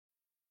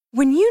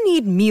When you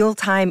need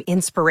mealtime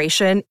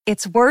inspiration,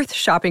 it's worth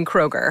shopping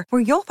Kroger,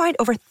 where you'll find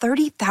over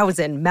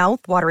 30,000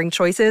 mouth-watering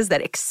choices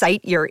that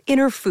excite your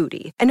inner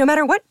foodie. And no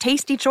matter what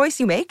tasty choice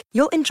you make,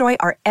 you'll enjoy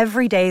our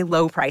everyday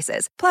low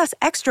prices, plus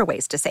extra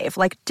ways to save,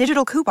 like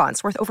digital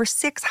coupons worth over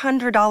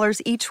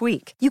 $600 each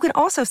week. You can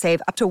also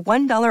save up to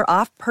 $1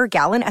 off per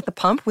gallon at the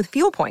pump with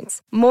fuel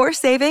points. More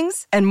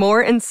savings and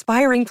more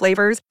inspiring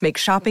flavors make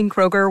shopping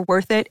Kroger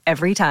worth it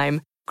every time.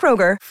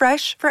 Kroger,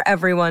 fresh for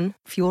everyone.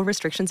 Fuel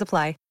restrictions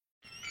apply.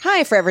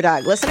 Hi, Forever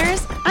Dog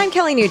listeners. I'm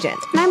Kelly Nugent.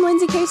 And I'm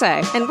Lindsay Casey.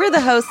 And we're the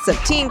hosts of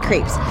Teen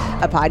Creeps,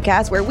 a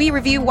podcast where we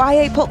review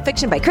YA pulp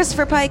fiction by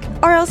Christopher Pike,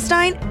 R.L.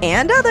 Stein,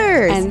 and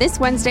others. And this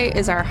Wednesday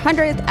is our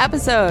 100th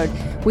episode.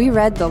 We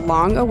read the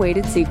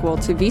long-awaited sequel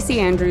to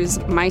V.C. Andrews'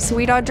 My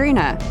Sweet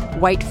Audrina,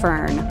 White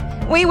Fern.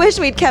 We wish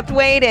we'd kept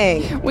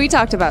waiting. We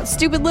talked about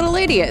Stupid Little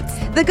Idiots,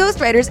 the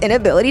ghostwriter's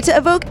inability to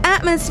evoke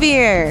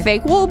atmosphere,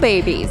 fake wool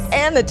babies,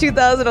 and the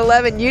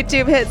 2011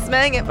 YouTube hit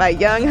Smang It by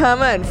Young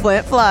Humma and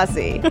Flint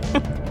Flossie.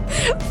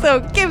 So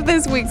give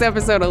this week's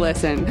episode a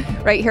listen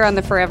right here on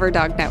the Forever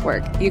Dog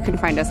Network. You can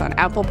find us on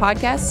Apple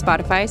Podcasts,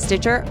 Spotify,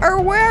 Stitcher,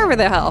 or wherever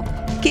the hell.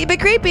 Keep it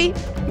creepy.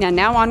 And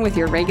now on with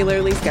your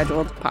regularly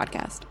scheduled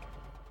podcast.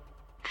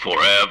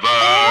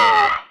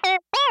 Forever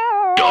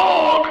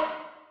Dog.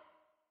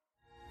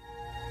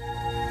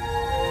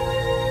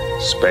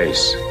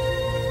 Space,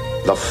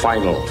 the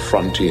final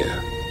frontier.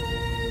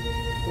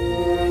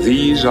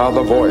 These are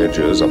the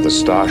voyages of the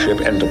Starship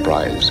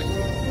Enterprise.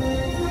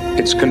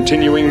 Its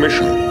continuing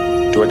mission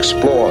to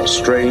explore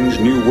strange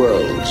new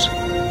worlds,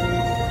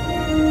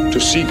 to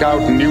seek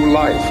out new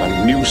life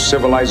and new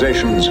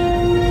civilizations,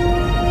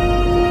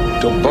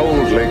 to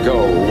boldly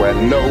go where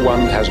no one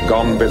has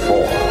gone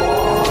before.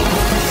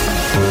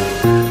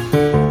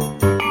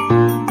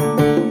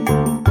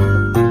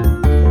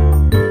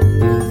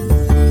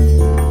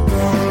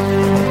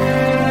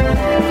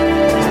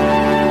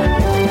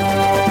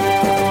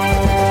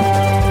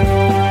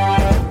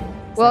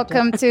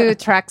 Welcome to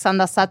Tracks on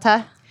the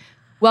SATA.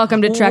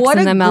 Welcome to Treks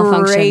and the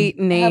Malfunction. What a great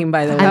name,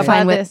 by the way.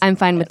 I'm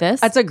fine with this.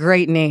 That's a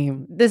great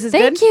name. This is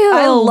Thank good? you.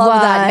 I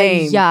love that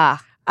name. Yeah.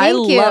 I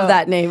Thank you. love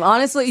that name.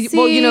 Honestly,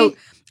 well, you know,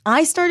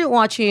 I started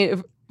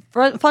watching,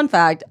 fun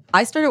fact,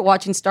 I started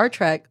watching Star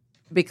Trek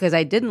because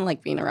I didn't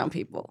like being around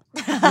people.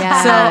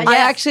 Yeah. So I Yes.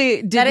 actually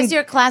didn't. That is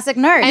your classic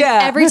nerd. And Yeah.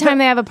 every time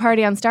they have a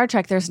party on Star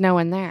Trek, there's no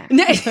one there.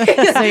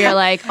 So you're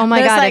like, oh my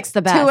There's God, like it's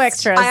the best. two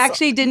extras. I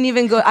actually didn't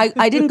even go.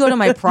 I didn't go to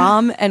my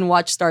prom and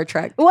watch Star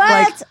Trek. What?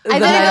 Like, I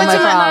the didn't night go of my to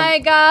Oh prom. my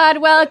God,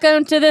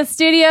 welcome to the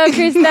studio,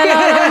 Cristela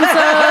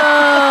Alonso.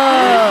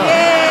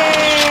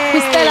 Yay!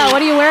 Cristela,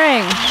 what are you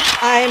wearing?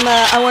 I'm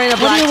wearing a What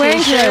black are you wearing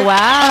t-shirt. today?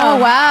 Wow.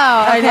 Oh,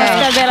 wow. I know.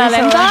 Okay. De la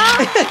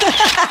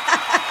Lenta?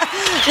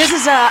 This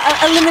is a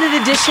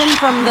limited edition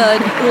from the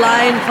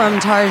line from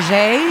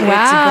Target.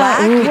 Wow. It's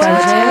black. Ooh,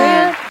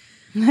 utilitarian.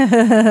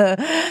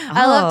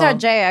 I love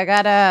Tarjay. I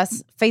got a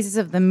Faces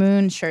of the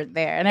Moon shirt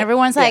there. And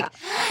everyone's like,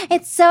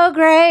 it's so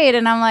great.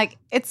 And I'm like,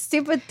 it's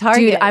stupid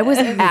Target. Dude, I was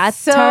It's at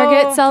so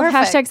Target perfect.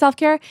 hashtag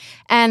self-care,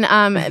 and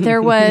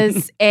there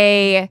was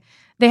they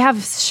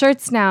have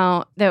shirts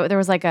now. There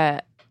was like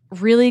a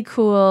really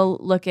cool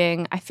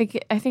looking. I think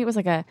it was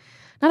like a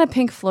not a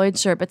Pink Floyd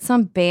shirt, but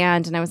some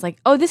band, and I was like,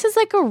 oh, this is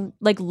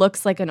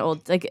looks like an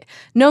old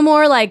no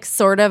more like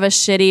sort of a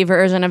shitty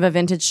version of a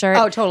vintage shirt.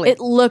 Oh, totally.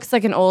 It looks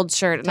like an old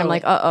shirt, and I'm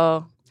like,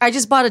 uh-oh. I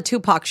just bought a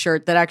Tupac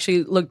shirt that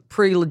actually looked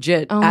pretty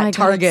legit Oh my at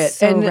God, Target. it's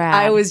so and rad.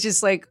 I was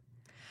just like,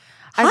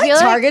 I hi, feel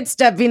like- Target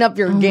stepping up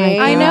your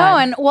game. I know.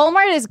 God. And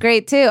Walmart is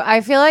great too.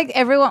 I feel like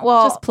everyone,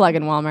 well, Just plug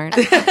in Walmart.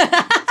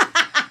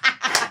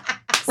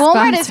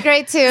 Walmart is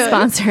great too.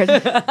 Sponsored.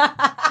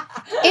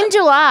 In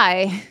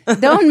July,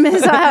 don't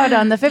miss out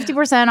on the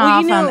 50%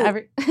 off you know, on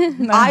every.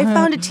 I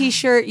found a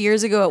T-shirt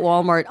years ago at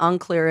Walmart on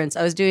clearance.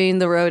 I was doing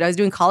the road. I was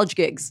doing college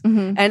gigs,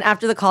 and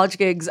after the college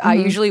gigs, I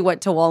usually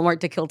went to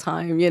Walmart to kill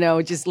time. You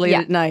know, just late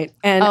at night.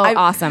 And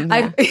Awesome.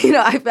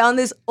 I found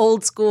this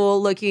old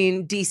school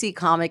looking DC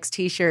Comics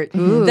T-shirt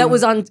that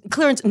was on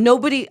clearance.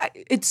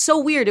 It's so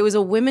weird. It was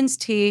a women's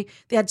tee.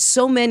 They had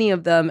so many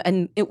of them,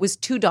 and it was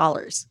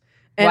 $2.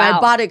 And I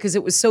Wow. bought it because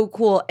it was so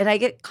cool. And I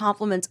get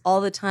compliments all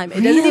the time.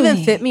 It doesn't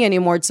even fit me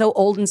anymore. It's so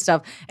old and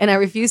stuff. And I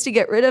refuse to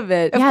get rid of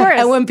it. Of course.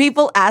 And when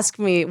people ask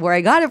me where I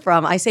got it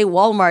from, I say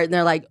Walmart. And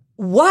they're like,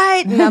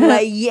 what? And I'm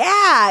like,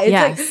 yeah. It's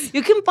Yes. like,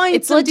 you can find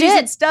It's some legit.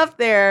 decent stuff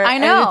there. I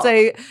And know. it's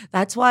like,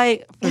 that's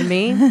why, for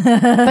me.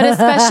 But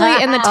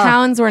especially in the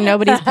towns where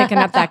nobody's picking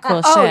up that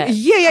cool Oh, shit.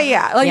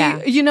 yeah. Like,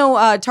 Yeah. You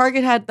know,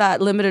 Target had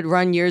that limited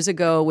run years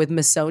ago with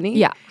Missoni.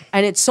 Yeah.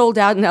 And it sold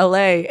out in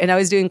LA, and I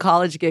was doing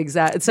college gigs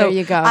at. So There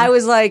you go. I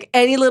was like,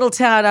 any little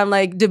town, I'm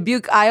like,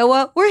 Dubuque,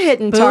 Iowa, we're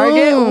hitting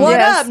Target. What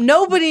Yes. up?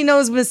 Nobody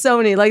knows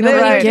Missoni. Like,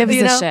 Nobody they're- gives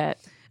you a know? shit.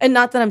 And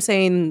not that I'm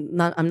saying,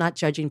 I'm not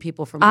judging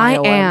people from I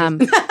Iowa. am.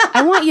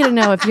 I want you to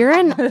know if you're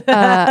in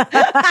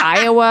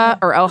Iowa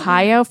or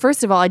Ohio,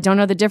 first of all, I don't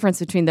know the difference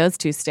between those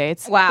two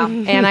states. Wow.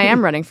 And I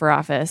am running for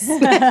office.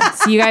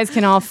 So you guys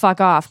can all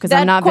fuck off because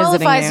I'm not visiting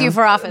qualifies you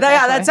for office.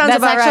 Yeah, that actually. sounds That's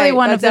about actually right.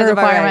 one That of the sounds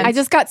about right. requirements. I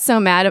just got so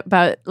mad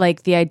about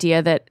like the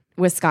idea that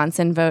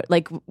Wisconsin vote,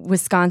 like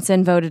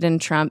Wisconsin voted in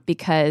Trump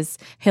because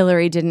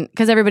Hillary didn't,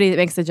 because everybody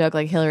makes the joke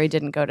like Hillary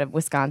didn't go to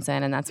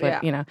Wisconsin and that's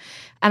what, you know.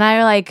 And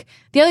I like,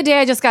 the other day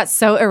I just got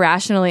so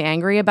irrationally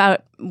angry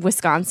about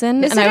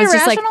Wisconsin. Is and it I was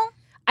irrational? just like,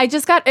 I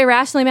just got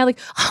irrationally mad, like,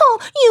 oh,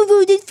 you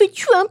voted for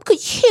Trump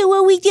because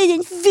Hillary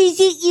didn't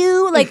visit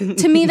you. Like,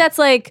 to me, that's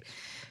like,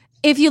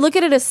 if you look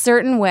at it a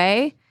certain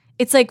way,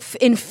 it's like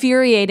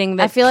infuriating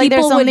that I feel like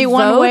people there's only would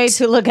one vote. way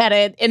to look at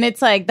it, and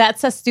it's like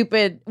that's a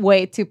stupid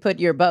way to put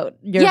your vote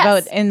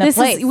Yes, in the this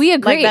is- place. we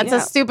agree. Like that's Yeah.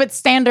 a stupid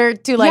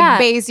standard to like Yeah.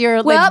 base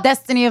your Well- like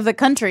destiny of the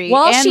country.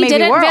 Well, and she maybe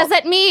didn't world.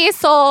 visit me,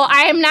 so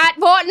I am not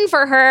voting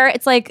for her.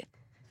 It's like,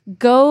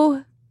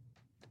 go.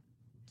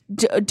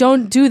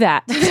 Don't do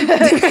that.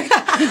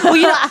 Well,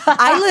 you know,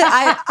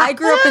 I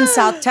grew up in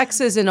South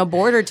Texas in a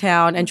border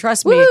town, and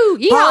trust me, Woo,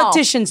 yeehaw.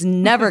 politicians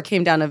never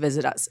came down to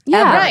visit us. Yeah.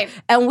 ever. Right.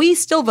 And we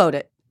still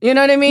voted. You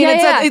know what I mean? Yeah,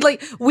 It's yeah.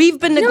 like we've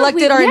been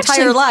neglected our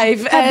entire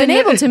life. Have been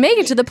able to make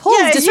it to the polls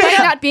Yeah, despite yeah.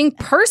 not being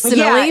personally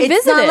Yeah, it's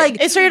visited. not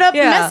like- It's straight up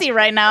Yeah. messy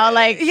right now.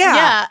 Like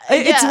Yeah.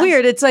 It's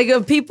weird. It's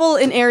like people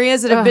in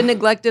areas that have been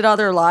neglected all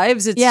their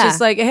lives. It's Yeah. just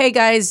like, hey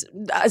guys,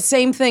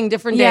 same thing,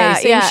 different day, Yeah,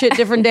 same yeah. shit,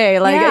 different day.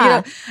 Like, Yeah. you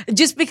know,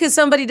 just because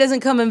somebody doesn't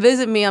come and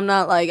visit me, I'm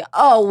not like,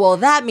 oh, well,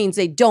 that means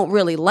they don't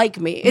really like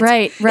me. It's,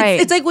 Right.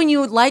 It's like when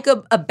you like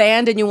a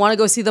band and you want to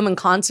go see them in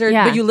concert,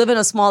 Yeah. but you live in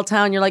a small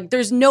town, you're like,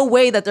 there's no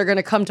way that they're going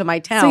to come to my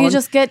town. so you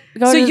just go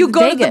so to you go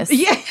Vegas. to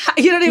the, yeah,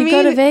 you know what I You mean?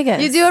 go to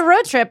Vegas. You do a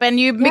road trip and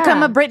you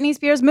become a Britney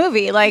Spears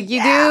movie. Like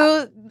you do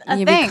a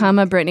You thing. become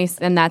a Britney,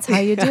 and that's how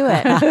you do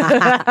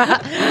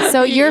it.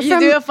 So you're you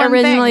do a from fun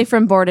originally thing.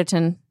 from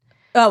Borderton.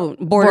 Oh,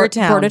 border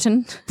town.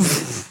 Borderton.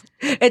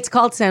 It's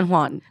called San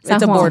Juan. San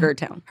It's a Juan. border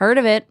town. Heard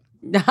of it?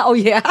 Oh,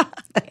 yeah.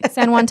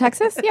 San Juan,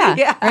 Texas? Yeah.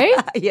 Yeah. Right?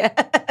 Yeah.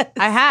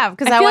 I have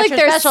because I I, feel watch like your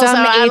there's special, some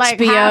so I like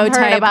HBO have heard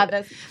type about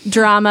this.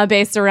 drama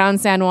based around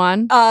San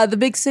Juan. The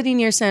big city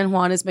near San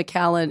Juan is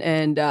McAllen,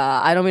 and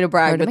I don't mean to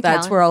brag, Heard of but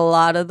that's McAllen. where a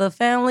lot of the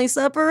family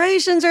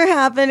separations are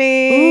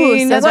happening.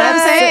 Ooh, That's what I'm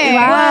What? saying.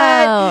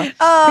 Wow.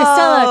 Oh,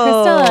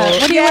 Priscilla,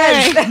 what are you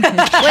yes. wearing?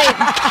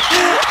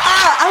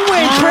 I'm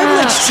wearing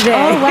privilege today.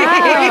 Oh, wow.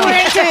 What are you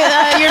wearing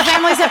to your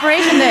family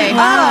separation day?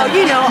 Oh,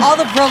 you know, all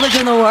the privilege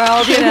in the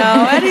world, you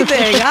know, anything.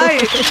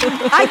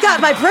 I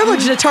got my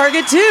privilege to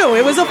Target too.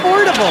 It was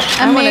affordable.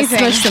 I want to Amazing.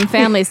 smush some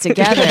families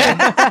together.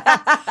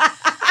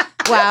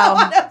 Wow.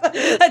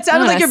 That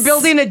sounded like you're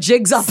building a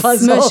jigsaw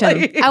puzzle. Smush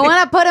 'em. I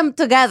want to put them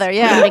together.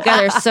 Yeah.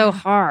 together so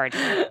hard.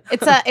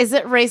 Is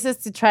it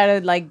racist to try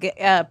to like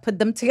put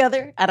them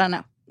together? I don't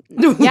know.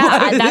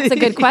 Yeah, that's a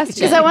good question.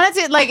 Because I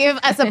wanted to like if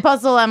as a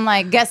puzzle, I'm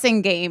like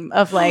guessing game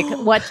of like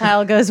what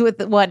child goes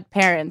with what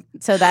parent.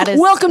 So that is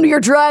Welcome to your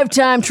drive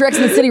time, Treks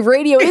in the City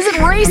Radio. Is it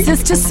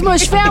racist to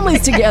smush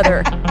families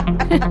together?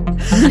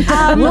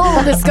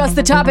 We'll discuss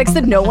the topics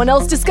that no one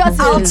else discusses.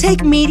 I'll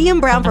take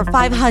medium brown for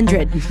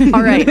 500.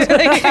 All right.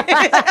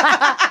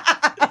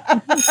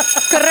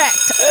 correct.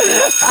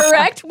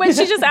 Correct? When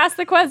she just asked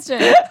the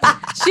question,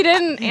 she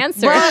didn't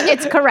answer. Well,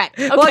 it's correct.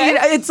 Well, you know,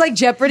 it's like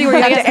Jeopardy where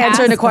you have to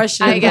answer in a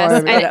question. I guess.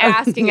 form, you And know.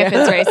 asking if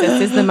it's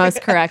racist is the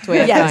most correct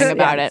way of Yes, going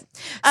about yes. it.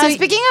 So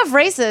speaking of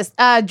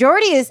racist,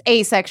 Jordy is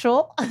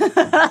asexual.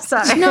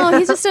 Sorry. No,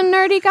 he's just a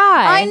nerdy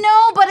guy. I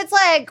know, but it's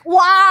like,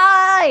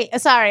 why?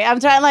 Sorry, I'm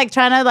trying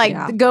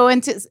to go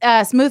into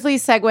smoothly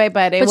segue,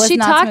 but it But was she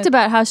not talked smooth.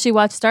 about how she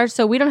watched Star,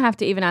 so we don't have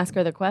to even ask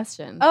her the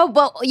question. Oh,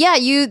 but yeah,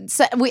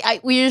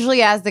 we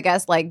usually ask the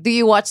guests like, do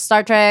you watch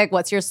Star Trek?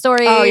 What's your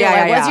story? Oh, yeah, Like,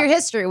 yeah, what's yeah. your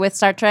history with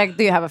Star Trek?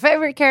 Do you have a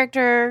favorite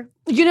character?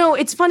 You know,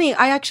 it's funny.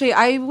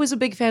 I was a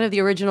big fan of the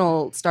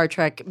original Star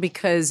Trek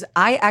because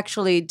I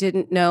actually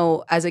didn't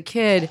know as a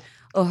kid.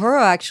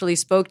 Uhura actually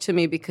spoke to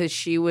me because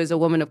she was a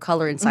woman of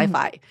color in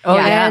sci-fi. Oh,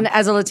 yeah. And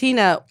as a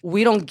Latina,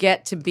 we don't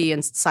get to be in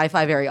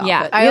sci-fi very often.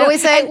 Yeah. I You know,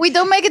 always say we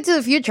don't make it to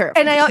the future.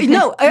 and I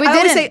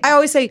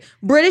always say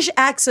British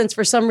accents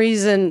for some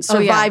reason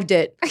survived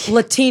it.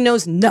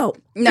 Latinos, no.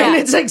 And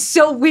it's like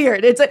so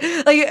weird. It's like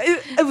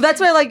that's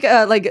why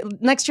I like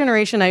Next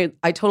Generation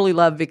I totally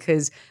love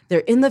because they're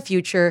in the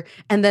future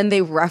and then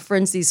they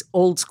reference these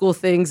old school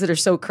things that are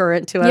so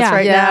current to us Yeah.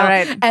 right Yeah, now.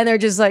 right. And they're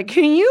just like,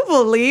 can you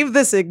believe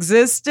this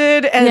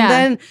existed? And Yeah.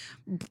 then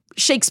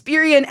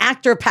Shakespearean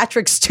actor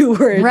Patrick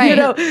Stewart, you Right.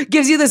 know,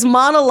 gives you this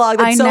monologue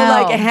that's I so know.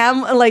 like a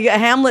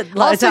Hamlet.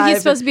 Also, type. he's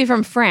supposed to be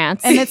from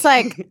France. And it's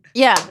like,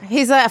 yeah,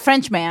 he's a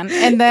Frenchman,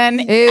 and then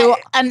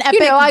an epic. you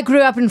know, I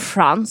grew up in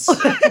France.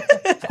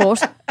 Of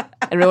course.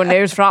 Everyone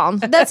knows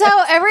France. That's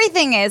how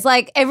everything is.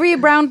 Like every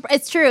brown,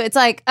 it's true. It's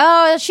like,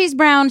 oh, she's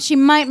brown. She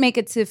might make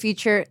it to the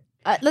future.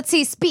 Let's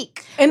see,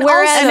 speak. And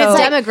Whereas also- it's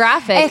like,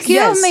 demographics. excuse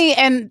Yes. me,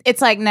 and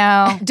it's like,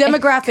 no.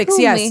 Demographics,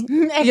 yes.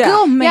 Excuse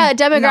Yeah. me. Yeah,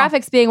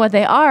 demographics being what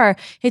they are,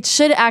 it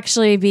should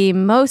actually be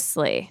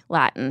mostly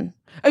Latin.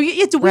 I mean,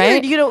 it's weird,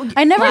 Right? you know.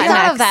 I never Latinx.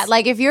 thought of that.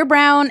 Like, if you're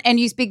brown and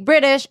you speak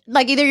British,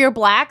 like either you're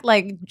black,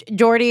 like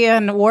Jordy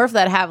and Worf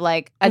that have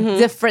like a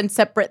different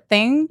separate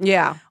thing,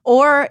 Yeah.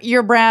 or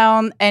you're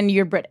brown and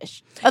you're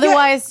British.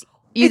 Otherwise,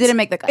 You didn't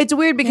make the cut. It's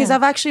weird because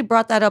I've actually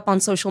brought that up on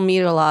social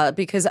media a lot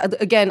because,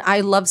 again,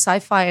 I love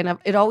sci-fi and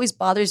it always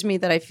bothers me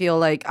that I feel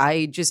like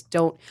I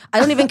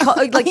don't even call,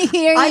 like,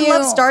 I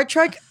love Star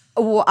Trek.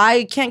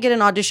 I can't get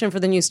an audition for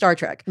the new Star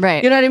Trek.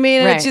 Right. You know what I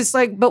mean? Right. It's just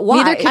like, but why?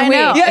 Neither can we.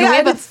 know. And we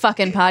have a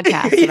fucking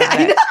podcast about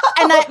it.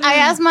 And I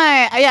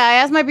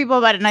asked my people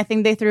about it, and I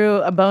think they threw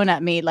a bone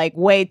at me like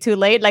way too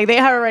late. Like they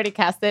had already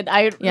cast it.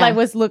 I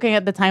was looking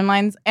at the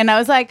timelines, and I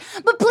was like,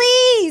 "But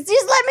please,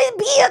 just let me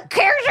be a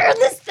character in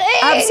this thing."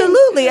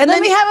 Absolutely. And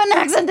let me have an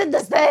accent in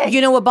this thing.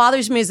 You know what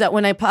bothers me is that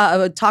when I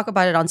talk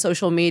about it on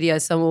social media,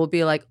 someone will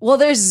be like, "Well,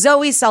 there's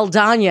Zoe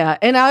Saldana,"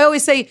 and I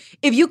always say,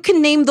 if you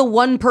can name the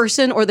one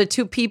person or the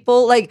two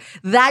people, like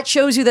that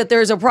shows you that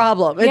there's a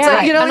problem. It's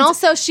like, you know, and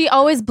also she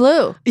always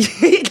blew.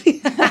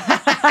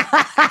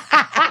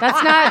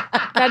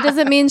 That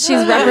doesn't mean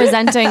she's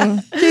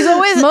representing. She's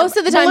always most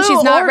of the time blue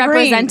she's not or green.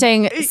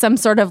 representing some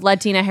sort of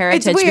Latina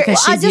heritage weird.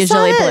 because I she's just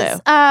saw usually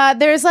this. blue.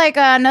 There's like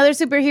another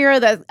superhero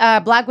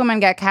that black woman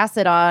got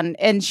casted on,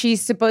 and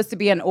she's supposed to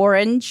be an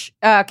orange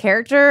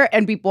character,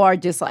 and people are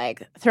just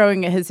like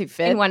throwing a hissy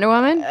fit. In Wonder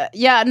Woman?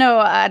 No,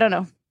 I don't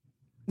know.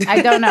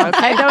 I don't know.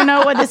 I don't know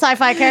what the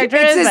sci-fi character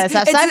is, but it's a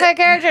sci-fi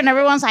character, and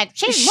everyone's like,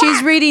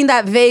 she's reading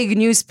that vague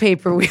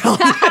newspaper we all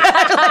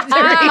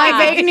my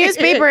vague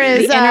newspaper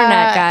is The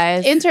internet,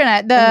 guys.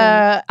 Internet,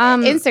 the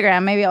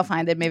Instagram. Maybe I'll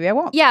find it. Maybe I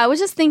won't. Yeah, I was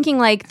just thinking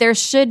like there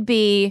should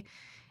be.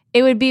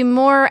 It would be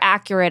more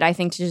accurate, I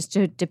think,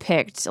 to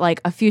depict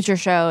like a future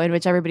show in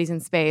which everybody's in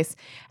space,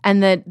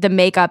 and the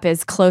makeup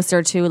is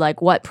closer to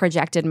like what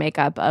projected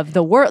makeup of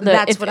the world.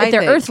 That's if what I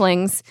they're think.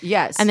 Earthlings,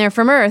 Yes, and they're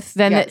from Earth,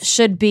 then Yes. it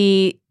should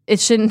be. It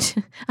shouldn't,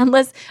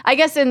 unless I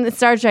guess in the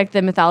Star Trek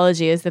the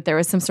mythology is that there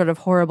was some sort of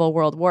horrible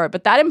world war,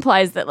 but that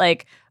implies that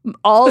like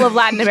all of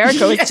Latin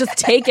America was just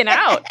taken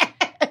out.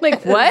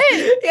 Like what?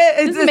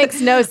 This makes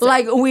no sense.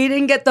 Like we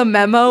didn't get the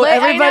memo. Like,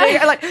 I Everybody,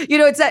 know. like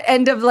it's that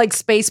end of like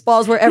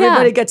Spaceballs where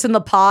everybody gets in the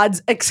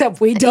pods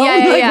except we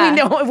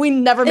don't. We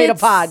never made a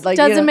pod. Like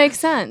doesn't make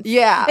sense.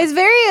 Yeah, It's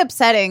very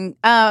upsetting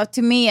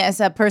to me as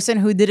a person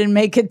who didn't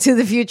make it to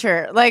the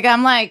future. Like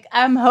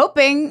I'm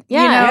hoping.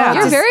 Yeah,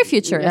 you're just- very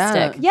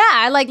futuristic. Yeah,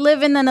 I like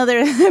live in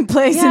another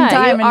place in Yeah,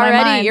 time. in my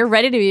mind. you're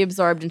ready to be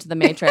absorbed into the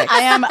Matrix. I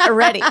am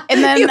ready,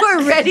 and then you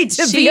were ready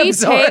to be She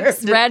absorbed.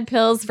 takes red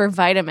pills for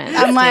vitamins.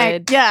 I'm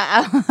like, dude.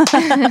 yeah,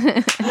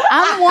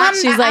 I'm one.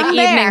 She's like I'm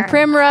evening there.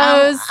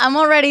 primrose, I'm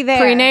already there.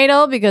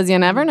 prenatal, because you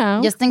never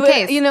know. just in But,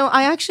 case. you know,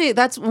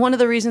 that's one of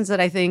the reasons that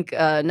I think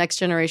Next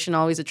Generation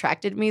always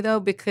attracted me, though,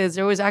 because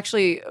it was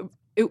actually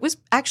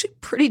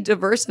pretty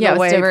diverse in Yeah, a it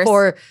was way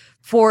diverse.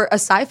 for a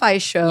sci-fi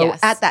show Yes.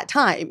 at that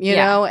time, you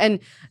know. And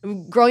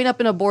growing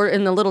up in a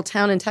little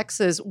town in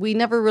Texas, we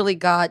never really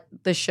got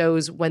the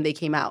shows when they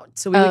came out,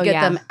 so we would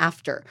get them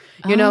after,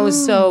 you know.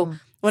 So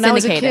when I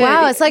was a Syndicated. kid,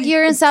 Wow, it's like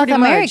you're in South pretty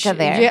America much.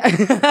 there. Yeah.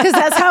 Because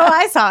that's how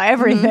I saw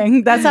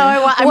everything. That's how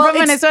I'm Well, from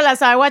it's- Venezuela,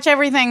 so I watch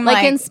everything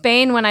like in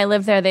Spain, when I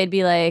lived there, they'd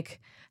be like,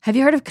 "Have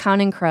you heard of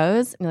Counting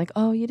Crows?" And you're like,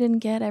 "Oh, you didn't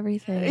get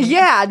everything."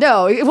 Yeah,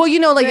 no. Well, you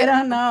know, like We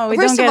don't know. We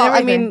first don't of get all, I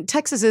everything. mean,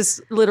 Texas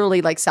is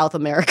literally like South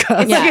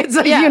America. Yeah. It's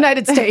like Yeah.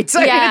 United States.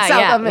 Like, Yeah, it's South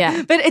yeah, America.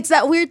 yeah. But it's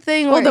that weird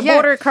thing. well, where, the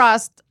border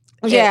crossed.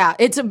 Yeah,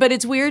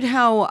 it's weird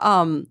how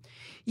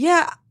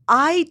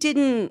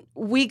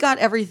we got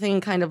everything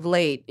kind of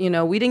late. You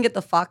know, we didn't get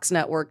the Fox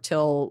network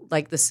till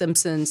like The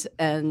Simpsons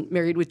and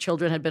Married with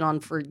Children had been on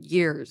for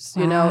years,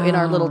 you know, in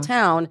our little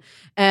town.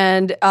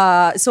 And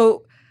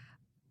so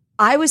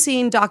I was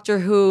seeing Doctor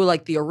Who,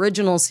 like the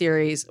original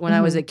series, when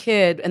I was a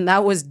kid, and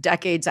that was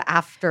decades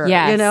after,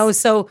 Yes. you know?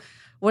 So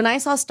when I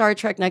saw Star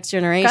Trek Next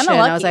Generation,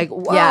 I was like,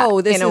 whoa,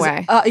 Yeah, this in a is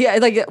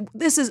way.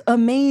 this is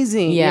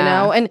amazing, Yeah. you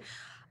know? And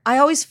I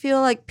always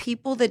feel like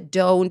people that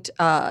don't,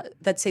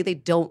 that say they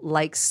don't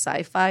like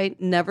sci-fi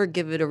never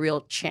give it a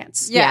real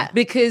chance. Yeah.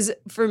 Because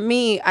for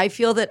me, I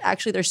feel that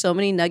actually there's so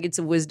many nuggets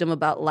of wisdom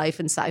about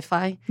life and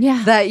sci-fi.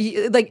 Yeah. That,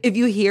 like, if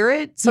you hear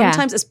it,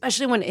 sometimes,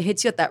 especially when it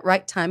hits you at that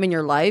right time in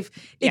your life,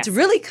 it's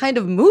really kind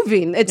of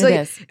moving. It's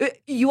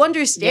It you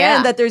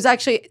understand that there's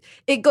actually,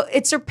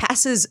 it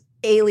surpasses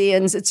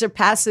aliens, it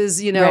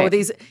surpasses, you know,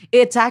 Right.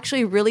 it's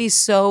actually really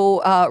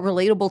so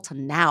relatable to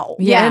now.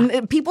 Yeah.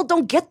 And people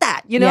don't get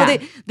that, you know. Yeah.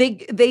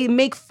 They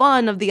make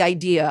fun of the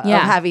idea of Yeah.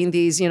 having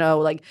these, you know,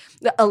 like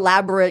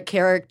elaborate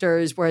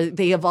characters where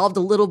they evolved a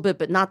little bit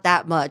but not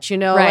that much, you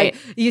know. Right.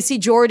 Like you see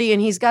Geordi and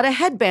he's got a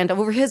headband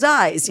over his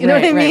eyes, you know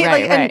Right, what I mean?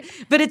 right, Like, right.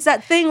 but it's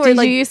that thing where Did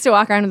like you used to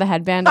walk around with a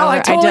headband? Oh, over? I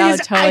totally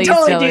used to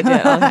totally do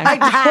it.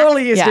 I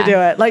totally used to Yeah. do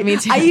it. Like Me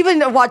too. I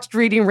even watched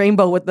Reading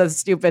Rainbow with the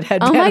stupid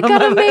headband. my on God, you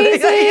know,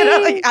 amazing.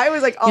 like, I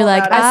was like, all You're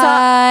like, about it.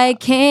 I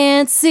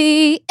can't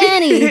see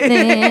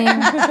anything.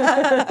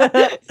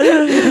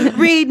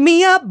 Read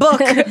me a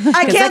book.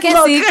 I can't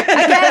look.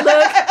 I can't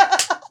look.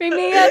 Bring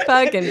me a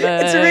pumpkin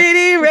book. It's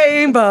really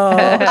rainbow.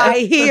 I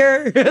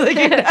hear.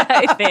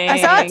 I think.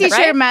 I saw a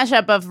T-shirt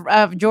mashup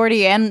of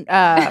Jordy and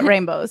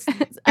rainbows.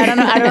 I don't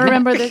know. I don't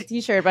remember the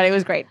T-shirt, but it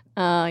was great.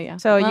 Oh, yeah.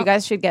 So you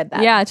guys should get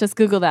that. Yeah, just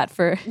Google that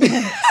for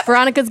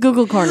Veronica's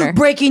Google Corner.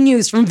 Breaking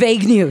news from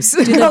Vague News.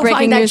 Do the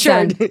breaking news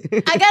sound.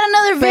 I got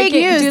another vague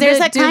news. There's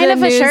a kind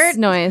of a shirt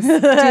noise.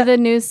 Do the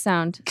news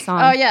sound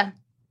song. Oh, yeah.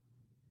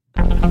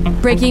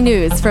 Breaking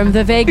news from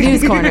the Vague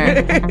News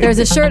Corner. There's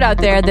a shirt out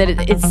there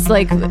that it's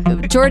like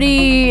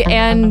Jordy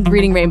and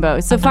Reading Rainbow.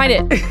 So find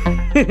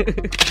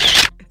it.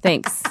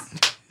 Thanks.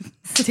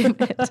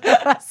 Stupid.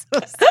 So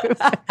stupid.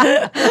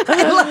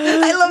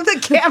 I love the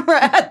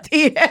camera at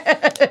the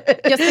end.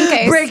 Just in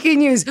case. Breaking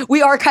news.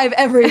 We archive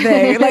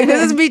everything. Like,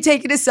 this is me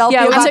taking a selfie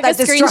Yeah, we about took that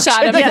a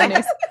screenshot of the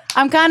news.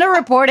 I'm kind of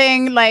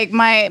reporting like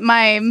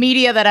my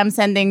media that I'm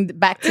sending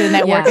back to the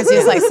network. Yeah. It's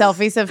just like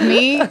selfies of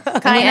me. And the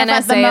Kind of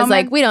at the NSA is moment.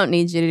 like, we don't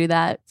need you to do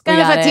that.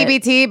 kind of a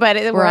TBT, but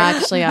We're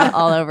actually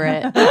all over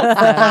it.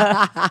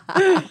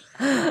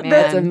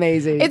 That's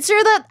amazing. It's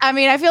true that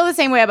I feel the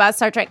same way about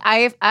Star Trek.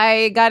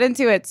 I got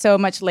into it so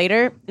much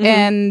later,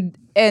 and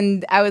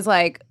I was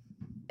like,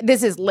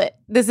 this is lit.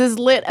 This is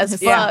lit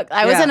as fuck.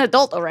 I was an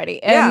adult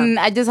already, and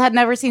I just had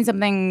never seen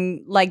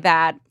something like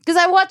that. Because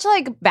I watch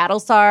like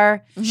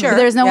Battlestar. Sure.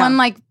 There's no one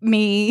like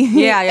me.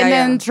 And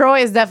then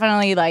Troy is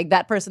definitely like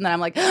that person that I'm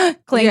like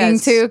clinging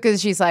to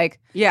because she's like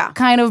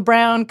kind of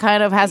brown,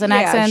 kind of has an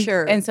accent.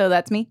 Sure. And so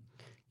that's me.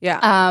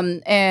 Yeah.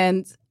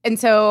 And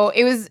so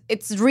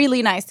it's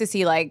really nice to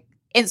see, like,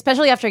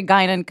 especially after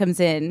Guinan comes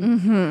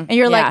in, and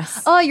you're like,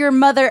 oh, you're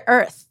Mother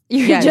Earth.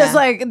 You're just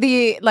like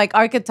the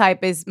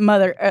archetype is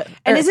Mother Earth.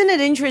 And isn't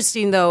it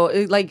interesting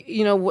though? Like,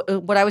 you know,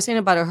 what I was saying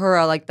about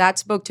Uhura, like that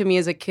spoke to me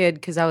as a kid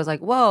because I was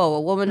like, whoa,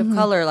 a woman of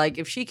color. Like,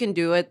 if she can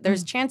do it,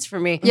 there's a chance for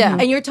me. Yeah.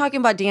 And you're talking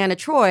about Deanna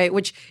Troi,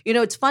 which, you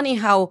know, it's funny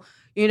how,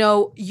 you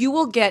know, you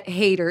will get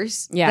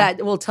haters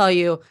that will tell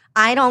you,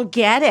 I don't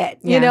get it,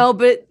 you know,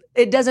 but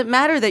it doesn't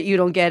matter that you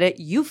don't get it.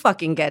 You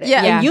fucking get it.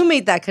 Yeah. And you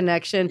made that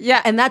connection.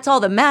 Yeah. And that's all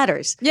that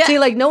matters. Yeah. See,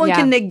 like, no one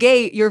can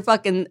negate your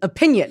fucking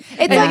opinion.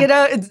 It's like, you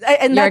know,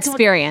 and your that's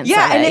experience.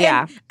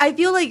 And I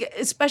feel like,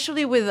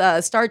 especially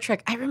with Star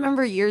Trek, I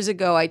remember years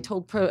ago, I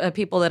told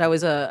people that I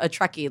was a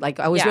Trekkie. Like,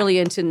 I was really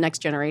into Next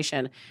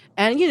Generation.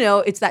 And, you know,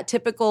 it's that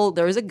typical,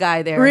 there was a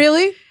guy there.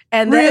 Really?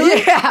 And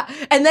then,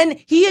 and then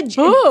he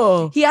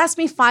asked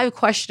me 5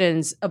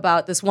 questions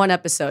about this one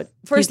episode.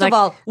 First of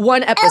all,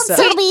 one episode.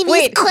 Answer me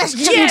these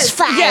questions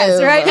 5.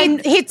 Yes,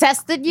 right. He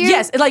tested you?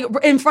 Yes, like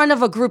in front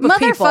of a group of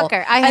people.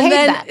 Motherfucker, I hate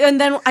that.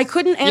 And then I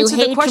couldn't answer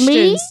the hate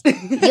questions.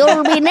 me?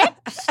 You'll be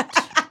next.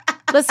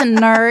 Listen,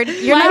 nerd.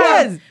 You're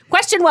not.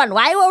 Question 1,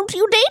 why won't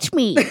you date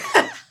me?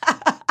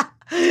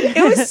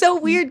 It was so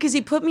weird because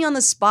he put me on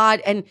the spot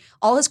and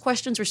all his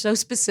questions were so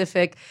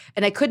specific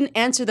and I couldn't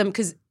answer them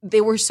because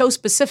they were so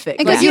specific.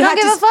 Because you don't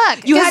give a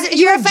fuck.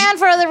 You're a fan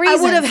for other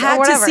reasons. I would have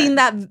had to seen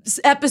that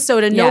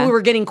episode and know we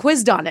were getting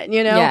quizzed on it,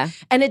 you know? Yeah.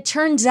 And it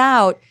turns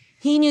out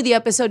he knew the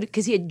episode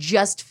because he had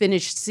just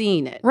finished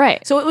seeing it.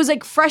 Right. So it was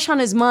like fresh on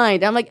his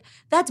mind. I'm like,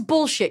 that's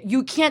bullshit.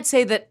 You can't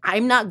say that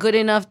I'm not good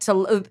enough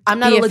to, I'm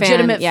not Be a a fan,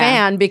 legitimate yeah.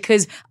 fan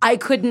because I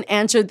couldn't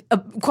answer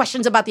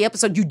questions about the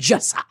episode you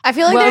just saw. I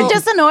feel like they're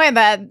just annoyed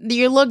that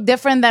you look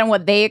different than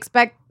what they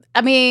expect. I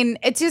mean,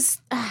 it's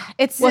just,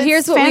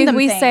 Here's what fandom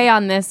we thing. say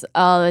on this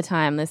all the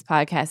time. This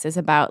podcast is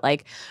about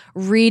like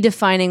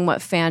redefining what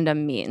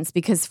fandom means.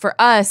 Because for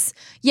us,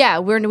 we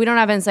don't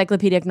have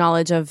encyclopedic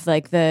knowledge of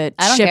like the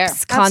I don't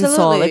ship's care.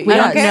 console. Absolutely. Like we I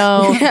don't don't care.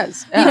 know.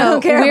 Yes. You know, I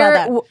don't care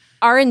about that.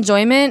 our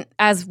enjoyment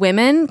as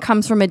women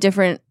comes from a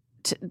different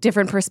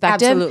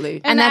perspective.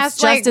 Absolutely. And that's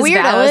just like as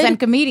weirdos valid. and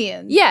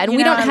comedians. Yeah, and You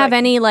we know, don't have like-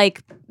 any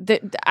like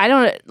I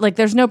don't like.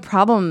 There's no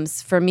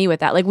problems for me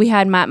with that. Like we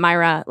had Matt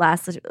Myra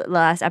last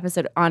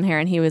episode on here,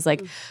 and he was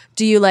like,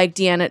 "Do you like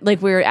Deanna?"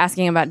 Like we were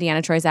asking about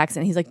Deanna Troi's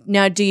accent. He's like,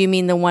 "No, do you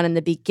mean the one in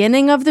the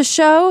beginning of the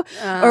show,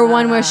 or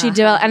one where she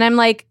developed?" And I'm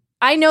like,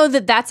 I know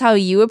that that's how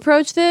you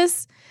approach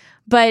this.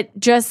 But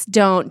just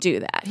don't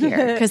do that here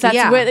because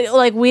that's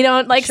like we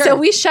don't like. So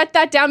we shut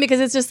that down because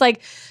it's just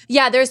like,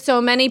 there's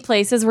so many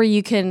places where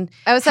you can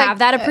have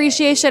that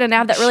appreciation and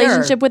have that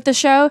relationship with the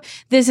show.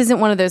 This isn't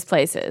one of those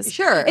places.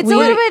 Sure. It's a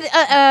little bit,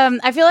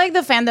 I feel like the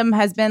fandom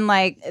has been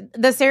like,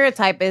 the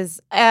stereotype is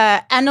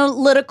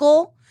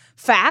analytical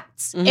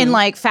facts and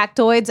like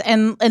factoids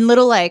and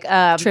little like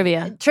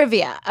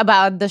trivia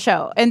about the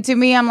show. And to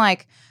me, I'm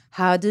like,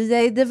 how do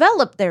they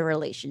develop their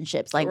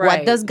relationships? Like,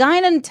 what does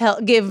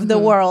Guinan give the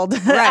world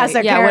as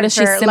a character? What does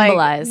she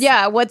symbolize?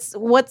 Like,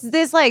 what's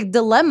this like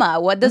dilemma?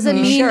 What does it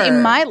mean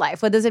in my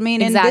life? What does it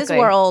mean in this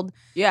world?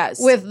 Yes.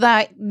 with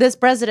this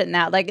president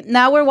now. Like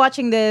now we're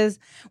watching this.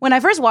 When I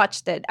first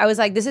watched it, I was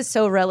like, this is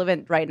so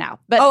relevant right now.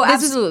 But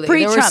this is absolutely.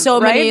 pre-Trump, There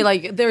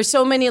were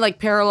so right? many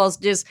parallels,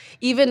 just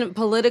even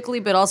politically,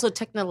 but also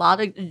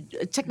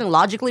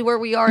technologically where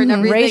we are and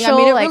everything. Racial, I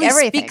mean, it like really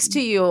everything. speaks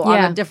to you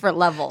on a different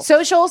level.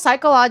 Social,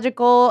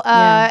 psychological,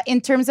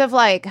 in terms of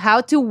like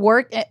how to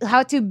work,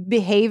 how to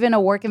behave in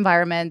a work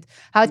environment,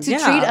 how to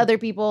treat other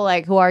people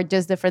like who are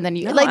just different than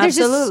you. No, like there's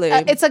absolutely.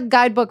 just it's a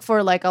guidebook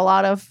for like a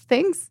lot of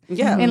things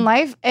in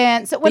life.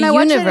 And so when the I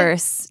watch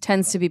universe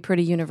tends to be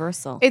pretty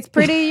universal. it's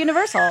pretty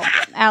universal,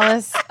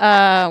 Alice.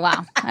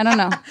 Wow, I don't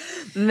know.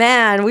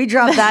 Man, we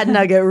dropped that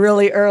nugget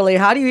really early.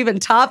 How do you even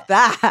top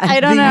that? I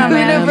don't know, The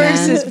man.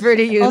 universe is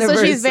pretty universal.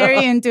 Also, she's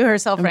very into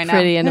herself right now.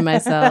 Pretty into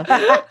myself.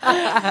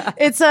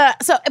 It's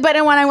but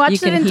when I watched it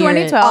can in hear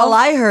it. 2012, All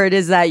I heard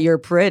is that you're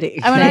pretty.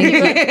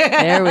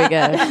 There we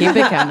go. Keep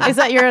it coming. is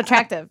that you're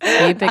attractive.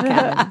 Keep it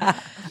coming.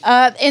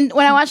 And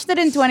when I watched it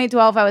in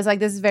 2012, I was like,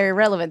 this is very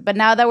relevant. But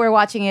now that we're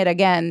watching it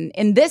again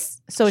in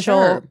this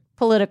social,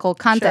 political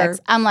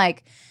context, I'm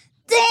like,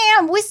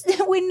 damn,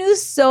 we knew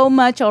so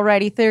much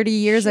already 30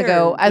 years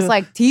ago as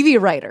like TV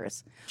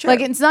writers. Like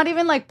it's not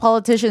even like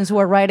politicians who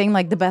are writing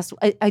like the best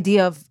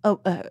idea of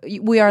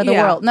we are the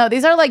world. No,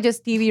 these are like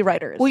just TV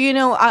writers.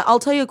 Well, I'll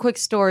tell you a quick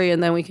story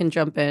and then we can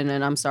jump in.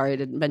 And I'm sorry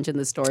to mention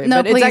this story,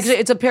 No, but please.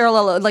 it's a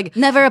parallel. Like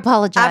Never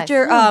apologize.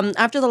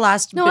 after the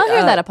last No, I'll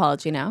hear that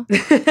apology now.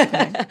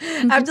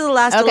 after the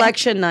last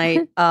election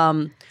night,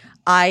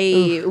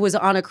 I was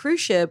on a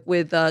cruise ship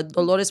with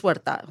Dolores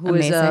Huerta, who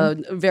is a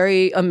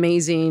very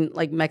amazing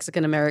like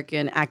Mexican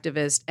American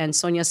activist, and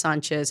Sonia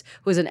Sanchez,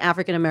 who is an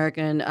African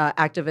American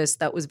activist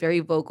that was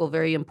very vocal,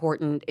 very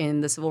important in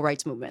the civil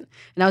rights movement.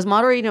 And I was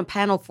moderating a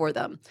panel for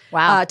them.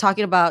 Wow.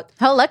 Talking about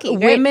How lucky.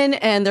 Great. women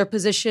and their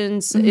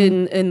positions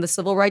in the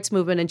civil rights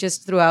movement and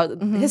just throughout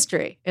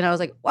history. And I was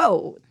like,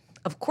 whoa,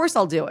 of course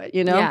I'll do it,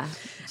 Yeah.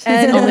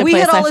 And The only we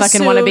place had all I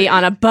fucking want to be assumed-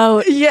 on a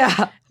boat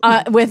Yeah.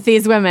 with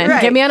these women.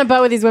 Right. Get me on a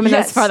boat with these women.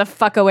 Yes. That's far the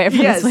fuck away from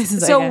these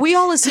places. So I go. we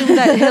all assumed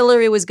that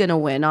Hillary was going to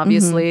win,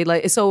 obviously.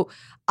 So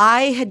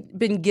I had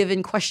been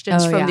given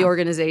questions from the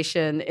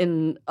organization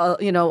in,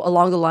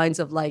 along the lines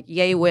of like,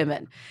 yay,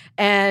 women.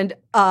 And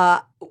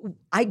I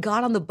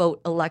got on the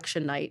boat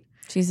election night.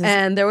 Jesus.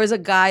 And there was a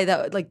guy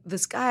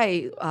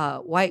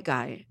white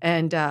guy,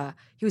 and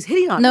he was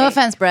hitting on me. No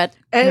offense, Brett.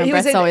 And No, he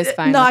was Brett's always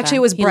fine No, with actually, that.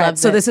 it was He Brett.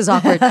 loves So it. this is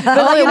awkward. But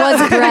it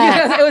was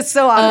Brett. It was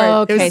so awkward.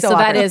 Oh, It okay, was so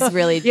that awkward. is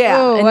really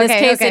Yeah. In this okay,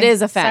 case, okay. it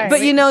is offense. But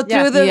Sorry.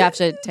 through the You have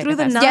to take through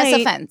the offense. night,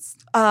 Yes, offense.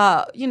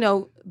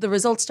 The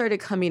results started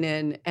coming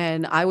in,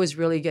 and I was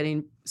really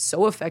getting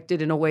so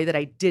affected in a way that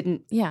I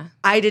didn't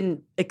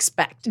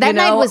expect. That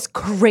night was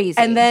crazy.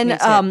 And then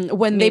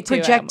when Me they too, I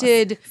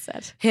projected almost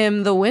said.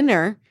 him the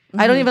winner,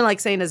 I don't even like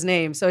saying his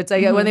name. So it's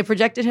like when they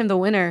projected him the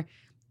winner,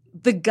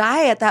 the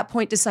guy at that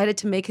point decided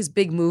to make his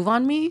big move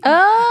on me.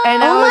 Oh,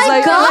 And I oh was my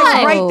like,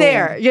 God. right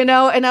there,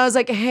 and I was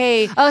like,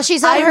 hey, Oh,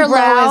 she's at I'm her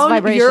brown, lowest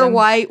vibration. you're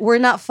white, we're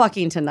not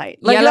fucking tonight.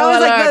 Like Yellow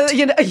that was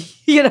alert.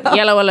 like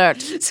Yellow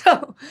alert.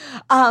 So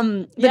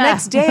the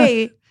next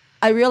day,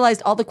 I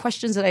realized all the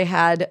questions that I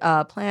had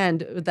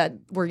planned that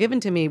were given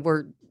to me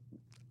were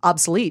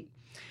obsolete.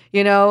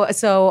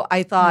 So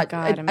I thought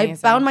God, I amazing.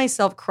 found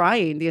myself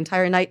crying the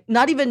entire night,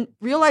 not even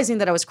realizing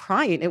that I was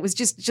crying. It was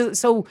just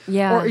so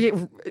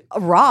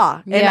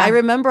raw. And I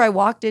remember I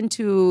walked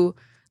into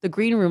the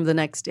green room the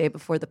next day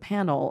before the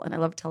panel, and I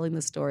love telling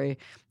this story.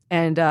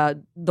 And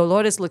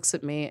Dolores looks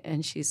at me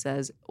and she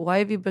says, "Why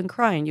have you been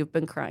crying? You've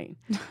been crying."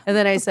 And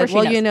then I said, she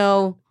 "Well,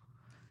 knows.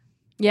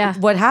 Yeah.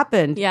 what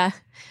happened?" Yeah.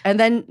 And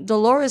then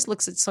Dolores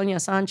looks at Sonia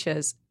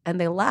Sanchez and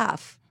they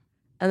laugh.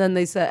 And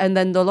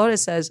then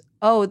Dolores says,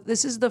 "Oh,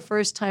 this is the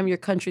first time your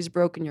country's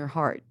broken your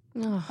heart.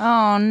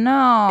 Oh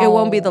no. It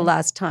won't be the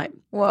last time."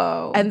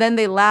 Whoa. And then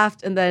they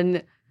laughed, and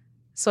then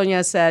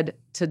Sonia said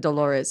to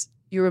Dolores,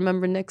 "You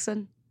remember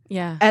Nixon?"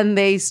 Yeah. And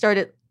they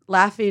started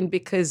laughing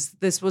because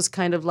this was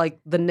kind of like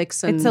the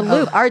Nixon It's a of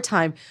loop. our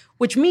time,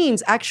 which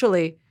means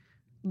actually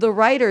the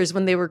writers,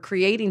 when they were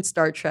creating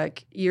Star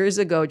Trek years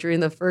ago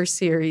during the first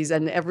series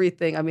and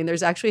everything, I mean,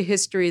 there's actually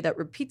history that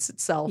repeats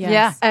itself. Yes.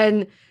 Yeah.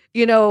 And,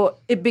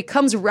 it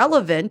becomes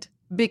relevant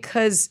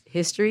because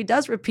history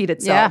does repeat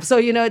itself. Yeah. So,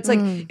 it's like,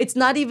 it's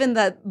not even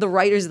that the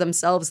writers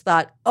themselves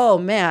thought, oh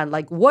man,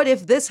 like, what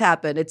if this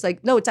happened? It's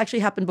like, no, it's actually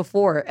happened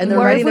before. And they're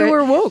What writing if we their-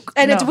 were woke?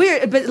 And it's No.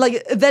 weird. But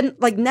then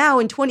now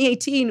in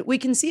 2018, we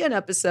can see an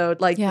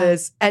episode like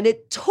this and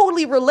it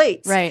totally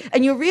relates. Right.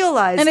 And you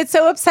realize. And it's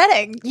so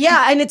upsetting.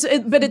 Yeah.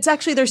 And but it's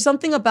actually, there's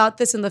something about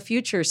this in the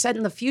future, set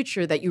in the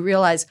future, that you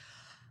realize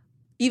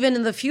even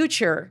in the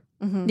future,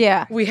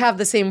 Yeah. we have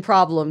the same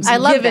problems I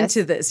love given this.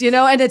 to this,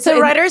 and it's So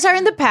writers are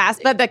in the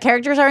past, but the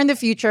characters are in the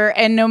future.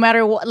 And no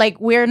matter what, like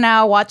we're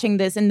now watching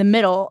this in the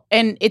middle,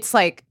 and it's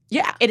like,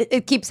 yeah.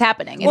 it keeps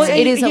happening. Well,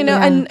 It is,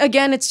 and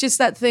again, it's just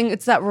that thing.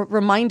 It's that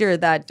reminder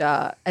that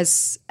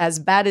as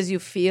bad as you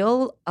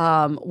feel,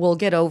 we'll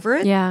get over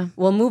it. Yeah.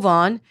 We'll move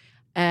on,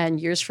 and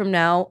years from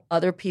now,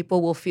 other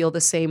people will feel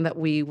the same that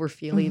we were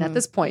feeling at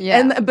this point.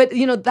 Yeah. But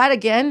that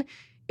again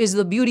is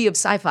the beauty of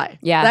sci-fi.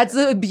 Yeah. That's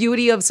the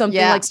beauty of something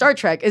Yeah. like Star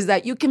Trek, is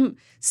that you can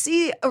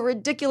see a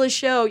ridiculous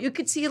show. You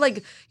could see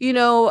like,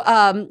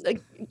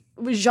 like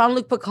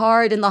Jean-Luc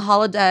Picard in the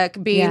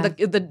holodeck being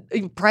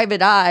the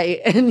private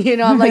eye. And,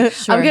 I'm like,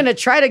 I'm going to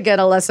try to get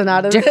a lesson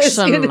out of this.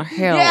 Dixon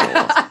Hill.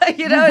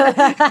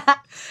 Yeah.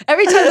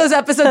 Every time those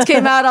episodes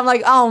came out, I'm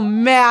like, oh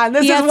man,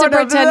 this He is has to one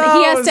pretend. of those.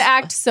 He has to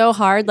act so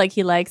hard like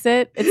he likes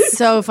it. It's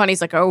so funny. He's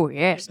like, "Oh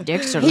yes,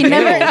 Dixon." He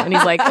never- and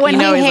he's like, when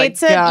he's he like,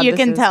 hates it, "God, you this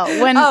can is tell.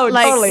 When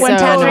totally. when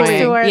so Patrick annoying."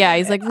 Stewart. Yeah,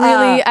 he's like,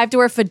 really? I have to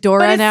wear fedora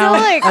but it's now.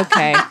 still like-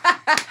 Okay,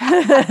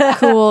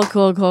 cool.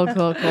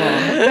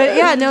 But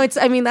yeah, no,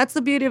 that's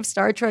the beauty of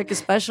Star Trek,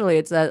 especially.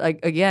 It's that, like,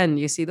 again,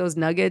 you see those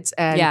nuggets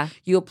and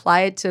you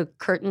apply it to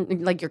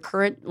your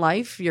current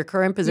life, your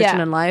current position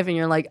in life, and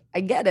you're like,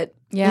 I get it.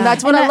 Yeah. And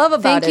that's what I love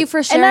about Thank it. you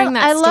for sharing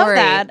that I story.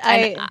 love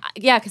that.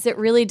 Because it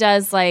really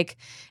does, like,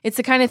 it's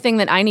the kind of thing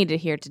that I need to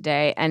hear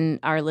today, and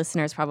our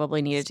listeners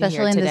probably needed to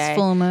hear Especially in today. this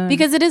full moon.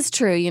 Because it is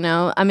true,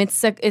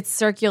 it's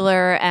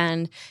circular,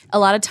 and a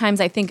lot of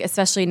times I think,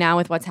 especially now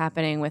with what's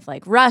happening with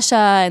like Russia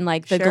and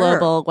like the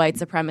global white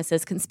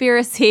supremacist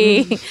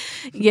conspiracy,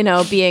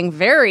 being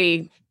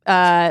very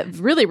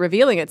really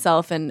revealing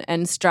itself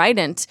and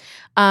strident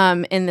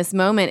in this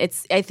moment.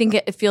 I think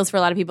it feels for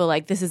a lot of people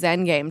like this is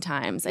endgame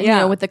times.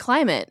 And with the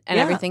climate and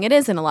everything, it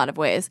is in a lot of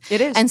ways.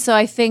 It is. And so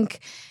I think,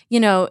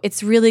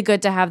 it's really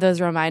good to have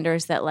those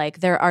reminders that like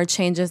there are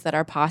changes that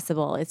are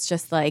possible. It's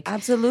just like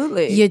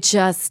absolutely. You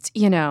just,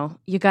 you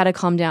got to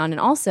calm down, and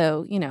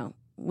also,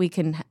 we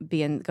can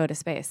go to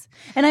space.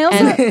 And I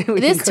also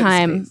this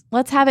time,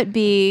 let's have it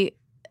be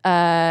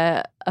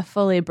a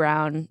fully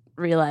brown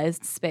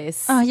realized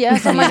space. Oh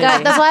yes! Oh my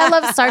god! That's why I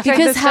love Star Trek.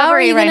 Because how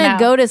are you going to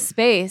go to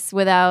space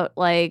without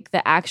like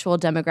the actual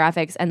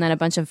demographics and then a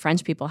bunch of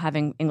French people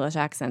having English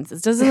accents?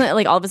 Doesn't it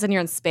like all of a sudden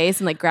you're in space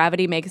and like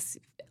gravity makes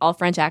all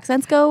French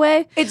accents go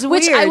away? It's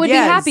which weird, I would be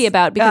happy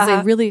about because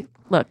I really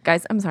look,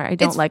 guys. I'm sorry, I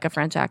don't like a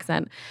French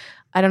accent.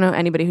 I don't know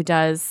anybody who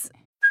does.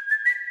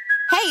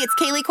 Hey, it's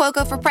Kaylee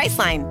Cuoco for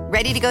Priceline.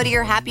 Ready to go to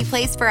your happy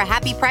place for a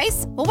happy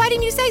price? Well, why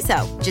didn't you say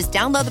so? Just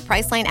download the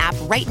Priceline app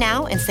right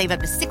now and save up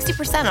to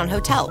 60% on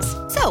hotels.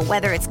 So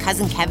whether it's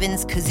Cousin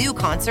Kevin's Kazoo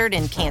Concert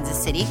in Kansas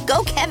City,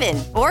 go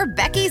Kevin, or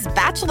Becky's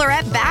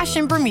Bachelorette Bash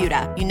in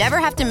Bermuda, you never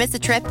have to miss a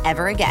trip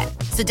ever again.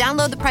 So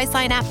download the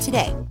Priceline app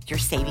today. Your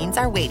savings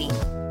are waiting.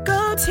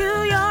 Go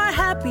to your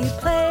happy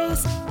place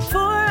for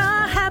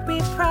a happy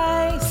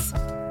price.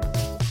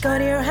 Go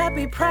to your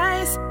happy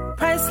price,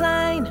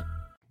 Priceline.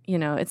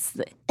 It's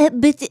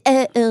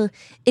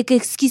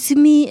excuse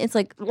me. It's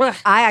like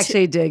I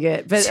actually dig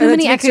it, but too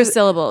many that's extra because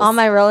syllables. All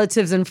my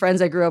relatives and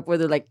friends I grew up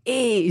with are like,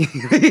 "Hey,"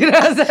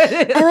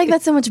 I like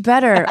that so much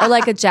better. Or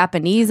like a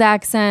Japanese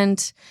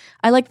accent.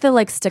 I like the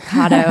like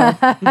staccato.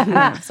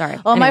 Sorry.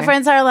 Well, my Anyway.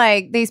 friends are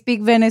like they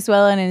speak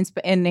Venezuelan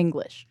in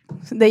English.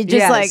 They just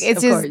Yes,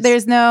 it's of just course.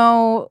 there's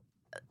no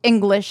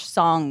English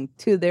song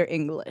to their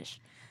English.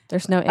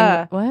 There's no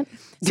English. What?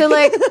 So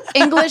like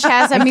English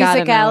has a I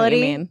gotta know what you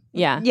musicality. mean.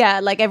 Yeah. Yeah,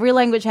 like every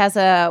language has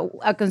a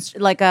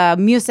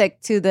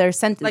music to their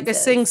sentences. like a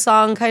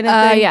sing-song kind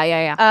of thing.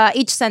 Yeah.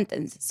 Each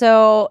sentence.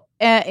 So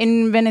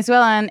in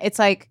Venezuelan, it's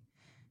like,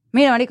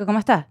 "Mira, marico,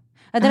 ¿cómo estás?"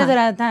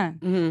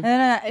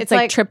 It's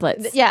like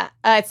triplets. Yeah,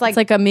 it's like It's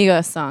like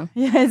Amigos song.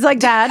 yeah, it's like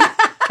that.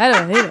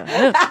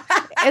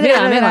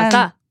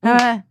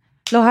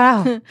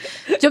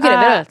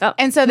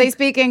 And so they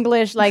speak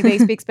English like they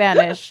speak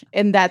Spanish,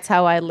 and that's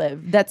how I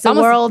live. That's the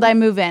almost- world I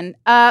move in.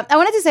 I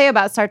wanted to say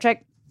about Star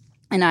Trek,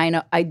 and I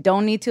know I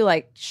don't need to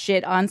like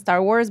shit on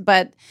Star Wars,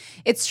 but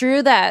it's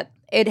true that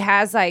it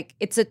has like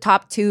it's a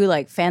top 2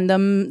 like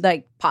fandom,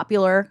 like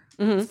popular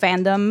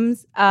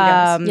fandoms.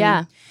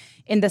 Yeah.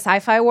 In the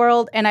sci-fi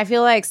world, and I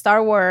feel like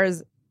Star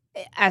Wars,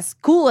 as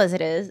cool as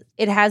it is,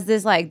 it has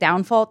this like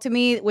downfall to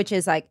me, which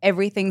is like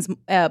everything's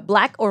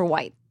black or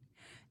white.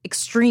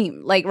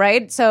 Extreme, like,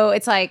 right? So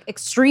it's like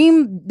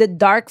extreme, the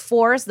dark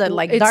force, the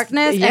like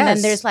darkness, and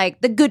then there's like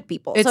the good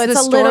people. It's so it's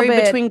the a little story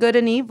bit between good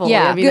and evil.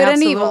 Yeah. good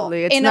and evil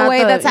absolutely. It's in a not way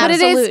the- that's But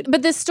absolute.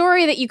 but the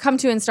story that you come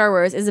to in Star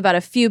Wars is about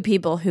a few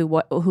people who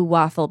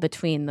waffle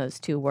between those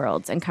two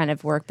worlds and kind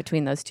of work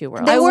between those two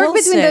worlds. They I work will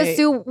between say- those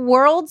 2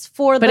 worlds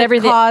for But the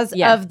everything- cause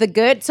yeah. of the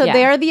good. So Yeah.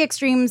 they're the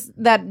extremes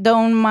that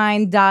don't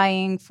mind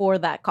dying for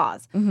that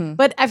cause.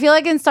 But I feel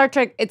like in Star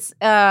Trek, it's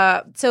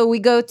so we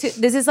go to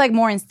this is like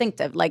more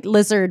instinctive, like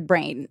lizard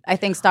brain. I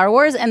think Star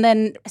Wars, and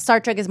then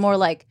Star Trek is more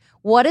like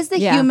what is the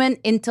human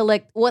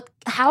intellect?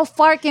 How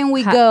far can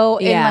we go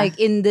in like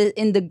in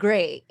the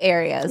gray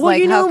areas? Well,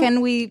 like how know, can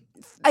we?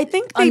 I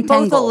think they both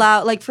untangle?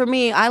 allow. Like for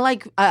me, I'm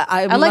like a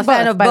fan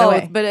both, of by the both.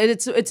 way. But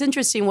it's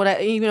interesting.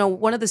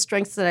 One of the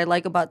strengths that I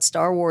like about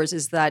Star Wars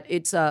is that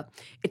it's a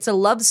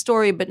love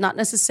story, but not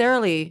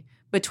necessarily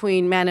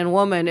between man and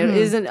woman. It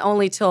isn't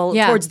only till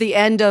towards the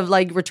end of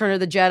like Return of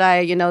the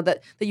Jedi, you know,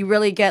 that you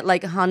really get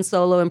like Han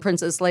Solo and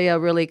Princess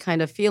Leia really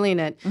kind of feeling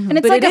it. And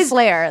it's like a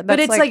flare. But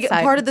That's it's like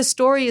part of the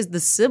story is the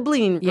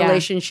sibling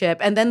relationship,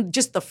 and then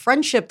just the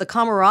friendship, the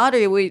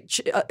camaraderie, which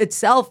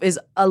itself is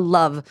a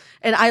love.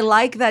 And I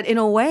like that in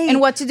a way. And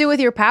what to do with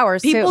your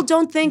powers, people too.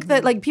 don't think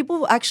that, like,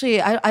 people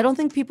actually, I don't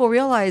think people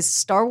realize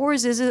Star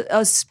Wars is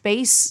a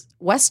space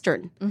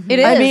Western. It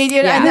is. I mean,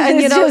 you know,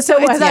 and you know, just so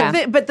so it's that.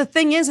 Western. But the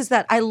thing is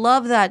that I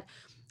love that.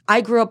 I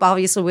grew up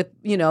obviously with,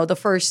 you know, the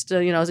first,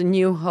 you know, it was A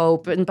New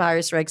Hope,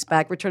 Empire Strikes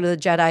Back, Return of the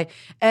Jedi.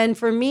 And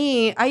for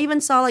me, I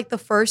even saw like the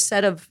first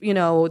set of, you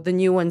know, the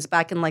new ones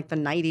back in like the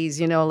 90s,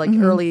 you know, like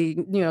early,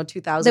 you know,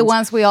 2000s. The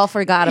ones we all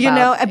forgot about. You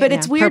know, but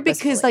it's weird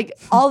because like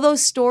all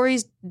those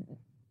stories,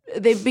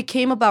 they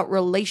became about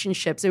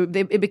relationships.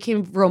 It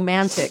became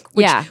romantic,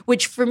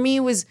 which for me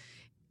was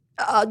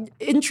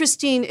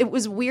interesting. It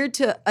was weird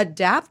to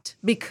adapt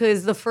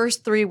because the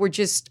first three were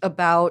just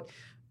about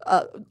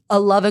a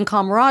love and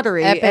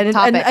camaraderie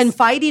and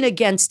fighting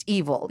against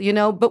evil, you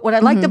know. But what I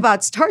liked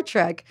about Star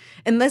Trek,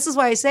 and this is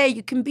why I say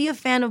you can be a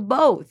fan of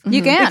both.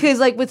 You can. Because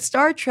like with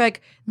Star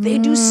Trek, they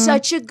do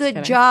such a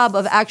good job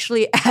of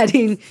actually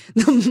adding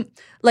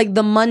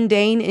the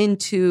mundane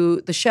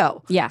into the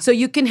show. Yeah. So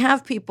you can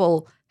have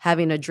people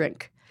having a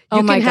drink. You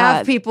Oh my can have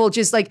God. people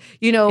just like,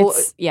 you know,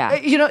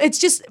 you know,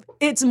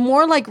 it's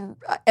more like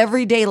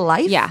everyday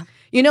life. Yeah.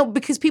 You know,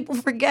 because people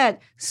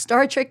forget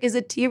Star Trek is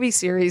a TV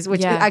series,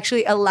 which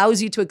actually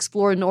allows you to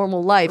explore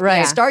normal life.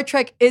 Right. Star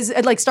Trek is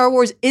like Star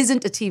Wars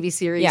isn't a TV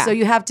series, Yeah. so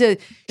you have to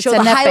show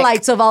an the epic.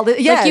 highlights of all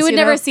the. Yes, Like you would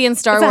never know? see in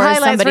Star It's a Wars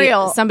highlights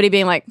reel. somebody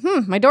being like,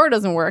 my door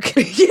doesn't work.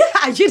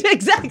 Yeah,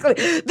 exactly.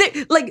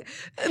 There's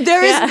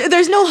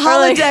no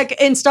holodeck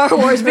in Star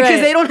Wars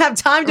because they don't have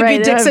time to Right,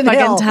 be they don't have Dixon fucking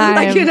Hill. time.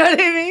 Like, you know what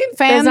I mean?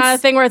 There's not a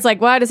thing where it's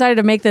like, well, I decided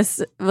to make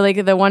this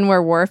like the one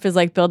where Worf is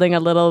like building a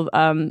little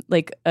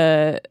like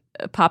a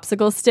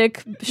popsicle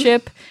stick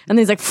ship, and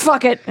he's like,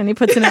 fuck it, and he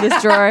puts it in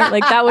his drawer.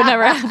 Like that would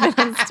never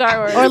happen in Star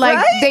Wars. Or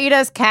like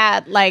Data's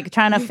cat, like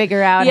trying to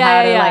figure out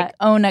how to like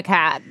own a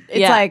cat.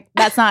 It's like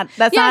that's not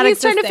he's trying to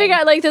existing. figure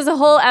out like there's a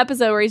whole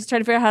episode where he's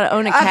trying to figure out how to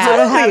own a cat.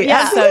 Absolutely,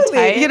 That's so absolutely.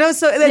 tight. You know,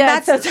 so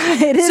it's so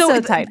tight. It is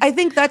so tight. I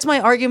think that's my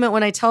argument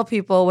when I tell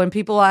people, when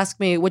people ask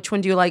me which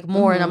one do you like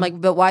more, and I'm like,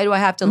 but why do I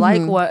have to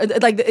like one?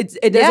 Like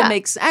it doesn't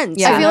make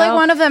sense. I feel like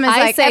one of them is I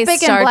like say epic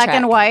Star and black Trek.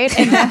 and white.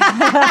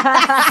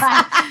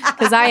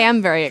 Because I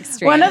am very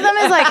extreme. One of them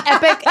is like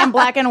epic and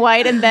black and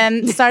white, and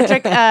then Star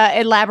Trek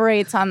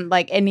elaborates on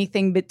like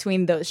anything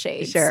between those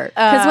shades. Sure.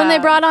 Because when they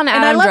brought on and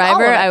Adam I love all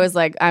Driver, of it. I was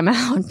like, I'm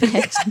out,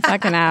 bitch. I'm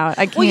fucking out.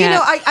 I can't. Well, you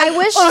know, I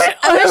wish I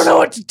don't know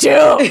what to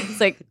do. it's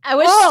like, I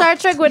wish Star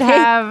Trek would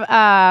have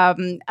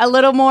a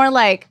little more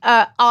like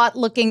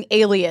odd-looking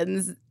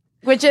aliens,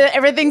 which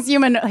everything's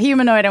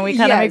humanoid, and we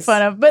kind of make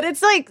fun of. But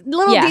it's like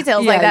little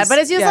details like that. But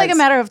it's just like a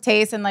matter of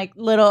taste and like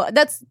little.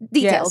 That's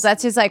details. Yes.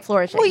 That's just like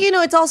flourishing. Well, you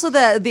know, it's also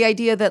the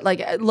idea that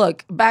like,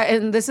 look, back,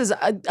 and this is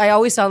I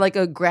always sound like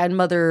a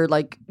grandmother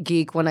like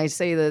geek when I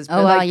say this.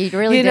 But, Oh, wow, like, you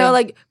really you do. know,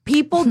 like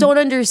people don't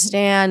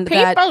understand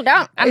that. People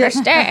don't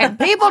understand.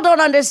 People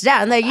don't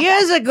understand that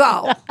years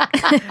ago,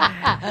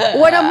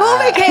 when a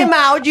movie came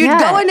out, you'd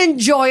go and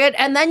enjoy it,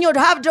 and then you'd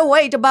have to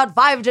wait about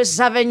 5 to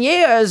 7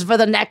 years for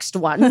the next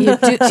one.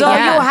 So you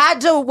had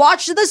to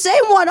watch the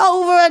same one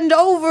over and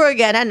over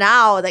again. And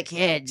now the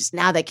kids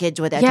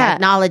with their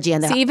technology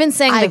and their See, even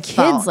saying the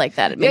iPhone. kids like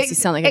that, it makes you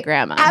sound like a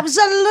grandma.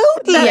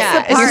 Absolutely.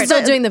 Yeah, and you're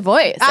still doing the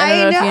voice. I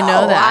don't know if you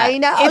know that. I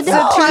know. It's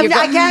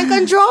I can't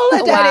control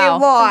it Wow.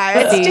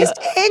 anymore. It's See. just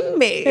in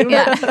me.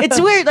 Yeah. It's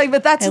weird. Like,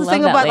 but that's I the love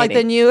thing that about like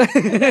the lady. new.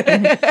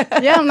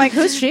 yeah, I'm like,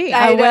 who's she?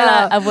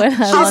 Abuela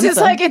She's just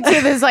Alonso. like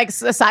into this like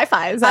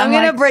sci-fi. So I'm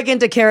gonna like, break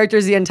into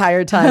characters the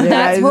entire time.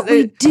 That's guys. what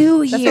we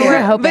do here. that's what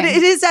we're hoping. But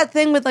it is that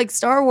thing with like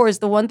Star Wars.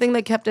 The one thing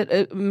that kept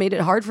it made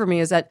it hard for me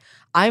is that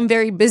I'm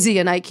very busy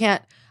and I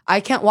can't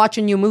watch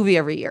a new movie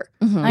every year.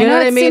 You know, I know,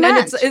 what I it's mean? too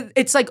And much.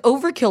 it's like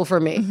overkill for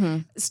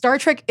me. Star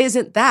Trek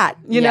isn't that.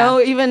 You know,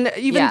 even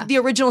the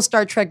original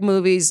Star Trek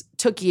movies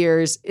took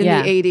years in the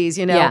 80s,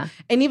 you know. Yeah.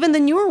 And even the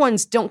newer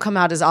ones don't come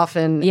out as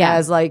often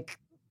as like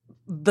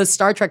the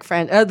Star Trek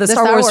the Star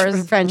Star Wars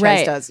Wars. franchise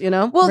Right. does, you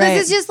know? well, Right.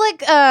 this is just like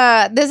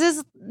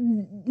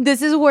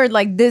this is where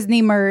like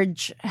Disney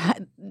merge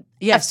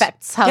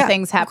affects how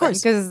things happen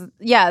because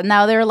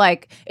now they're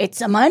like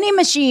it's a money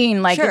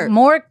machine, like Sure.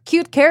 more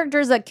cute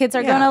characters that kids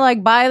are gonna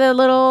like buy the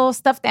little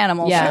stuffed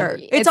animals. Yeah. Sure.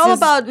 It's all just-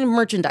 about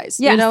merchandise.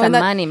 Yeah, you know, it's and the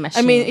that- money I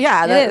machine. mean,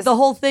 It is. the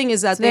whole thing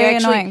is that It's they very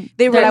actually annoying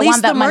they that I release want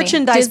the that money.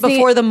 merchandise Disney-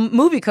 before the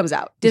movie comes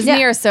out.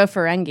 Disney are so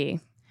Ferengi.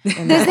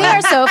 Disney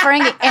are so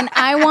Ferengi, and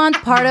I want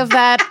part of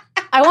that.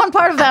 I want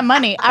part of that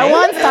money. I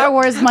want Star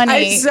Wars money.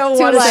 I so to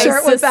want a like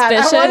shirt with that.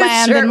 I suspicion want a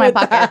land shirt in my with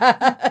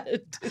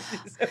pocket.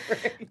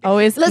 that.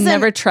 Always Listen,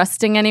 never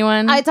trusting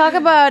anyone. I talk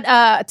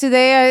about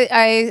today.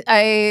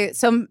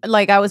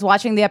 I was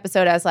watching the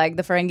episode as like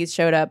the Ferengis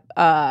showed up.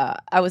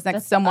 I was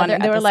next to someone, other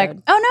and they were like,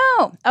 episode. "Oh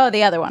no! Oh,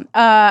 the other one."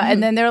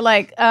 And then they were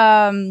like,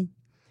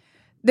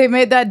 they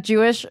made that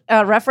Jewish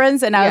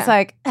reference, and I was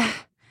like,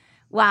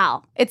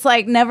 Wow. It's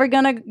like never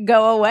gonna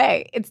go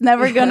away. It's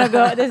never gonna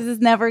go. This is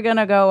never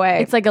gonna go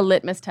away. It's like a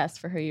litmus test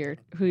for who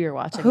you're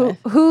watching with.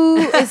 Who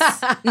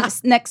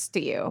is next to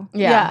you?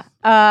 Yeah.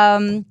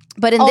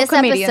 But in all this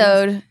comedians.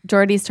 episode,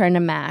 Jordy's turned to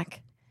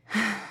Mac.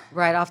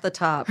 Right off the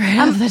top.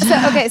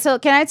 So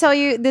can I tell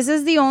you, this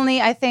is the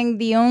only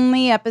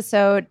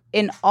episode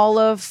in all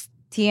of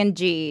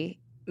TNG.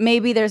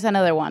 Maybe there's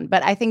another one,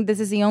 but I think this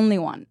is the only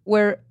one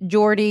where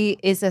Geordi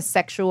is a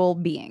sexual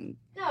being.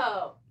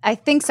 No. I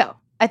think so.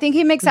 I think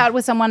he makes out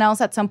with someone else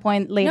at some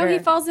point later. No, he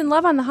falls in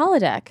love on the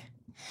holodeck.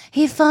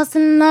 He falls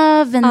in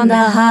love on the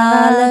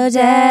holodeck.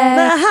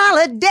 The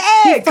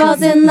holodeck. He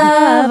falls in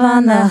love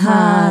on the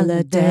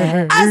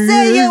holodeck. I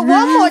say it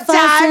one more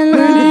time.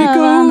 When he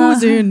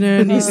goes in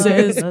and he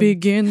says,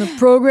 begin the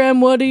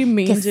program, what he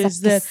means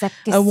is that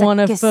I want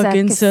to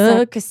fucking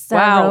suck.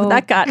 Wow,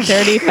 that got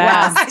dirty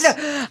fast.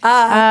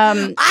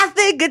 I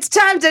think it's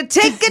time to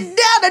take it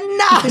down a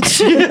notch.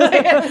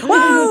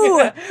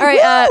 Woo! All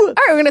right,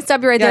 we're going to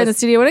stop you right there in the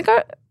studio. When it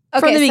got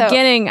from the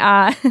beginning,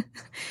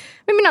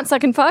 maybe not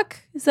suck and fuck.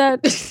 Is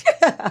that?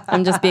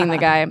 I'm just being the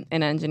guy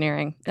in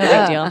engineering. No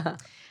big deal.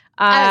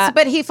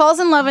 But he falls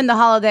in love in the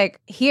holodeck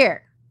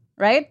here,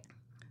 right?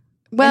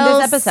 Well,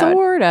 in this episode.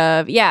 Sort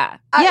of. Yeah.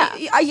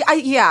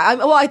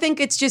 Well, I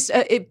think it's just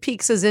it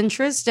piques his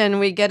interest,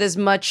 and we get as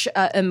much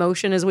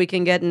emotion as we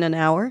can get in an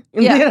hour.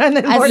 Yeah,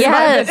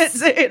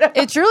 Yes.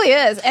 It truly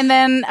is. And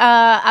then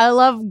I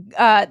love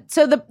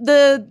so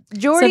the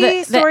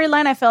Geordi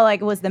storyline. I felt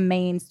like was the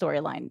main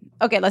storyline.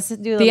 Okay, let's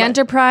do the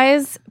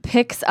Enterprise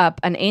picks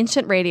up an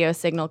ancient radio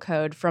signal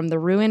code from the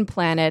ruined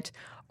planet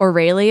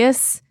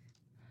Aurelius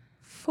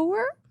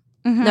 4.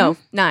 No,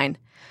 9.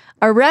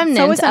 A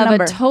remnant of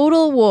a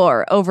total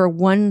war over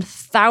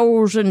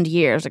 1,000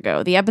 years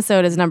ago. The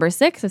episode is number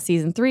 6 of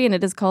season 3, and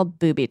it is called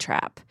Booby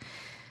Trap.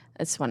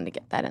 I just wanted to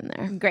get that in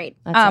there. Great.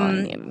 That's all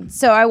I needed.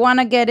 So I want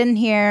to get in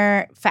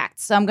here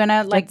facts. So I'm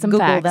gonna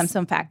Google them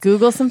some facts.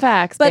 Google some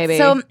facts, baby.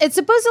 So it's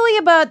supposedly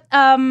about.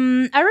 I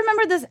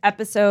remember this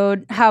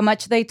episode how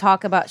much they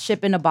talk about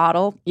ship in a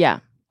bottle. Yeah.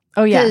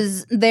 Oh, yeah.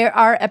 Because there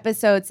are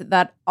episodes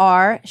that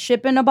are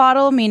ship in a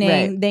bottle,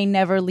 meaning they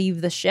never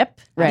leave the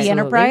ship, the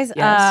Enterprise.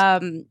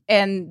 Yes.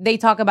 And they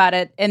talk about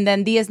it. And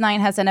then DS9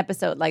 has an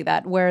episode like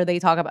that where they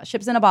talk about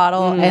ships in a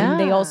bottle and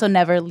they also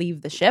never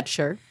leave the ship.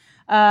 Sure.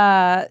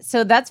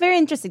 So that's very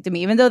interesting to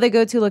me. Even though they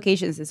go to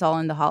locations, it's all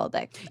in the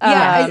holodeck.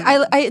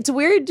 It's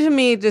weird to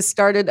me to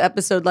start an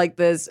episode like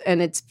this,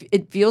 and it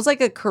feels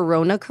like a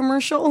Corona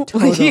commercial.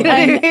 Totally. You know what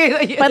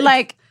I mean? But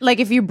like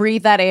if you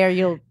breathe that air,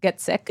 you'll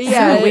get sick.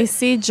 Yeah, so we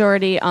see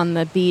Geordi on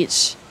the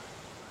beach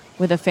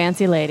with a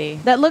fancy lady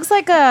that looks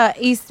like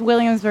East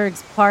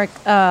Williamsburg's park.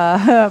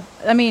 I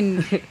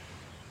mean,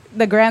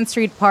 the Grand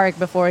Street Park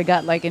before it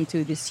got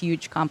into this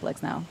huge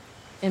complex now.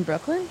 In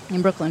Brooklyn?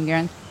 In Brooklyn,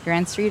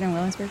 Grand Street in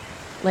Williamsburg.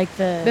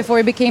 Before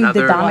it became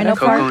the Domino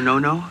Park. Coco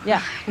no?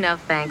 Yeah. No,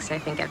 thanks. I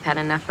think I've had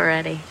enough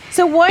already.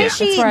 So why is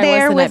she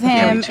there with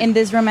him in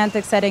this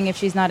romantic setting if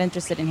she's not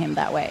interested in him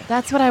that way?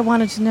 That's what I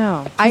wanted to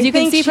know. You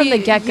can see from the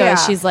get-go,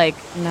 she's like,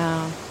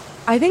 no.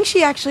 I think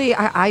she actually,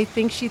 I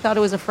think she thought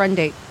it was a friend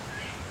date.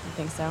 I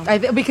think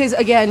so. Because,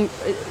 again,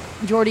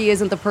 Geordi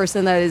isn't the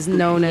person that is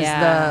known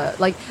as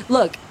the,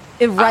 look,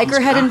 if Riker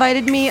had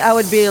invited me, I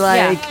would be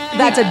like,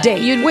 that's a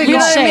date. You'd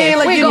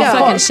shave. You'd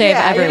fucking shave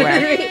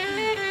everywhere.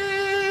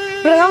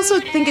 But I also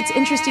think it's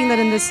interesting that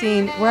in this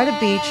scene, we're at a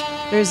beach,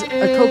 there's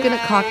a coconut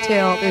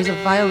cocktail, there's a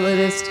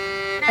violinist,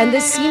 and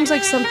this seems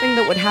like something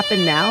that would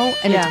happen now,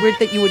 and it's weird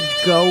that you would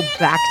go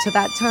back to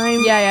that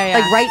time. Yeah.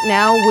 Like right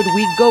now, would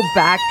we go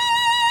back,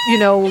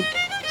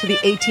 to the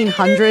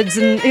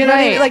 1800s and,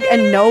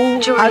 and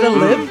know how to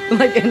live,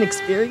 and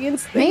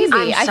experience things?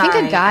 Maybe. I think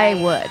a guy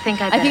would. I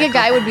think a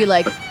guy would be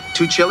like,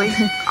 too chilly?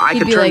 I he'd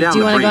could be turn like, down do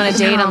you the want to go on a breeze.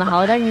 date on the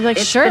holodeck? And you'd be like,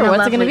 sure,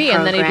 what's it going to be?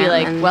 And then he'd be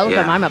like,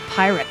 welcome, I'm a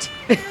pirate.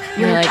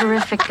 You're a like,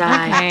 terrific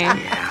guy.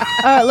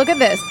 Okay. Look at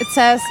this. It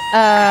says...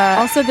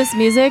 also, this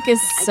music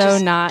is so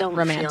not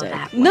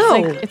romantic.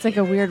 No. It's like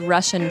a weird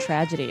Russian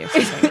tragedy or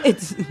something.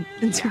 it's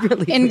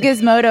really In weird.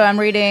 Gizmodo, I'm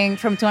reading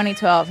from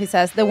 2012. He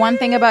says, the one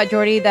thing about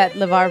Geordi that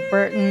LeVar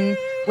Burton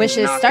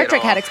wishes Star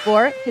Trek had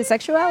explored, his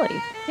sexuality.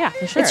 Yeah,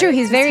 for sure. It's true.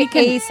 He's very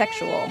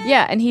asexual.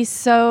 Yeah, and he's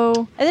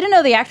so... I didn't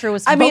know the actor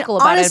was vocal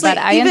about honestly, it,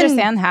 but I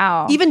understand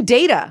how. Even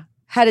Data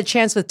had a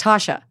chance with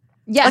Tasha.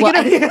 Yeah,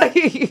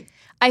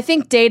 I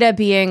think Data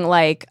being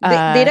like...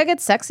 Data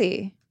gets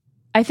sexy.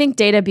 I think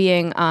Data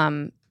being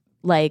an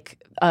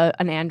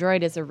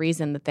android is a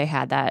reason that they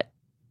had that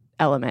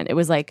element. It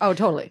was like... Oh,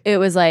 totally. It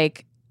was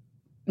like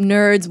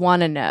nerds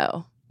want to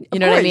know. You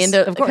know what I mean?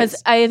 Of course.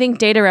 Because I think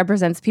Data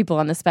represents people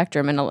on the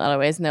spectrum in a lot of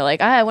ways. And they're like,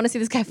 I want to see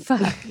this guy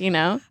fuck,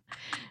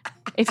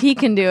 If he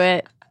can do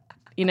it,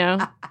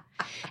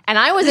 And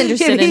I was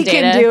interested in Data.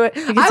 Can do it.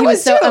 Because he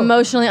was so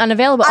emotionally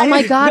unavailable. Oh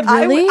my God,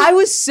 really? I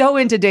was so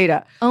into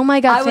Data. Oh my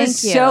God, I was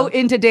so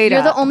into Data.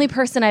 You're the only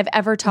person I've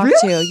ever talked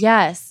to.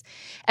 Yes.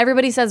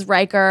 everybody says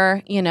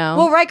Riker, you know.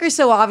 Well, Riker's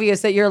so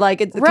obvious that you're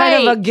like, it's kind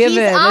Right. of a given.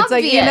 He's It's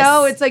like, you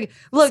know, it's like,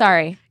 look.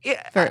 Sorry. I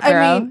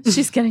Vero. mean,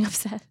 She's getting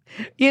upset.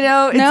 you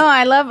know, it's, No,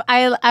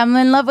 I'm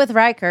in love with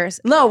Rikers.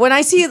 no, when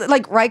I see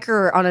like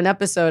Riker on an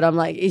episode, I'm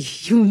like,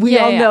 we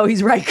all yeah. know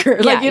he's Riker.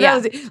 Yeah, Like, you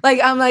know, yeah. like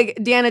I'm like,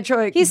 Deanna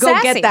Troy, He's go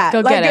sassy. get that. Go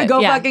like, get it. go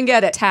Yeah. fucking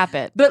get it. Tap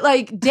it. But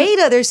like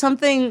Data, there's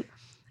something,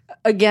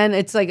 again,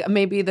 it's like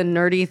maybe the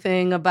nerdy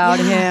thing about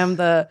him,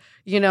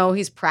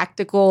 he's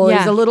practical. Yeah.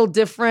 He's a little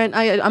different.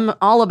 I'm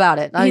all about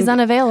it. He's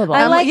unavailable.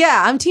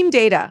 I'm Team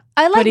Data.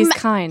 I like But he's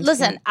kind.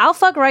 Listen, I'll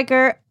fuck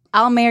Riker.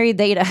 I'll marry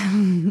Data. I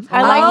like men like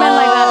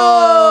that.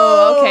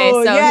 Oh, okay.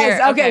 So yes.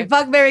 here. Okay.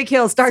 Fuck, marry,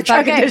 kill. Star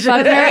Trek Okay, edition.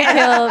 fuck, marry,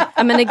 kill.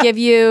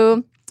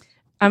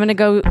 I'm gonna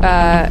go,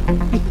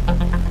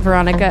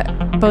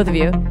 Veronica, both of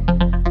you.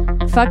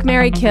 Fuck,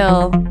 marry,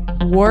 kill.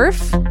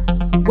 Worf,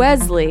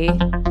 Wesley,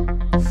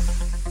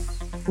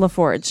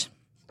 LaForge.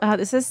 Oh,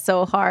 this is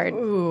so hard.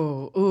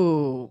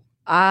 Ooh.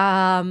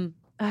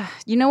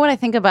 You know what I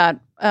think about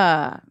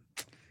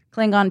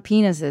Klingon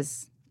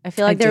penises? I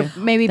feel like they're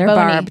maybe They're bony.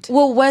 barbed.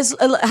 Well,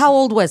 how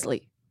old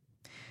Wesley?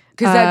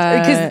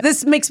 Because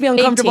this makes me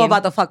uncomfortable 18.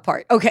 about the fuck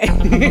part. Okay.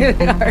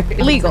 All right.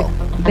 Legal.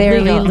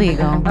 Barely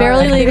legal.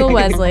 Barely legal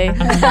Wesley.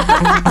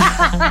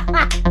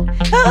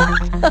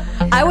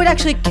 I would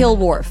actually kill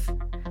Worf.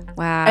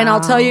 Wow. And I'll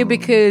tell you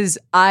because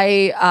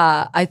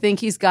I think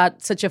he's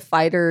got such a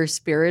fighter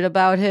spirit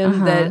about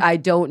him that I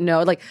don't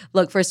know. Like,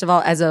 look, first of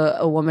all, as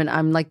a woman,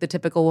 I'm like the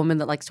typical woman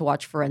that likes to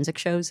watch forensic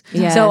shows.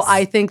 Yes. So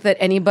I think that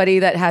anybody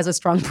that has a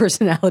strong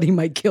personality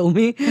might kill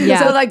me.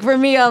 Yeah. So like for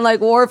me, I'm like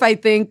Worf. I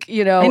think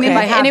if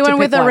I have anyone to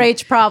with pick a one.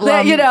 rage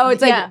problem.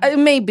 It's like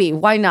maybe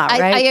why not,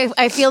 right?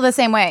 I feel the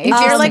same way. If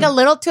you're like a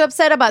little too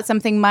upset about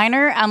something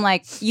minor, I'm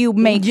like, you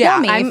may kill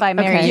me if I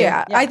marry you.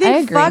 Yeah, I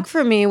think fuck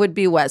for me would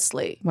be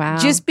Wesley. Wow.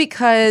 Just because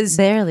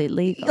Barely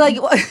legal. like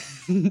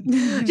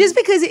just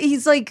because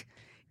he's like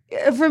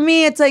for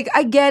me it's like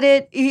I get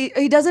it,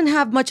 he doesn't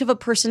have much of a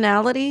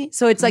personality,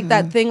 so it's like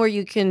that thing where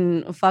you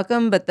can fuck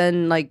him but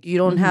then like you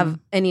don't have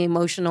any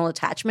emotional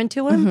attachment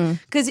to him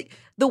because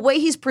the way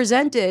he's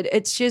presented,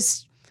 it's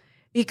just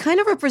he kind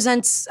of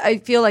represents, I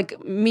feel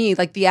like me,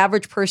 like the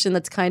average person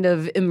that's kind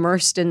of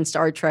immersed in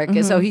Star Trek,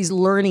 and so he's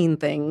learning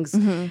things.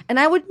 And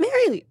I would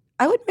marry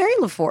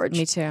LaForge.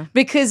 Me too.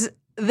 Because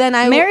then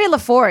I marry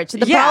LaForge.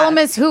 The problem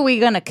is who we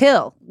gonna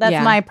kill. That's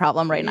Yeah. my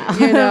problem right now.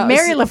 You know,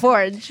 marry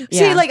LaForge. See,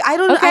 Yeah. like I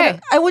don't Okay.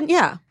 I wouldn't.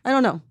 Yeah, I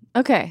don't know.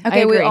 Okay.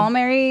 Okay, I we agree. all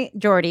marry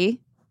Geordi.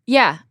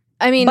 Yeah.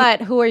 I mean,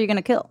 But who are you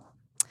gonna kill?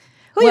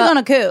 Who are well, you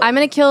gonna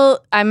kill?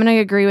 I'm gonna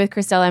agree with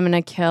Christelle. I'm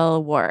gonna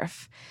kill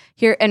Worf.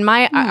 Here, and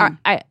my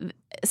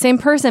same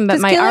person, but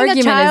 'Cause my killing argument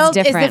a child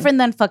is different.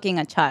 than fucking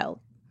a child.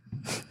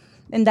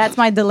 And that's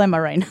my dilemma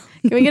right now.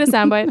 Can we get a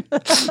soundbite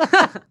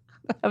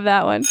of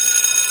that one?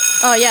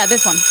 Oh yeah,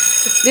 this one.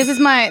 This is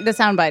the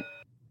soundbite.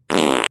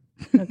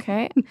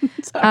 Okay.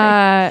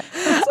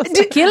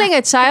 Killing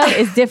a child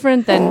is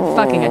different than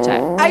fucking a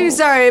child. I'm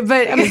sorry,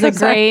 but It's a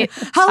great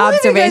How long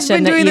have you guys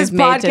been observation that doing this you've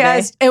made today.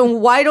 podcast?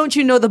 And why don't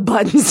you know the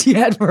buttons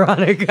yet,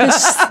 Veronica?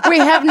 We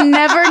have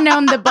never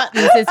known the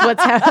buttons is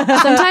what's happening.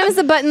 Sometimes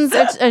the buttons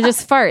are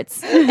just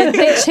farts.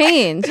 They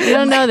change. You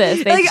don't know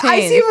this. They like change.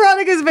 I see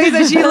Veronica's face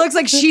and she looks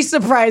like she's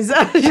surprised.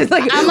 She's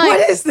like, I'm like,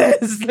 what is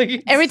this?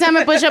 Like, Every time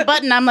I push a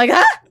button, I'm like,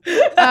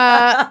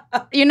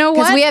 you know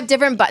Because what? we have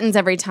different buttons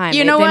every time. You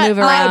They know what? move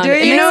around. do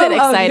It you? makes it Okay.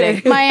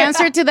 exciting. My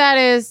answer to that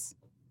is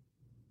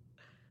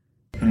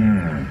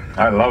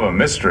I love a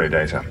mystery,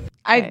 Data.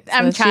 I'm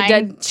So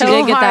trying. She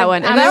did get that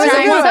one. I'm there was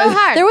trying a, so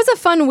hard. There was a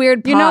fun,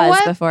 weird pause You know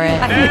what? before it.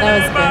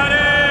 That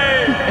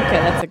was good. Okay,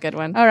 that's a good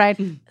one. All right.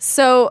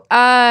 So,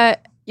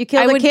 You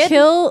kill I the would kid?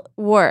 kill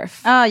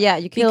Worf. Oh yeah,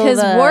 you kill Because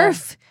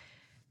the...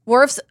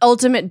 Worf's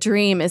ultimate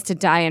dream is to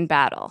die in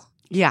battle.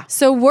 yeah.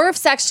 So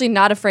Worf's actually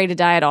not afraid to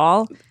die at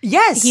all.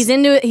 Yes. He's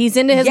into his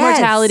Yes.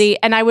 mortality,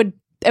 and I would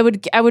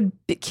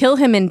kill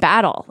him in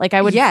battle. Like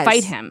I would Yes.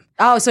 fight him.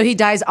 Oh, so he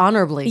dies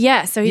honorably.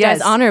 Yeah, so he Yes.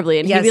 dies honorably,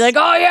 and he'd Yes. be like,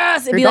 "Oh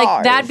yes," it'd be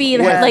like that'd be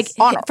like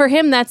for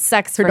him that's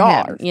sex for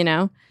him, you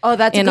know. Oh,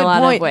 that's in a a good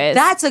lot point. of ways.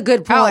 That's a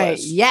good point.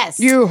 Yes.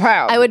 You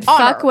have. I would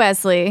fuck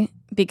Wesley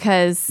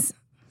because.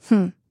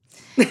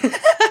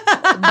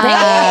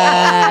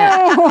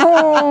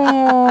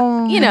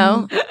 You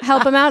know,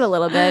 help him out a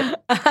little bit.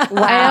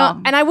 Wow.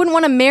 And I wouldn't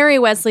want to marry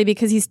Wesley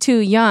because he's too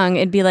young.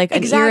 It'd be like an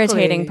Exactly.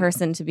 irritating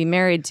person to be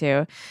married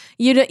to.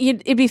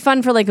 It'd be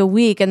fun for like a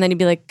week, and then you'd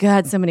be like,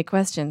 God, so many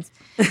questions.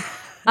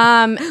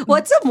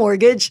 What's a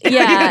mortgage?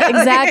 Yeah,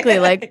 exactly.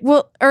 Like,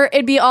 well, or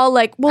it'd be all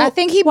like, well, I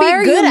think he'd why be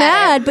are good you at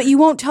mad? But you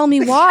won't tell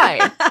me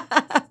why.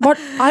 But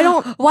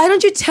Why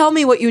don't you tell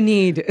me what you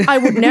need? I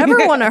would never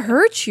want to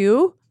hurt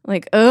you.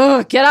 Like,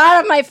 oh, get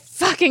out of my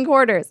fucking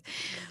quarters.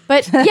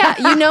 But yeah,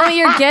 you know what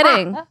you're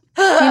getting.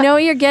 You know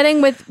what you're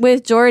getting with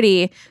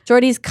Geordi.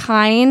 Geordi's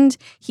kind.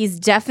 He's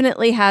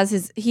definitely has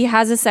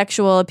a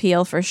sexual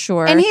appeal for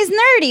sure. And he's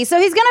nerdy, so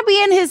he's gonna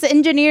be in his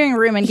engineering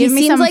room and he give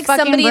me seems some like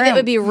fucking somebody that room.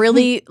 would be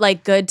really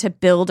like good to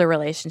build a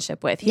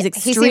relationship with. He's Yeah, he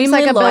seems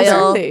extremely like a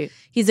loyal. builder.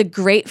 He's a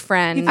great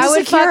friend. I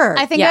would secure. fuck.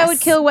 I think Yes. I would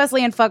kill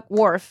Wesley and fuck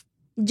Worf.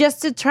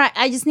 just to try.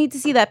 I just need to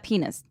see that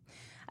penis.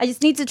 I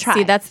just need to try.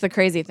 See, that's the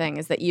crazy thing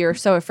is that you're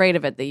so afraid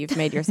of it that you've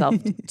made yourself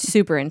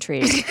super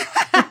intrigued.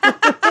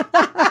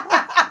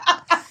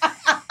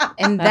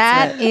 And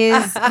that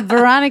is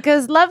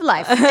Veronica's love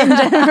life in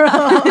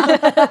general.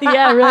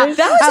 Yeah, really.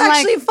 That was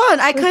actually fun.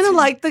 I kind of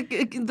like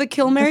the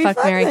kill, marry, fuck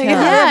marry, thing. kill.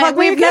 Yeah, fuck,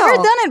 we've marry, never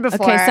kill. done it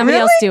before. Okay, somebody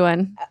else do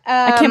one.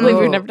 I can't believe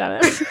we've never done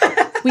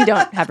it. We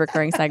don't have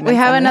recurring segments. We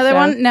have on this another show.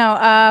 one.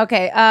 No.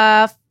 Okay.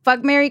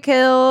 Fuck, marry,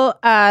 kill.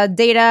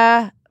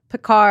 Data,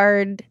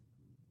 Picard,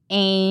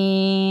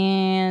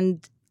 and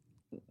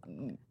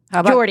How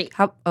about Jordy.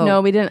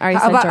 No, we didn't. Already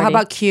said How Jordy.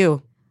 about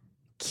Q?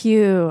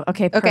 Q?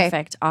 Okay,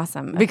 perfect.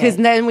 Awesome. Okay. Because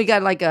then we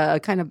got like a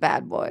kind of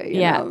bad boy.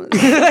 You know?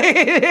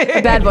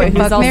 A bad boy who's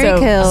Fuck, also marry,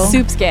 kill.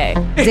 Soup's gay.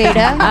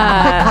 Data,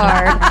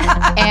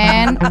 Picard,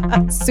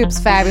 and Soup's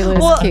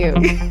fabulous Q.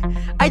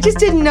 I just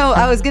didn't know.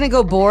 I was gonna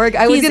go Borg.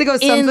 I was He's gonna go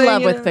something. in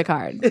love with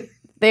Picard.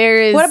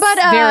 There is What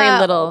about very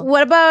little.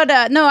 What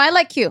about no? I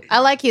like Q. I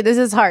like Q. This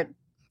is hard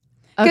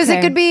because Okay.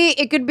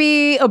 it could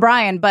be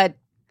O'Brien, but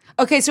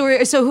Okay, so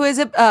who is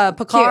it?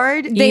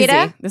 Picard, Easy.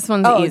 Data? This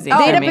one's easy.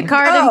 Data, for me.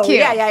 Picard, and Q.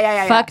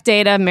 Yeah. Fuck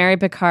Data, marry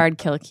Picard,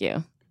 kill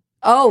Q.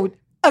 Oh,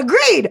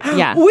 agreed.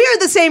 Yeah. We're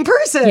the same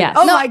person. Yes.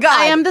 Oh No, my god.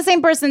 I am the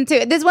same person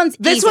too. This one's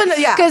This one,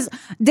 yeah. because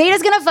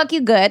Data's gonna fuck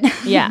you good.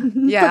 Yeah.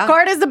 Yeah.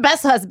 Picard is the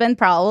best husband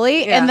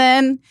probably, Yeah. and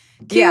then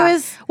Q Yeah.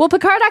 is Well,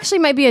 Picard actually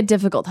might be a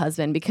difficult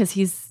husband because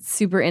he's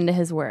super into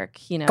his work,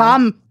 you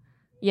know.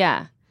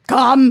 Yeah.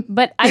 come.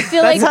 But I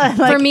feel like, That's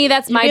for me,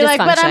 that's my you'd be dysfunction.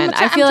 like,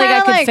 but I feel I'm like I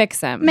trying to, could fix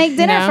him. Make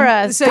dinner you know? for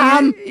us. So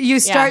you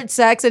start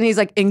sex and he's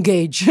like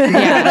engage.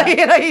 Yeah.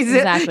 You know,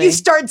 Exactly. You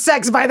start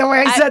sex. By the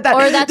way, I said that.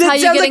 or that's That how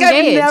you sounds get like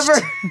I've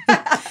engaged.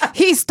 never-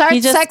 He starts He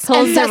just sex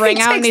pulls and the then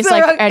ring out and takes he's the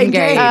like, ring-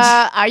 engage.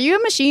 engage. Are you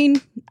a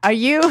machine? Are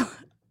you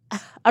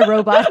a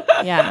robot?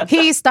 Yeah.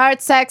 He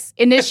starts sex,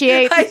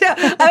 initiate. I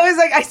know. I was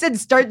like, I said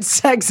start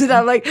sex, and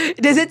I'm like,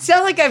 does it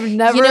sound like I've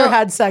never know,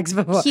 had sex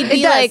before? He'd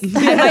be like,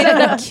 I might end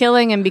up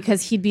killing him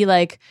because he'd be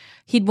like,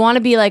 he'd want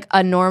to be like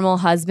a normal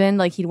husband.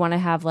 Like he'd want to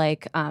have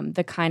like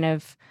the kind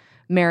of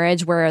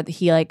marriage where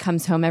he like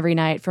comes home every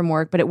night from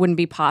work, but it wouldn't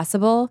be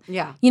possible.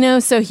 Yeah. You know,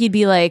 so he'd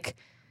be like,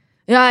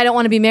 yeah, I don't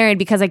want to be married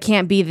because I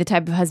can't be the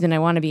type of husband I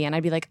want to be. And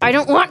I'd be like, I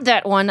don't want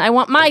that one. I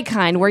want my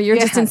kind where you're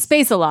just in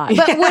space a lot.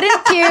 But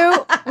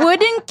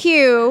wouldn't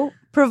Q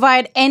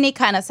provide any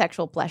kind of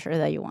sexual pleasure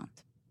that you want?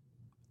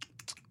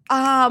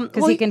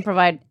 Because he can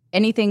provide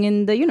anything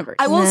in the universe.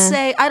 I will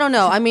say, I don't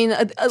know. I mean,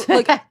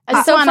 like,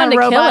 I so want fun a to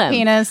kill robot him.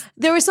 penis.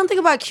 there was something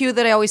about Q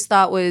that I always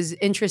thought was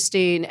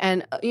interesting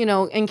and,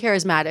 and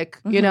charismatic.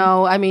 You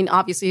know, I mean,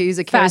 obviously he's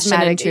a Fashion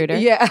charismatic intruder.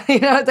 Yeah,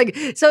 it's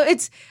like so.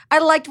 I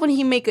liked when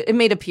he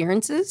made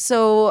appearances.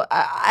 So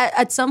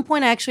at some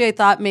point, actually, I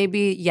thought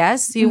maybe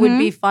yes, he would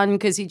be fun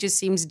because he just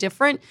seems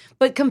different.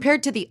 But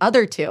compared to the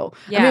other two,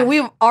 I Yeah. mean,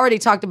 we've already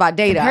talked about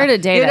Data. Compared to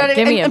Data, You know what I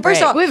give mean? me a And first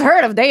break. of all, We've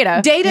heard of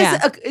Data. Data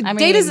Yeah.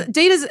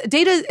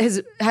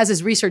 has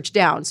his research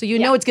down, so you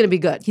know it's going to be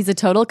good. He's a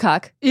total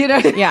cuck. You know,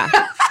 Yeah.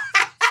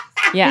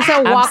 Yeah. He's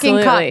a walking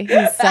absolutely.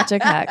 He's such a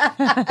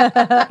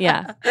cuck.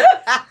 Yeah.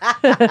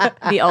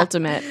 The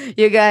ultimate.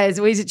 you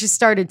guys, we just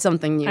started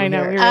something new. I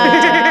know.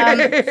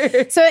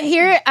 here. So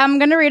here I'm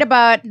going to read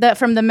about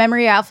from the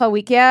Memory Alpha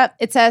Wikia.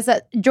 It says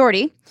that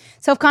Jordy,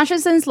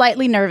 self-conscious and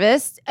slightly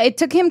nervous, it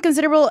took him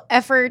considerable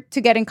effort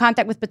to get in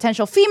contact with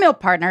potential female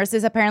partners.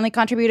 This apparently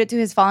contributed to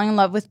his falling in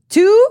love with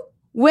two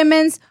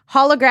women's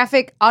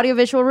holographic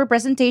audiovisual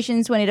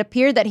representations when it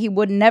appeared that he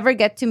would never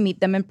get to meet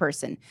them in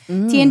person.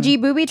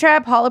 TNG Booby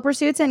Trap, Hollow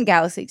Pursuits, and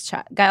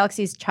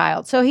Galaxy's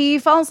Child. So he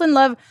falls in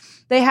love.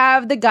 They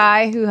have the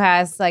guy who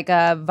has like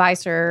a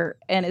visor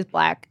and is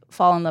black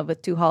fall in love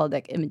with two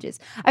holodeck images.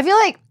 I feel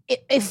like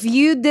if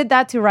you did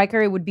that to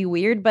Riker, it would be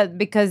weird, but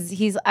because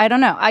he's, I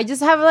don't know. I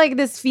just have like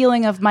this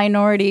feeling of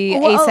minority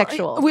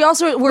asexual. We're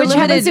which happens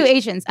limited to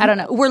Asians. I don't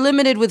know. We're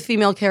limited with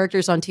female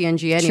characters on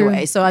TNG anyway.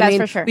 True. So I That's mean,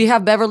 for sure. we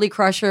have Beverly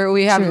Crusher,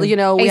 we have we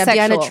have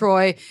Asexual. Deanna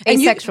Troi,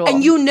 and Asexual.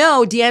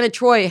 Deanna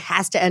Troi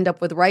has to end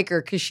up with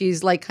Riker because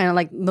she's like kind of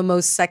like the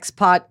most sex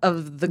pot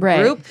of the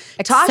Right. group.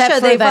 Except Tasha, for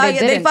they that it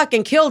they didn't.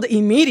 fucking killed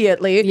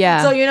immediately.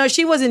 Yeah. So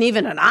she wasn't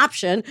even an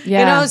option.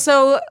 Yeah.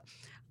 So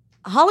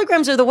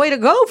holograms are the way to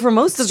go for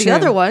most of the True.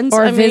 other ones.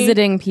 Or I mean,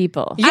 visiting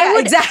people. Yeah,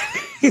 exactly.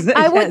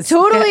 I would Yes,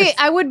 totally, yes.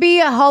 I would be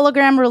a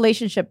hologram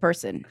relationship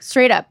person,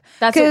 straight up.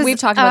 That's what 'Cause, we've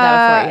talked about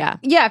that before, yeah.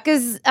 Yeah,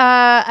 because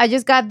I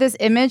just got this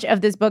image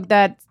of this book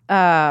that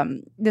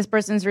this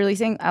person's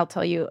releasing. I'll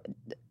tell you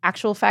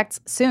actual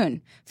facts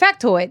soon.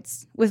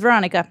 Factoids with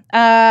Veronica.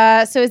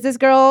 So is this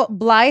girl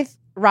Blythe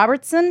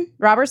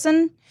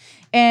Robertson?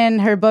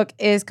 And her book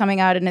is coming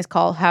out and it's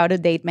called How to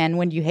Date Men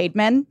When You Hate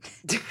Men.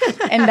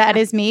 And that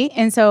is me.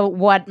 And so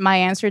what my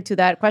answer to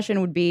that question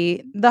would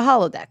be the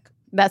holodeck.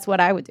 That's what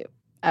I would do.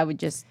 I would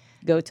just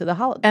go to the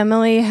holodeck.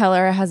 Emily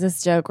Heller has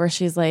this joke where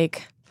she's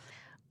like,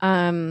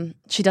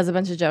 she does a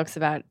bunch of jokes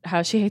about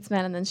how she hates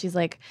men, and then she's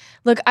like,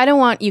 look, I don't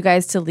want you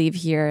guys to leave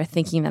here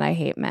thinking that I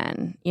hate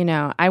men.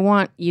 I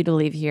want you to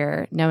leave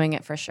here knowing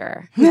it for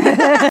sure.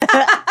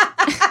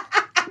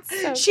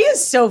 So She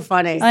is so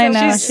funny. I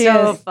know, She's she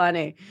so is.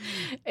 funny.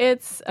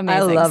 It's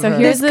amazing. I love so her.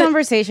 here's This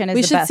conversation is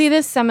we the should best. see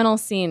this seminal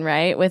scene,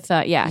 right? With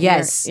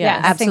Yes.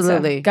 I think so.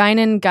 Absolutely.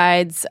 Guinan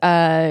guides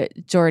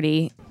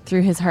Geordi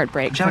through his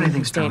heartbreak. Do you have from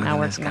anything his date stronger now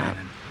than this working guy? out.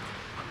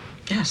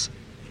 Yes.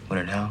 Would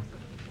it help?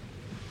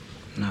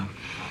 No.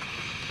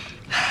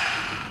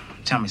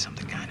 Tell me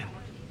something, Guinan.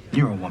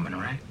 You're a woman,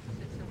 right?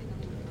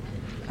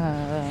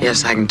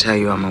 Yes, I can tell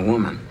you I'm a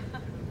woman.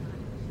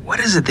 What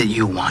is it that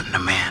you want in a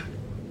man?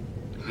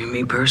 You mean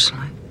me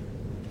personally?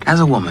 As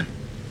a woman,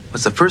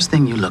 what's the first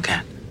thing you look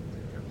at?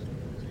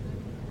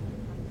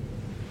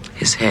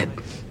 His head.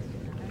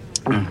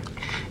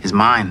 His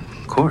mind,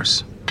 of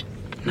course.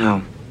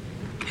 No,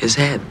 his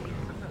head.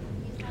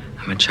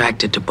 I'm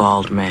attracted to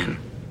bald men.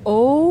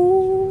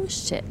 Oh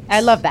shit!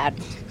 I love that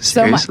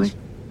so much. Seriously?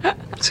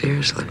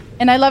 Seriously.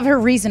 And I love her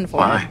reason for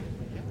Why? it.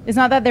 It's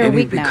not that they're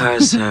Maybe weak now.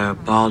 because a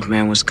bald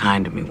man was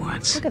kind to me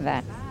once Look at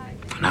that.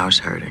 when I was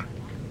hurting.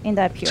 Ain't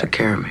that pure? Took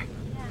care of me.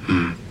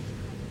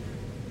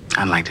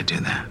 I'd like to do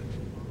that.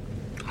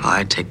 Well,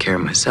 I take care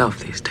of myself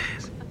these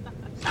days.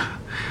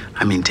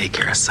 I mean, take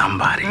care of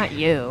somebody. Not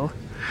you.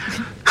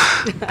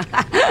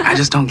 I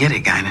just don't get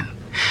it, Guinan.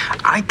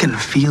 I can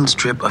field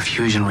strip a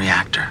fusion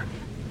reactor.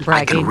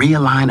 I can Bragging.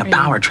 realign a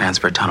power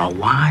transfer tunnel.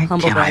 Why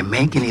Humble can't I brag.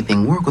 make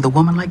anything work with a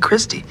woman like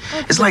Christy?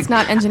 It's like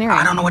not engineering.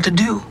 I don't know what to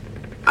do.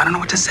 I don't know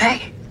what to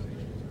say.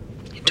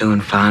 You're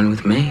doing fine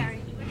with me.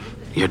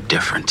 You're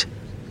different,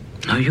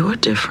 No, you're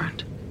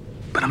different.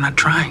 but I'm not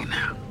trying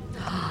now.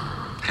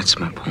 That's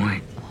my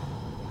point.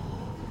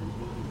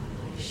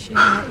 Shit,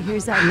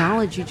 here's that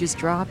knowledge you just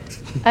dropped.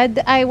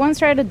 I once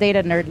tried to date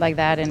a nerd like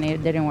that, and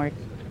it didn't work.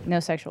 No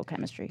sexual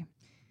chemistry.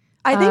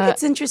 I think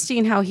it's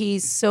interesting how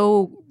he's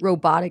so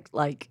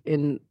robotic-like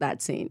in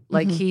that scene.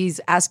 Like he's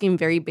asking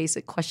very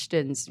basic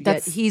questions.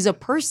 Yet he's a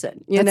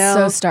person. You That's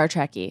know, so Star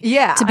Trek-y.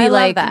 Yeah, to be I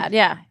like love that.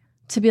 Yeah.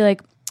 to be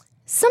like,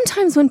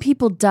 sometimes when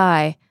people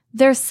die,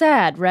 they're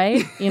sad,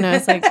 right? You know,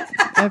 it's like,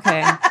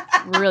 okay,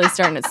 we're really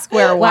starting at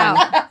square one.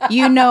 Wow.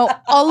 You know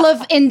all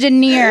of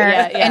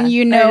engineer, and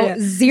you know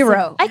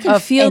zero. I can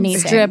of field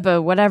anything. strip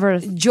or whatever.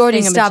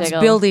 Jordy stops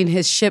thingamajiggle. building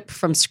his ship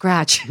from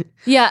scratch.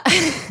 Yeah.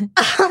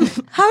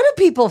 How do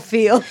people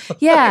feel?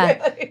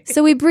 Yeah.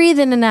 So we breathe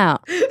in and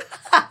out.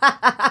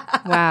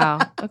 Wow.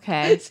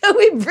 Okay. So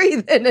we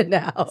breathe in and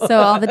out.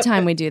 So all the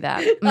time we do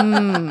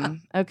that.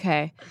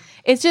 Okay.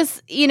 It's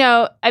just, you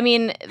know, I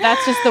mean,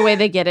 that's just the way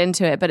they get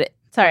into it. But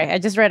Sorry, I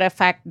just read a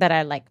fact that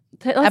I like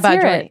let's about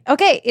hear Jordy. it.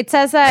 Okay, it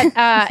says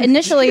that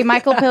initially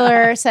Michael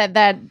Piller said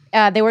that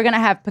they were going to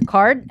have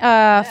Picard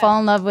fall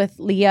in love with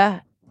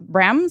Leah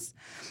Brahms,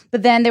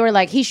 but then they were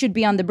like, he should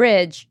be on the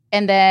bridge.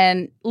 And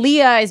then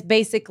Leah is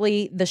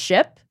basically the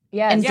ship.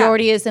 Yes. And Yeah.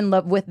 Jordy is in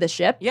love with the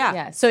ship. Yeah.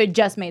 Yes. So it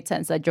just made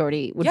sense that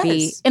Jordy would be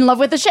Yes. in love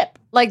with the ship.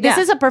 Like, this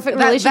Yeah. is a perfect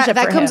relationship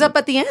that for comes him. up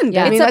at the end.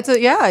 Yeah. I mean, It's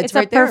it's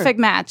right a there. perfect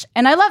match.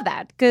 And I love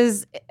that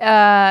because,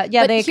 But they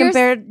here's-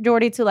 compared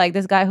Jordy to, like,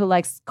 this guy who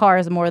likes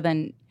cars more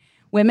than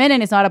women.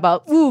 And it's not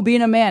about,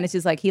 being a man. It's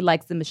just, like, he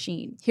likes the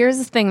machine. Here's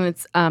the thing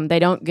that's they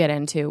don't get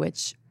into,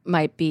 which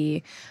might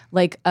be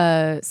like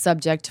a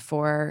subject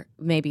for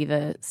maybe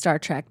the Star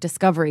Trek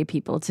Discovery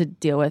people to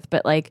deal with,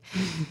 but like,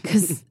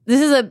 because this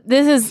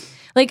is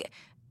like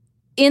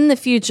in the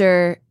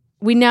future,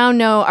 we now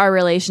know our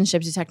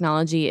relationship to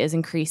technology is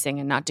increasing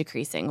and not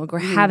decreasing. Like we're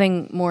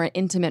having more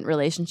intimate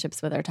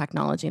relationships with our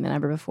technology than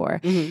ever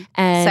before, and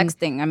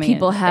Sexting, I mean,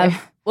 people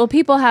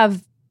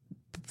have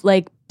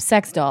like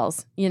sex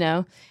dolls, you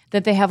know,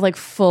 that they have like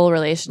full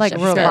relationships, Like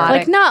robotic,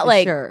 like not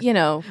like sure. you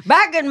know.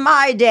 Back in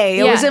my day,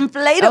 it Yeah. was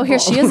inflatable. Oh, here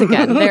she is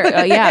again. There,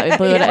 it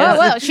blew it.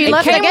 Well, she it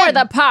left came again. with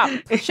a pop.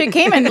 She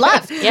came and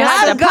left. You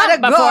had I've to pop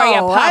gotta before you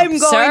go. pop, I'm going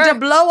sir. to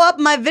blow up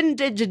my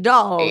vintage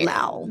doll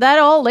now. That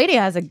old lady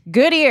has a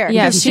good ear.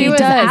 Yeah, 'Cause she was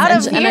does, out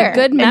of and a here.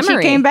 good And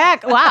memory. she came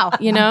back. Wow.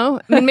 You know,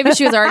 I mean, maybe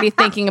she was already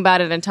thinking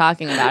about it and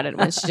talking about it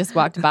when she just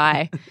walked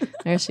by.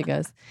 There she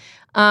goes.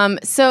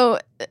 So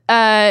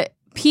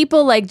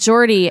people like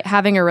Jordy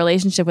having a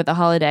relationship with the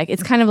holodeck,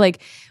 it's kind of like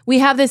we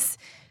have this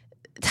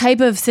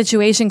type of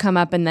situation come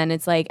up and then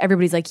it's like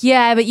everybody's like,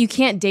 yeah, but you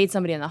can't date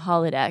somebody on the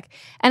holodeck.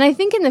 And I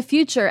think in the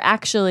future,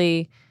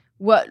 actually,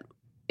 what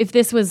if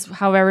this was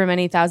however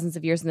many thousands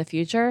of years in the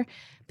future,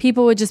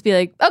 people would just be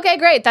like, okay,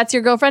 great, that's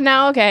your girlfriend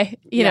now, okay,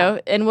 you know,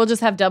 and we'll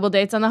just have double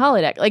dates on the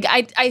holodeck. Like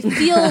I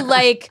feel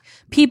like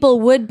people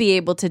would be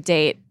able to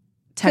date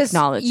 'Cause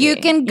technology. You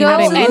can know go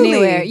what I mean?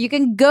 anywhere. You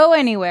can go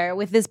anywhere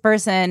with this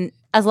person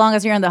as long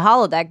as you're on the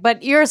holodeck,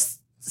 but you're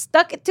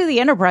stuck to the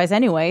Enterprise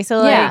anyway. So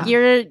like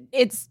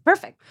it's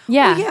perfect.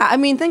 Yeah. Well, yeah, I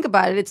mean, think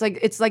about it. It's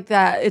like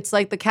that. It's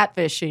like the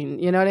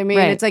catfishing. You know what I mean?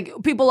 Right. It's like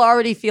people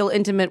already feel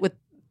intimate with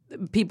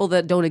people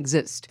that don't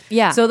exist.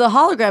 Yeah. So the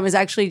hologram is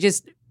actually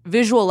just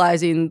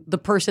visualizing the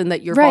person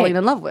that you're Right. falling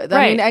in love with. I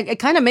Right. mean, it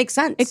kind of makes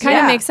sense. It kind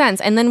of makes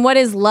sense. And then what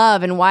is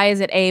love and why is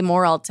it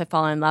amoral to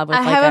fall in love with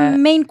I have a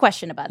main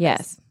question about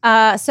Yes.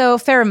 this. So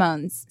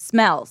pheromones,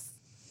 smells.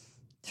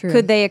 True.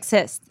 Could they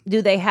exist?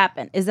 Do they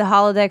happen? Is the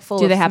holodeck full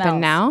Do of they happen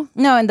smells? now?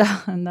 No, in the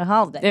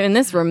holodeck. In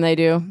this room, they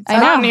do. I know.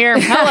 Down here.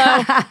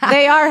 Hello.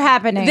 They are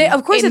happening.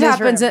 Of course, in it this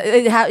happens. room.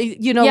 Yeah, we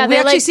they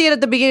actually like- see it at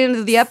the beginning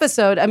of the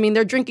episode. I mean,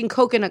 they're drinking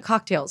coconut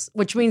cocktails,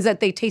 which means that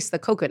they taste the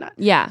coconut.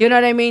 Yeah. You know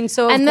what I mean?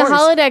 So, And of the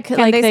course. holodeck, Can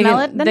like they smell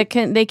it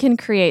then? they can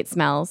create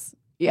smells.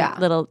 Yeah.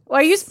 Little. Why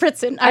are you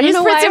spritzing? Are I you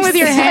don't know why spritzing I'm with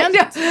your hand?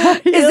 Is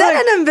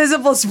that an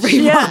invisible spray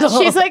Yeah, bottle?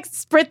 she's like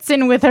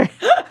spritzing with her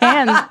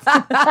hands.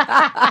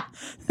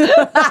 The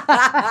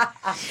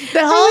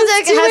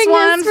holodeck has doing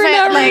one this for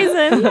no like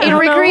reason. I it don't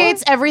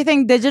recreates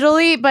everything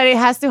digitally, but it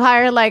has to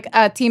hire like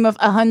a team of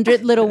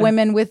 100 little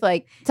women with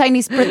like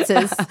tiny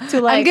spritzes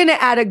to like. I'm gonna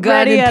add a gun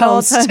ready and at all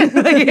post. times.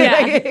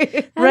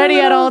 Yeah. Ready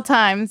at all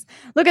times.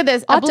 Look at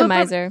this a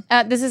Optimizer.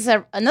 blooper. This is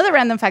another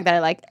random fact that I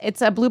like.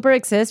 It's a blooper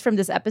exists from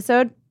this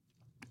episode.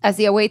 As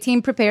the away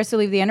team prepares to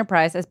leave the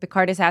Enterprise, as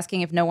Picard is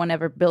asking if no one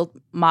ever built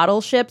model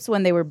ships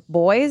when they were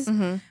boys,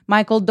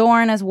 Michael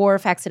Dorn, as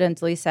Worf,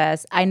 accidentally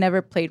says, "I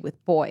never played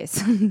with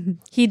boys."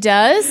 He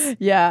does?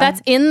 Yeah.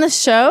 That's in the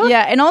show?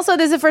 Yeah, and also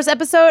this is the first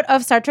episode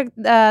of Star Trek: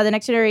 The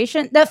Next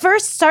Generation. The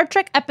first Star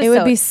Trek episode. It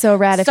would be so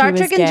rad if he Star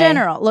was Trek in gay.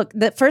 general. Look,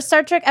 the first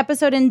Star Trek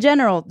episode in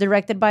general,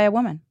 directed by a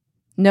woman.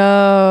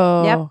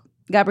 No. Yep,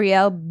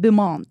 Gabrielle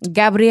Beaumont.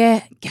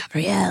 Gabrielle.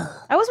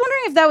 I was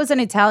wondering if that was an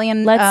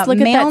Italian Let's look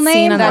at male that name.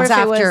 scene on or That's if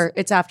it was after.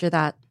 It's after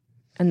that.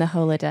 And the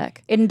holodeck.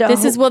 in the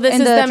This is in them the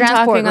transport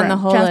talking on the room.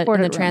 whole in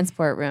Transporter the room.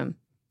 transport room.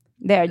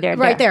 There,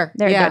 Right there.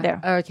 there, yeah.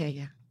 there. Okay,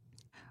 yeah.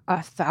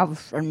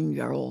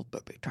 1,000-year-old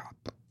baby top.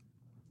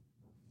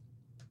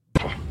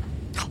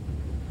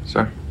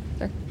 Sir?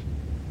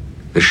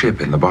 The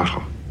ship in the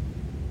bottle.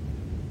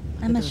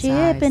 I'm a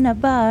ship in a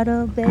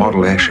bottle, baby.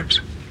 Model airships.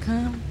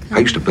 I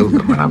used to build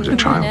them when I was a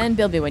child. And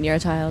Bilby when you're a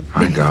child.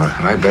 My God,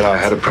 and I bet I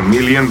had a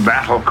Promelian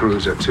battle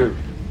cruiser, too.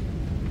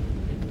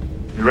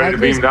 You ready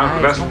to beam down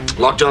to the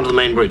vessel? Locked onto the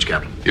main bridge,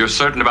 Captain. You're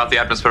certain about the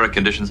atmospheric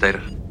conditions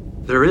data?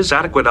 There is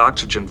adequate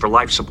oxygen for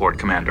life support,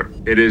 Commander.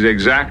 It is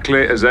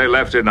exactly as they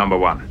left it, number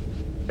one.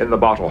 In the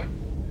bottle.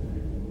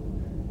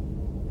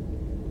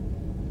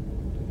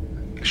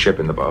 The ship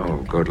in the bottle.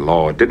 Oh, good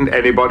Lord. Didn't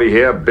anybody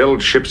here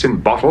build ships in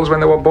bottles when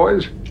they were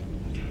boys?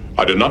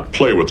 I did not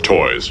play with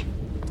toys.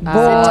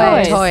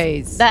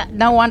 Toys. That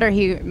no wonder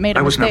he made a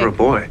I was mistake. never a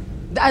boy.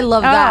 I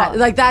love that.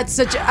 Like that's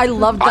such. I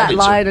love I that did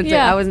line. too. It's like,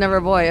 I was never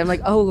a boy. I'm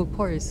like, oh, of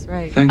course,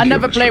 right. Thank I you,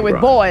 never Mr. played with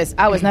Brown. boys.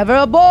 I was never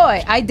a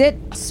boy. I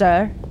did,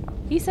 sir.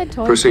 He said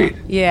toys. Proceed.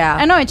 Yeah.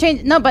 I know it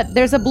changed. No, but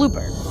there's a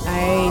blooper.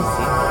 I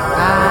see.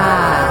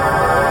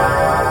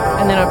 Ah.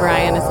 And then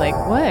O'Brien is like,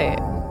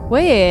 what?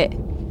 Wait.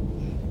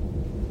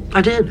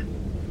 I did.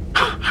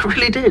 I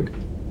really did.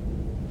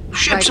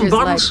 Ships and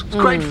Riker's bottles. like,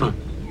 It's great fun.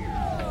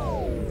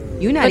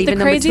 You not But even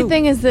the crazy number two.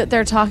 thing is that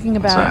they're talking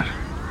about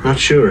Not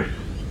sure.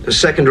 The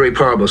secondary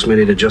power bus may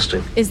need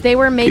adjusting. is they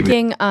were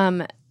making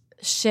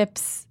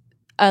ships,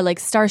 like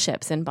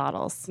starships in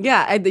bottles.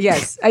 Yeah.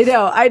 Yes. I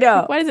know. I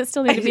know. Why does it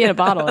still need to be in a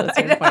bottle at a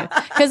certain point?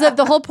 Because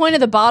the whole point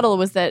of the bottle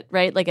was that,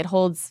 right, like it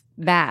holds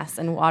mass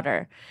and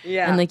water.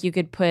 Yeah. And like you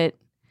could put,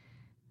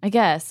 I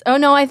guess. Oh,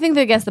 no, I think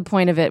the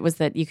point of it was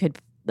that you could,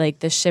 like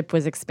the ship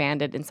was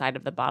expanded inside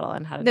of the bottle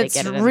and how did That's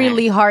they get it in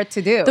really there? hard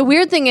to do. The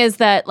weird thing is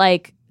that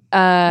like,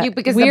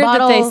 because the weird that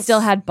they bottles- still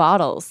had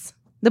bottles.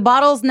 The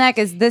bottle's neck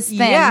is this thin.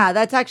 Yeah,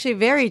 that's actually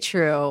very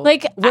true.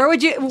 Like, where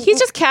would you? He's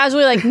just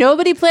casually like,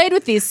 nobody played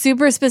with these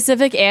super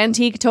specific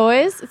antique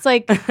toys. It's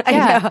like, I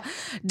yeah. know.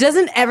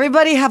 Doesn't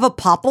everybody have a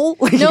popple?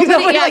 Like,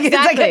 Nobody- yeah, like,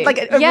 exactly. It's like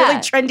a Yeah. really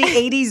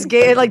trendy 80s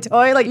gay like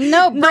toy. Like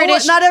No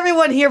British not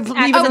everyone here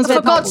even Oh, owns for a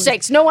God's popple.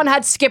 sakes, no one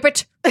had Skip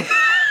It.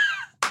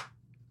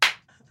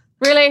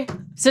 Really?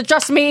 Is it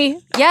just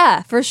me?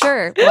 Yeah, for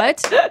sure.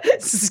 What?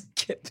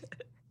 Skip.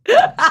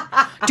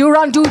 Do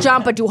run, do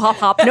jump, and do hop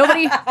hop.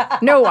 Nobody?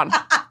 No one.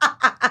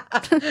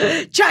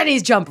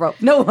 Chinese jump rope.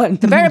 No one.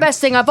 The very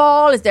best thing of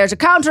all is there's a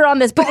counter on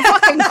this book.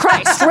 Fucking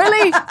Christ,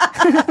 really?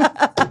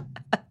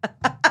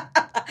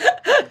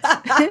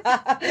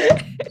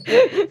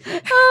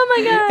 Oh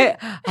my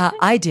God.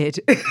 I did.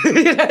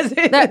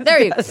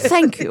 There you go.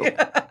 Thank you.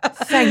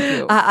 Thank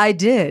you. I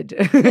did.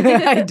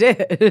 I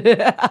did.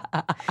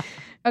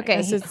 Okay.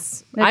 It's,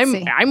 Let's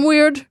see. I'm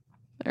weird.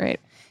 All right.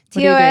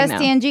 What are you TOS, doing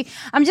now? TNG.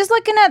 I'm just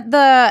looking at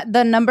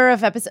the number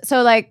of episodes.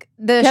 So like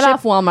the Get ship,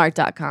 off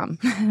Walmart.com.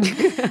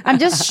 I'm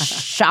just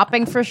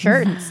shopping for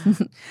shirts. No, Should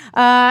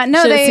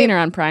have they seen her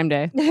on Prime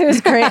Day. It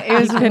was great. It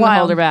was Couldn't wild.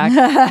 hold her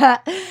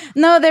back.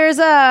 No, there's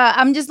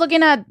I'm just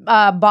looking at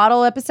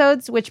bottle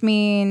episodes, which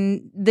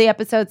mean the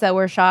episodes that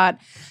were shot.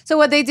 So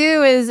what they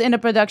do is in a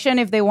production,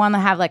 if they want to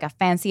have like a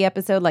fancy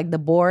episode like the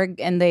Borg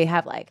and they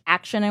have like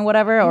action and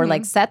whatever, or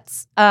like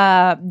sets,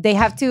 they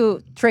have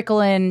to trickle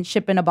in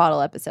ship in a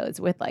bottle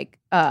episodes with like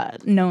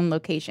known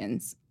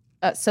locations.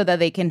 So that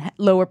they can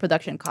lower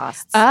production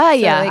costs. Ah, So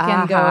yeah. they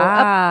can go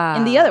up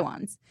in the other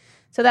ones.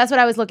 So that's what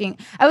I was looking.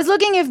 I was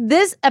looking if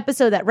this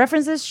episode that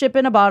references ship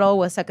in a bottle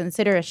was to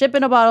consider a ship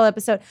in a bottle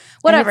episode.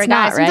 Whatever, it's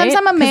guys. not, Sometimes right?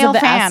 I'm a 'Cause of male the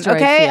fan, asteroid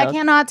okay? I field.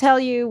 cannot tell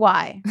you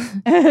why.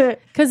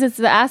 Because it's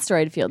the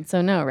asteroid field,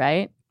 so no,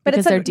 right? But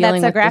Because it's they're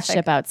dealing that's a with the graphic.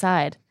 ship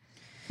outside.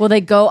 Well, they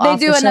go off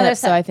do the another ship,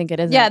 set. so I think it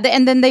is. Yeah,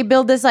 and then they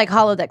build this like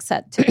holodeck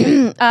set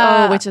too.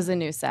 Which is a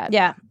new set.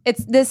 Yeah,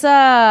 it's this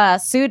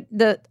suit.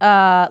 The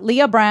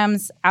Leah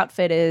Bram's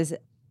outfit is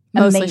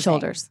Mostly amazing.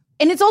 shoulders.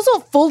 And it's also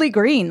fully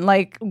green,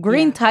 like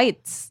green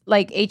tights,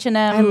 like H&M.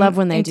 I love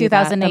when they in do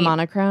that, 2008. the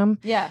monochrome.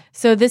 Yeah.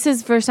 So this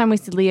is first time we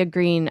see Leah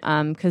Green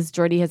because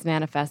Jordy has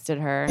manifested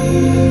her.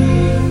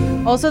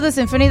 Also, the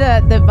symphony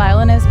that the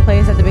violinist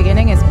plays at the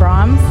beginning is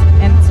Brahms,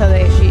 and so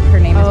her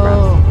name is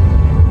Brahms.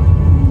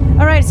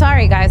 All right,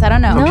 sorry guys, I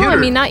don't know. Computer, No, I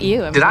mean not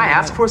you. Did I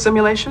ask for a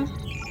simulation?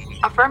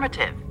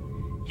 Affirmative.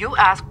 You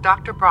asked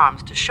Dr.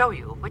 Brahms to show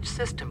you which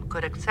system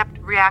could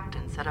accept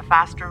reactants at a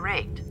faster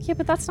rate. Yeah,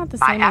 but that's not the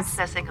By same as...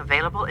 accessing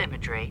available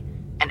imagery,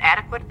 an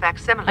adequate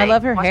facsimile I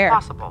love her was hair.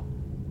 possible.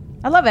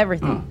 I love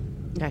everything.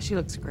 Yeah, she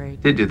looks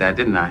great. Did do that,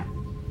 didn't I?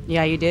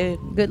 Yeah, you did.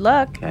 Good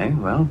luck. Okay,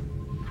 well,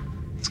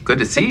 it's good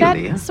to see But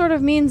you, that Leah. sort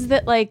of means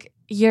that like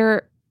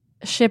your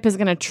ship is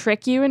going to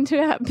trick you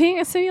into being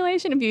a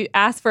simulation if you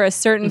ask for a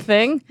certain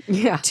thing.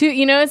 Yeah.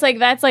 It's like,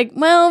 that's like,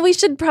 well, we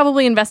should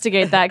probably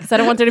investigate that because I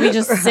don't want there to be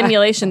just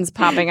simulations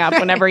popping up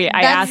whenever I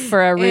ask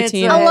for a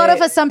routine. A lot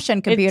of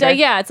assumption, computer.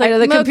 It's like, I know,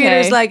 the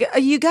computer's okay. like,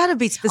 you got to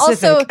be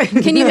specific. Also,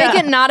 can you make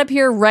it not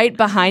appear right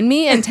behind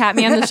me and tap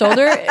me on the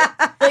shoulder?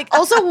 Like,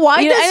 also, why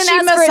I does she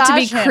didn't ask for it to be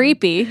massage him?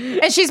 creepy.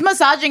 And she's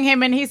massaging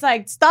him, and he's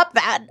like, "Stop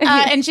that!"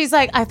 And she's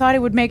like, "I thought it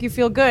would make you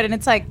feel good." And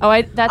it's like,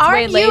 that's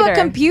aren't way you later. a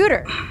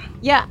computer?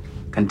 Yeah.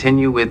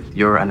 Continue with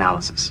your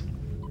analysis.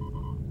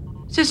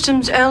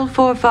 Systems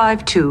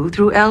L452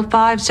 through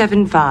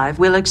L575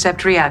 will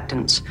accept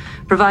reactants,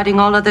 providing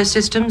all other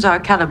systems are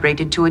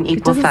calibrated to an It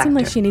equal doesn't factor. seem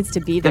like she needs to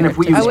be there. Then if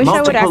we to- use wish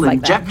I would act multiple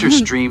like that. injector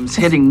streams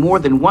hitting more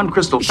than one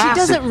crystal she facet,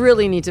 doesn't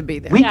really need to be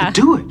there. we could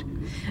do it.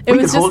 We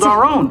could was hold just-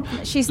 our own.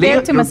 She's Leah,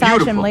 there to you're massage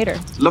beautiful. him later.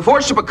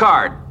 LaForge to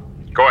Picard.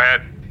 Go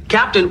ahead.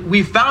 Captain,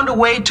 we found a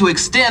way to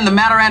extend the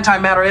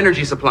matter-antimatter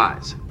energy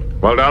supplies.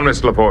 Well done,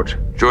 Mr. LaForge.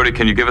 Jordy,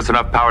 can you give us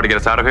enough power to get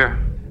us out of here?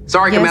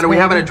 Sorry, Yes, Commander, we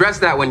baby. haven't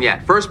addressed that one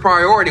yet. First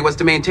priority was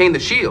to maintain the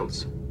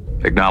shields.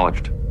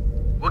 Acknowledged.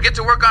 We'll get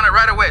to work on it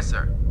right away,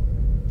 sir.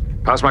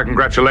 Pass my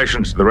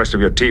congratulations to the rest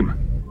of your team.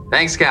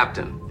 Thanks,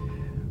 Captain.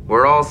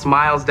 We're all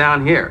smiles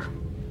down here.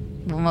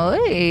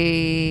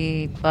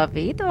 Muy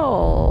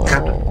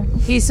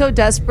papito. He's so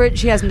desperate,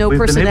 she has no We've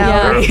been able to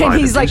personality. verify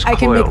And he's that like, these I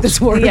can make coils-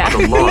 this work. Yeah, The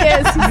he law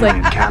is. He's like,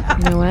 remain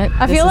captain. you know what?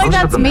 I feel like Most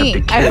of that's them have me. I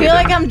decayed feel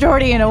like and I'm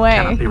Jordy in a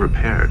Cannot way. be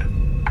repaired.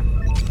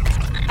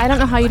 I don't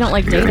know how you don't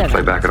like You gonna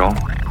play data. back at all?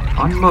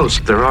 On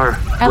most, there are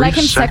I like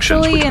brief him sections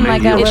sexually which and may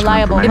like a yield some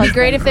reliable It'd be information.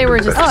 great if they were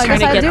just Oh, I trying guess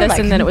to I get do this like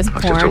and then it was I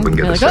was just porn. hoping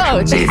to get You're the like,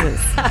 oh, section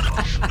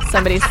Jesus.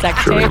 Somebody's sex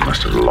Surely tape. it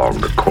must have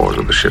logged the cause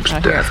of the ship's Oh,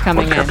 here death. it's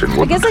coming What in. Captain I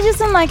Woodman guess I just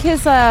don't like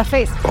his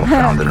face. well,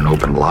 found in an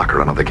open locker.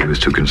 I don't think he was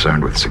too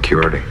concerned with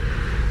security.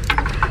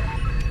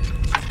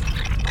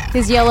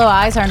 His yellow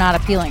eyes are not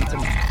appealing to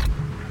me.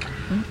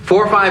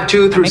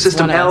 452 through makes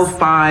system one of us.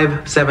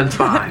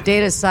 L575.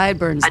 Data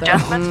sideburns, though.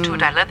 Adjustments to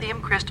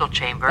dilithium crystal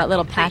chamber. That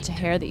little patch of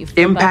hair that you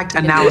filled Impact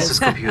up to get analysis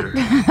this. computer.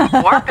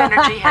 Warp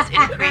energy has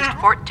increased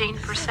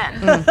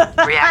 14%.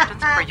 Reactants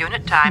per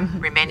unit time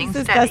remaining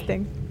steady.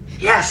 Disgusting.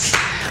 Yes.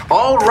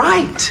 All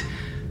right.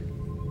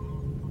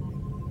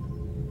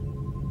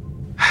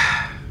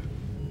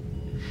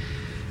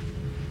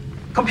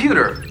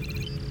 Computer,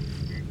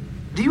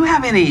 do you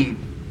have any,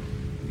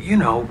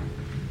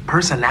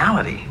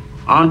 personality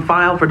on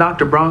file for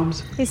Dr.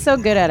 Brahms? He's so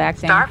good at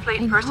acting.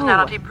 Starfleet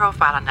personality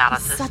profile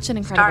analysis. such an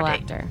incredible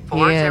Stardate actor.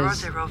 He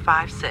is.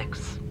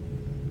 40056.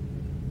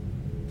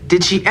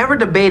 Did she ever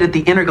debate at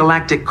the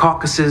intergalactic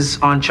caucuses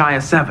on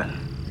Chaya 7?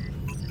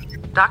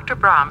 Dr.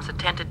 Brahms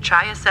attended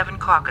Chaya 7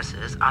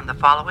 caucuses on the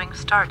following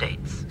star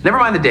dates. Never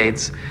mind the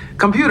dates.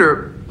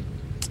 Computer,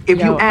 if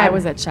Yo, you add I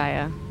was at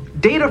Chaya.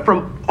 data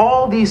from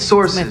all these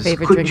sources, my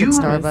favorite could drink you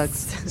at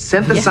Starbucks.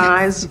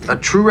 synthesize a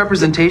true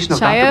representation of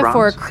Dr. Chaya Brahms?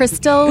 for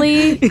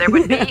crystally. There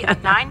would be a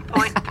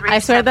 9.3% I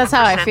swear that's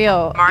how I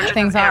feel. margin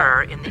Things of are.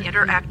 error in the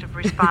interactive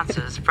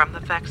responses from the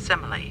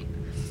facsimile.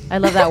 I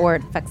love that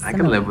word. I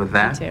can live with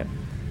that. Too.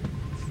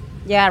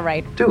 Yeah,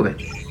 right. Do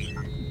it.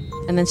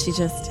 And then she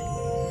just.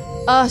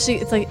 Oh, it's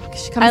like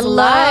she comes I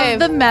alive.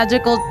 love the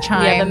magical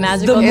chimes. Yeah, the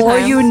magical The more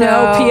chimes. you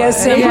know,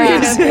 PSM Yeah,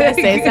 music.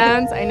 PSA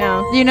sounds. I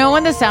know. You know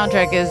when the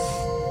soundtrack is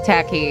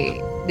tacky,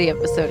 the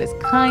episode is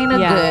kind of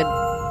Yeah. good.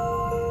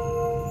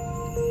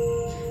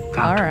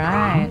 All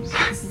right.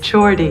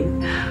 Jordy,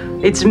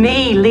 it's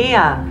me,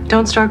 Leah.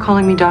 Don't start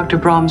calling me Dr.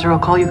 Brahms or I'll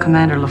call you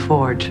Commander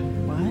LaForge.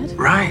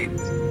 Right.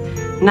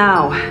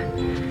 Now,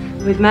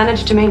 we've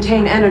managed to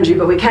maintain energy,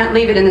 but we can't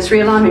leave it in this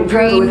realignment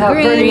probe without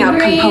burning out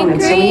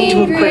components, so we need to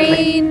move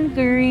quickly.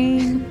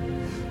 Green.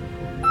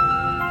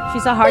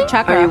 She's a hard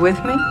chakra. Are you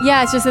with me?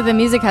 Yeah, it's just that the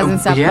music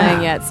hasn't stopped yeah.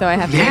 playing yet, so I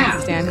have Yeah.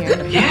 to stand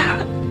here.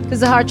 Yeah. Because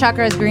the heart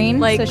chakra is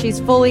green, so she's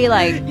fully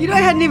like. You know,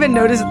 I hadn't even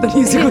noticed that the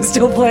music was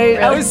still playing.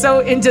 I was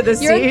so into the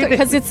scene.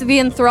 Because it's the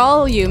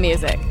enthrall you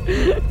music.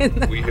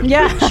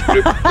 Yeah.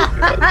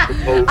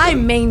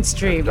 I'm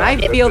mainstream. I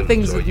feel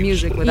things with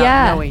music without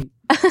Yeah. knowing.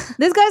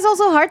 This guy's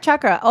also heart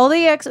chakra. All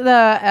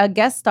the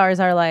guest stars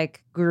are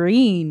like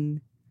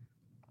green.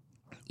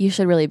 You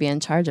should really be in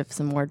charge of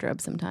some wardrobe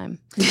sometime.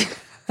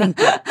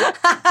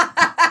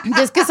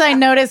 Just because I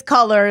notice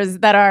colors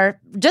that are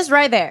just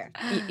right there.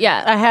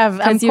 Yeah.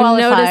 I'm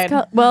qualified.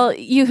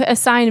 You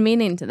assign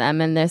meaning to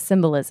them and their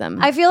symbolism.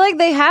 I feel like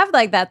they have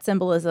like that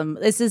symbolism.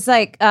 This is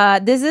like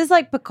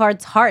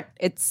Picard's heart.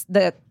 It's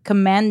the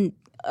command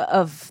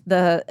of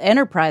the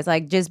Enterprise,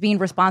 like just being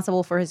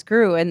responsible for his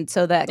crew. And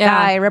so that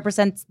guy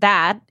represents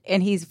that,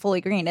 and he's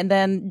fully green. And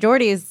then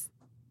Geordi's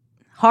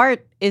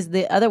heart is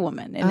the other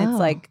woman, and it's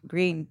like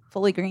green,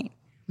 fully green.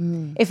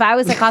 If I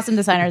was a costume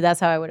designer, that's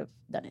how I would have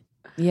done it.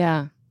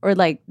 Yeah. Or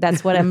like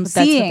that's what I'm That's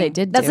seeing. what they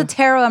did That's do. a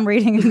tarot I'm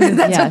reading.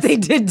 That's what they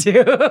did do.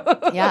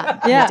 Yeah,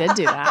 they did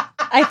do that.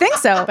 I think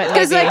so. But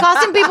Because maybe- like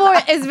costume people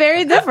is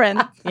very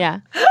different. Yeah.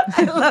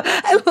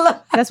 I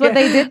love That's what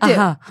they did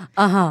do.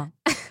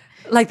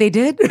 Like they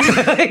did?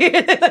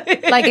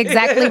 Like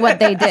exactly what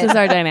they did. This is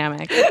our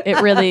dynamic.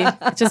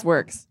 It just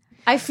works.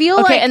 I feel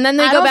Okay, like and then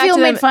they I go don't back feel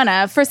to made them. fun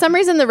of. For some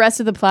reason, the rest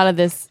of the plot of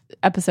this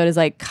episode is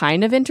like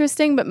kind of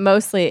interesting, but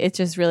mostly it's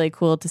just really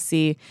cool to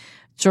see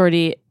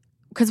Geordi.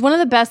 Because one of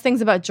the best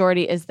things about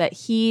Geordi is that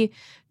he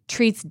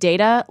treats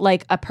Data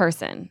like a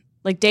person.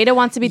 Like Data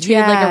wants to be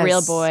treated like a real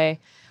Yes. boy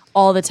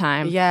all the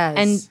time. Yes.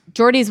 And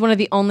Geordi is one of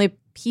the only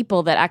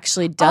people that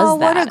actually does Oh,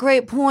 that. what a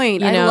great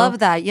point. You I know? love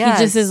that. Yes.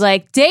 He just is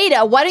like,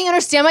 Data, why don't you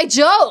understand my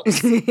jokes?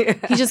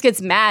 He just gets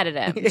mad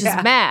at him.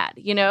 Just mad,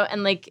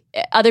 and like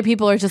other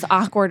people are just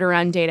awkward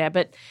around Data.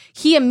 But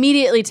he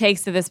immediately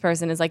takes to this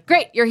person, is like,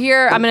 great, you're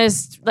here. I'm going to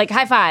like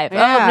high five.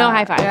 Yeah. Oh, no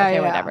high five. Yeah, okay,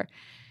 yeah. whatever.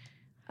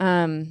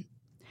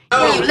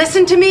 Will you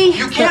listen to me?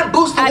 You can't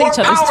boost the At warp each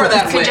other's power throats.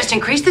 that You can way. just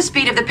increase the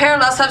speed of the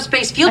parallel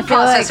subspace field feel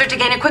processor to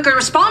gain a quicker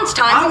response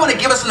time. I want to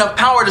give us enough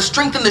power to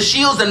strengthen the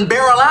shields and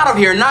barrel out of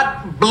here,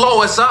 not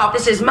blow us up.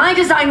 This is my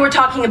design we're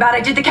talking about.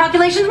 I did the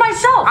calculations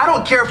myself. I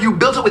don't care if you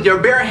built it with your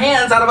bare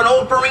hands out of an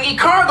old Ferengi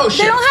cargo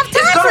ship. They don't have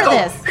It's time gonna for go-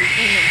 this.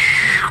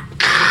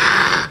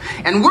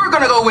 And we're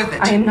gonna go with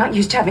it. I am not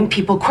used to having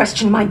people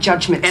question my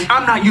judgment. And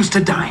I'm not used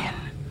to dying.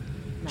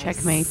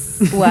 Checkmate.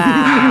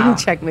 Wow.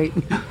 Checkmate.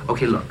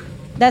 Okay, look.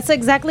 That's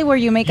exactly where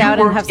you make You out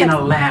and have worked in sex.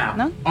 a lab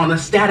No? on a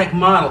static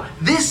model.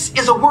 This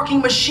is a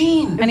working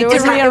machine. I need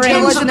It's to got rearrange.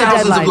 tens of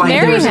thousands of light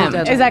Marry years. him.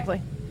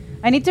 Exactly.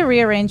 I need to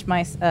rearrange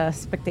my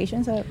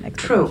expectations.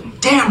 True.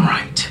 Damn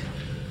right.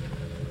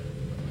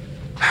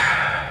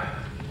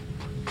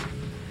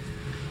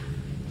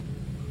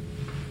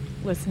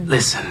 Listen.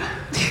 Listen.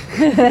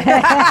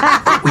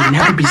 We'd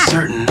never be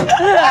certain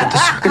that the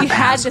circuit You had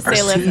paths to are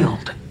say listen.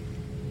 sealed.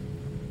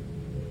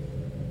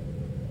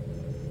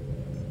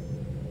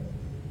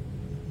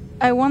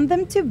 I want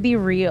them to be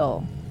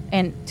real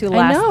and to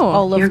last know.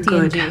 all of You're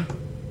TNG. good.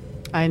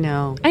 I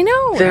know. I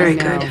know. Very I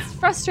know. good. It's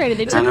frustrated.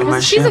 They I know my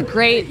because she's a ship.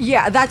 great.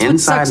 Yeah, that's what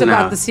Inside sucks and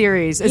about out. the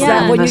series is Yeah.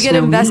 that when you Must get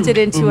know invested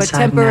me into a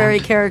inside and temporary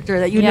out. character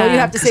that you know Yeah. you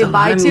have to 'Cause say a lot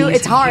bye of to, me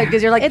it's is hard here.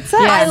 because you're like, It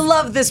sucks. I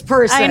love this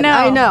person. I know.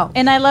 I know.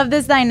 And I love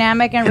this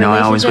dynamic and You know, I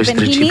relationship. always wish and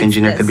that a he chief needs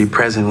engineer this. could be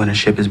present when a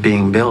ship is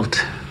being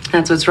built.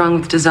 That's what's wrong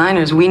with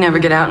designers. We never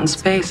get out in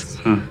space.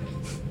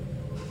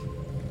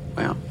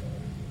 Well,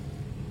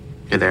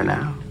 you're there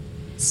now.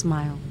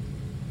 Smile.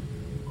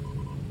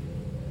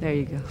 There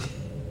you go.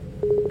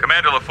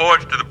 Commander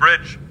LaForge to the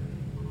bridge.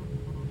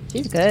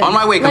 She's good. On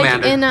my way, Like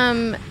Commander.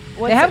 in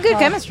They have good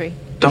chemistry.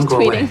 Don't go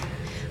away.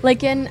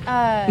 Like in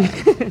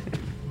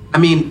I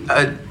mean,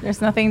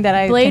 There's nothing that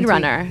I Blade can tweak.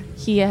 Runner,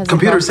 he has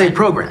computer a safe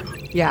girlfriend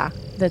program. Yeah.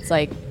 that's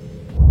like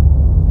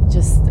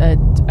just a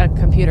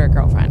computer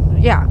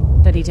girlfriend. Yeah.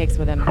 That he takes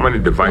with him. How many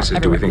devices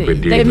do we think we're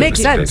dealing It with? makes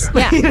this sense.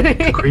 data?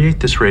 Yeah. To create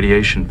this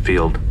radiation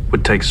field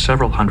would take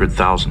several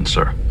 100,000,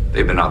 sir.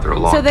 They've been out there a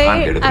long So they- time,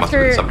 Data. There must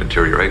have after- been some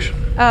deterioration.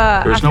 There's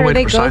no after way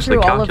they to go precisely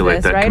through all of calculate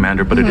this, that, right?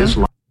 Commander, but it is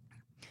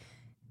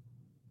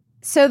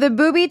So the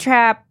booby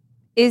trap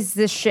is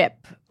the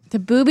ship. The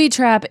booby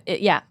trap,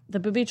 the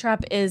booby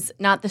trap is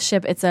not the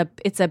ship. It's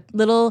a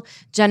little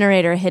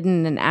generator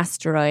hidden in an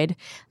asteroid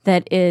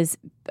that is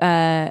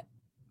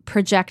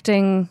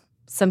projecting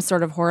some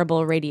sort of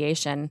horrible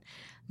radiation.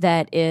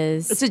 That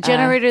is, It's a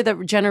generator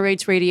that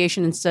generates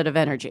radiation instead of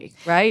energy,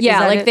 right? Yeah, Is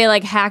that like it? they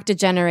like hacked a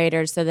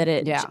generator so that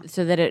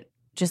it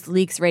just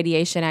leaks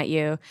radiation at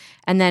you,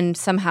 and then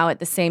somehow at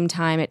the same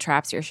time it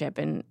traps your ship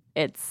in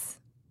its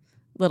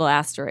little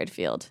asteroid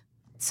field.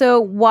 So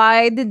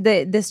why did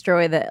they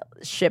destroy the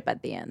ship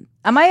at the end?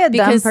 Am I a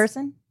dumb Because-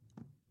 person?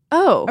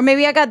 Oh, Or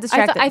maybe I got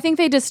distracted. I think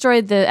they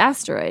destroyed the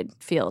asteroid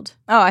field.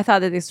 Oh, I thought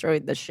they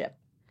destroyed the ship.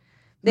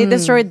 They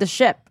destroyed the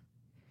ship.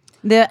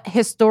 The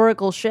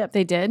historical ship.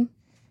 They did.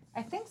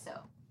 I think so.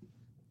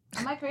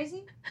 Am I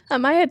crazy?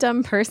 Am I a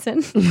dumb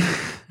person?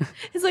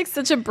 It's like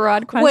such a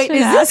broad question. Wait, to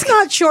is ask. this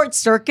not Short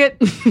Circuit?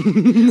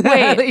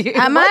 Wait,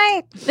 Am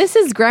I? This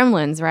is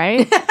Gremlins,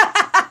 right?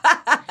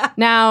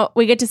 Now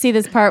we get to see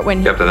this part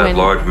when Kept to that when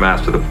large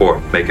mass to the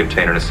port may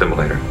contain an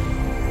assimilator.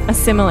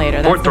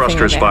 assimilator. That's Port the thing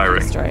thrusters that they have to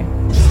destroy.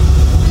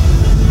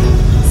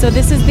 So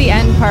this is the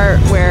end part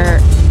where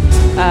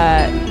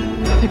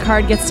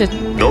Picard gets to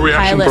No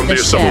reaction pilot from the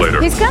ship.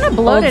 assimilator. He's kind of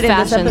bloated in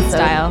this Old-fashioned episode.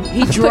 style.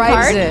 He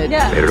drives Picard? it.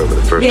 Yeah. Made it over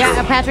the first Yeah,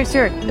 turn. Patrick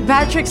Stewart.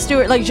 Patrick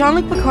Stewart, like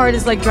Jean-Luc Picard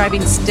is like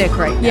driving stick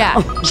right now.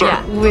 Yeah. Sir,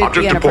 Yeah. With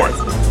object the to port.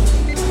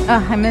 Enterprise.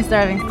 Oh, I miss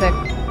driving stick.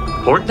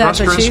 Port That's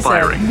thruster what she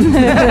inspiring.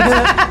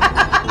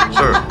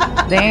 Sir,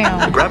 the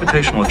Damn.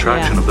 gravitational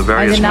attraction of the I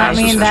various did not masses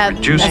mean has that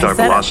reduced as our a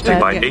setup, velocity but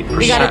by yeah.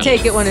 8%. You gotta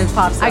take it when it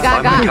pops up. I By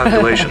my got.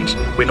 calculations,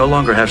 we no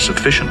longer have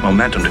sufficient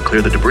momentum to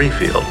clear the debris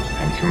field.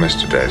 Thank you,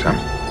 Mr. Data.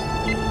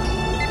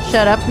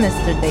 Shut up,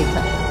 Mr.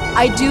 Data.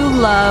 I do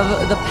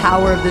love the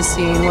power of the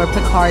scene where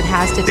Picard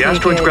has to The take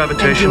asteroid's it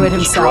gravitation and do it is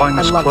himself. drawing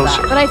I us love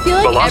closer. that. But I feel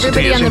like Velocity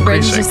everybody is on the bridge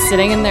is increasing. just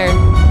sitting in their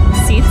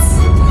seats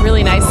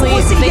really nicely.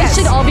 Well, see, They yes.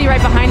 should all be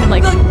right behind him,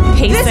 like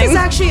pacing. This is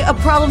actually a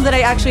problem that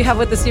I actually have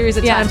with the series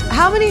at Yeah. times.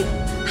 How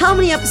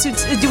many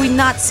episodes do we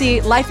not see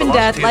life and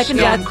death, Velocity is life and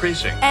still death?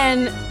 increasing.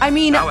 And I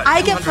mean, Now at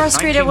I get 219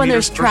 frustrated when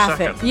there's meters per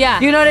traffic. second. Yeah.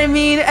 You know what I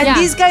mean? And Yeah.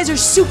 these guys are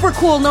super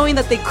cool knowing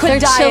that they could They're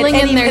die chilling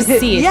at in any their minute.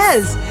 seats.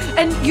 Yes.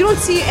 And you don't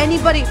see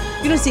anybody,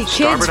 you don't see kids,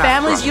 Starboard aft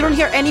families, you don't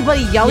hear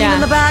anybody yelling Yeah.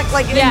 in the back.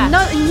 Like, Yeah.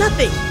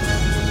 nothing.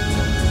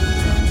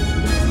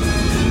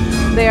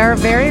 They are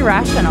very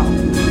rational.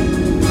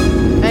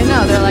 I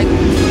know. They're like,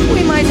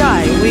 we might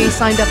die. We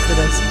signed up for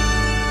this.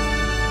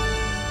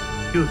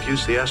 You have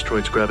used the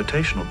asteroid's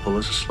gravitational pull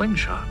as a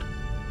slingshot.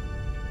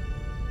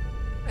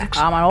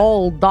 I'm an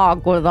old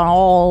dog with an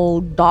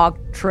old dog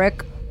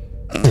trick.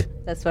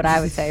 That's what I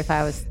would say if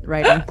I was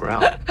writing.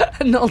 Growl.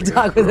 An old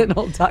dog with an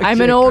old dog. I'm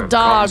trick. an old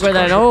dog with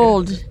an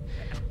old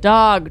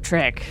dog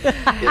trick.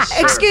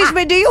 Excuse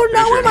me, do you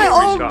know where my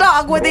old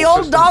dog with the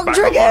old dog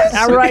trick is?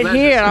 I'm right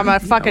here. I'm a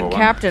fucking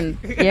captain.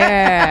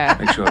 Yeah.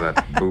 Make sure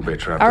that booby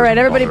trap. All right, doesn't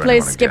everybody bother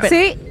plays anyone skip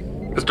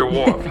again. it. See? Mr.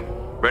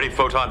 Worf, Ready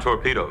photon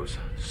torpedoes.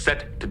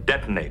 Set to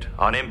detonate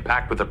on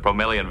impact with the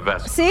Promelian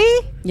vessel.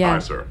 See? Yeah. Aye,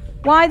 sir.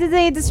 Why did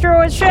they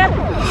destroy a ship?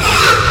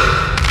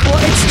 Well,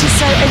 it's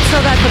just it's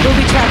so that the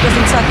booby trap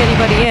doesn't suck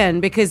anybody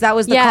in because that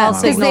was the Yeah, call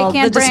 'cause they signal,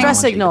 can't the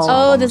distress bring- signal.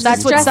 Oh, the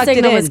That's what distress sucked it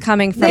signal in. was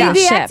coming from They the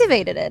ship.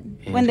 deactivated it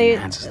when they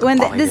this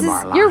is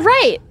You're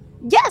right.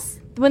 yes.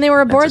 When they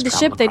were aboard just the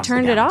travel ship, they across the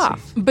turned it galaxy.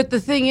 off. But the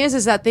thing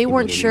is that they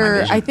weren't getting my sure.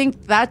 vision. I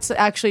think that's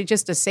actually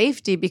just a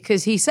safety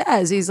because he's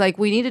like,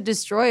 we need to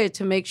destroy it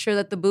to make sure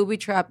that the booby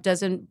trap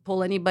doesn't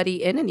pull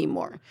anybody in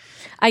anymore.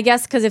 I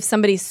guess because if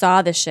somebody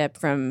saw the ship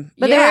from,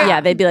 But they were- yeah,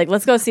 they'd be like,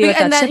 let's go see what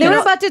And that then ship They is.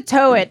 were about to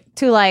tow it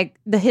to like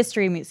the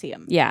history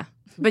museum. Yeah.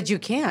 But you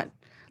can't.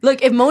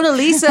 Look, if Mona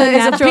Lisa The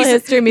is a Natural piece of-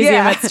 History Museum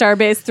Yeah. at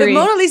Starbase 3. If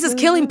Mona Lisa's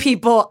killing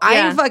people, I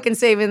Yeah. ain't fucking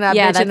saving that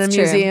Yeah, bitch in a that's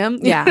true. museum. You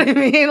Yeah. know what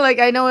I mean? Like,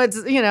 I know it's,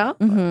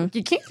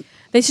 you can't.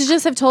 They should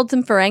just have told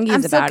some Ferengis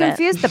I'm so about it.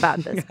 confused about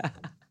this.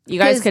 You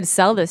guys 'Cause could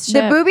sell this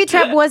ship. The booby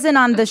trap wasn't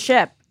on the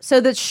ship. So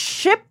the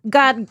ship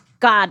got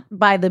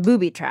by the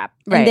booby trap.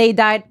 Right. And they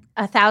died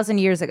 1,000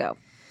 years ago.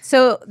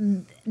 So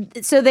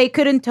they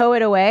couldn't tow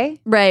it away?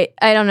 Right.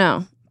 I don't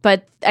know.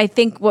 But I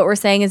think what we're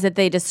saying is that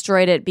they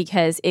destroyed it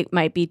because it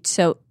might be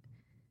so.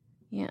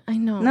 Yeah, I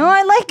know. No,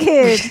 I like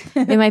it.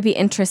 It might be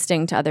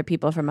interesting to other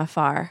people from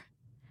afar.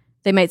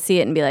 They might see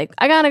it and be like,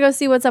 I gotta go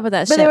see what's up with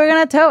that But ship. they were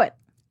going to tow it.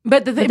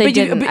 But But they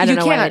didn't. I don't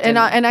know why can't. they didn't.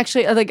 And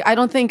actually, like, I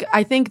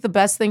think the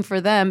best thing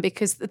for them,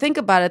 because think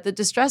about it, the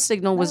distress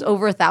signal was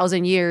over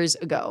 1,000 years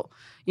ago.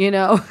 You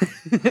know,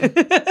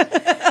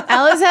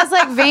 Alice has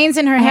like veins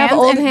in her I hands. have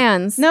old and-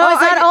 hands. No,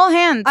 it's not all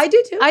hands. I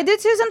do too. I do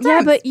too sometimes.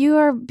 Yeah, but you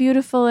are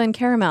beautiful in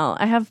caramel.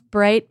 I have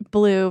bright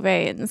blue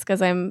veins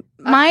because I'm.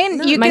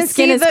 Mine, you my can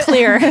skin see is the,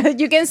 clear.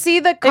 You can see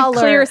the I have color.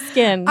 clear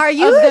skin. are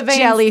you Of a the veins,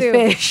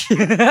 jellyfish? I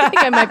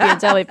think I might be a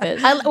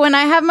jellyfish. When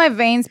I have my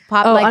veins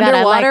pop Oh, like that,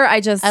 underwater,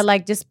 I I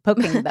like just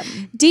poking them.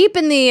 deep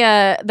in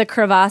the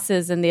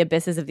crevasses and the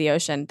abysses of the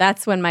ocean.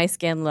 That's when my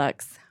skin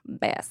looks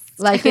best.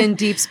 Like in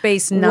Deep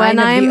Space Nine When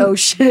of I'm- the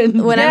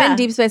ocean. When I'm Yeah. in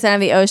Deep Space Nine of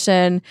the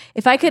ocean,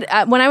 if I could,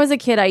 when I was a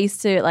kid, I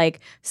used to like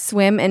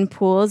swim in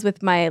pools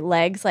with my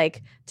legs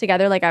like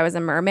together, like I was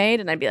a mermaid,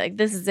 and I'd be like,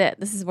 "This is it.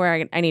 This is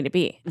where I need to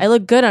be. I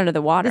look good under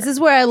the water." This is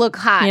where I look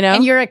hot. You know?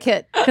 And you're a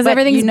kid. because But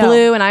everything's you know.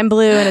 blue and I'm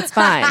blue and it's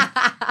fine.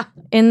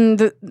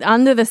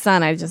 Under the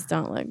sun, I just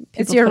don't look.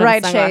 It's people your put on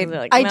right sunglasses, shade. they're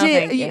like, I "No,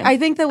 did. thank you." I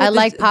think that with I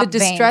like the pop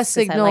distress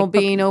veins 'cause I signal like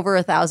being over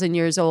 1,000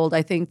 years old,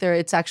 I think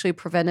it's actually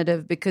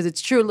preventative because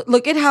it's true.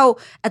 Look at how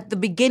at the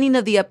beginning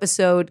of the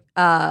episode,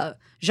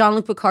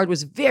 Jean-Luc Picard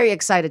was very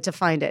excited to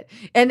find it,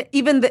 and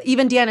even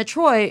Deanna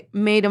Troi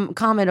made a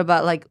comment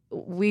about like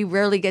we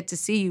rarely get to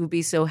see you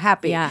be so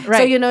happy. Yeah. So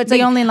Right. it's The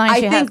like only line I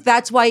she think has.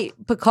 that's why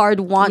Picard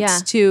wants Yeah.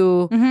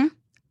 to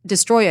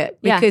destroy it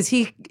Yeah. because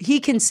he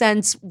can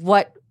sense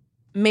what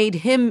made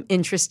him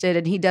interested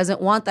and he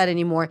doesn't want that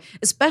anymore,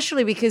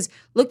 especially because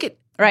look at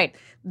Right.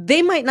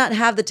 they might not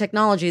have the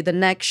technology the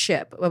next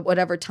ship at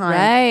whatever time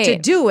Right. to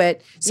do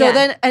it. So Yeah.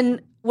 then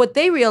and what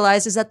they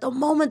realized is that the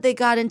moment they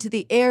got into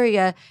the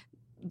area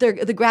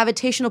the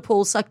gravitational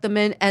pull sucked them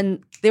in and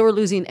they were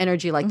losing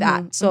energy like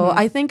that. So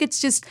I think it's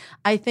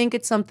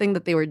something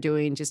that they were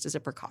doing just as a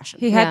precaution.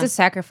 He had Yeah. to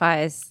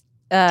sacrifice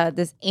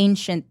this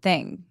ancient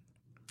thing.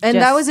 And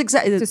just that was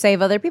exactly to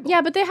save other people. Yeah,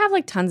 but they have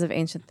like tons of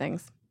ancient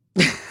things.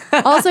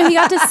 Also, he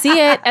got to see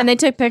it, and they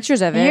took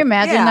pictures of it. Can you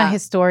imagine a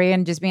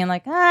historian just being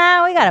like, we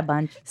got a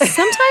bunch.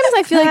 Sometimes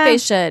I feel like they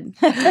should,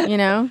 you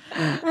know?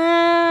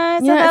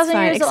 It's It's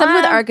fine. Except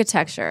with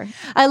architecture.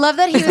 I love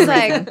that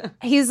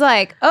he's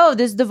like, oh,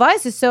 this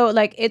device is so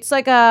like, it's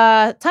like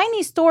a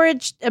tiny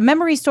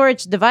memory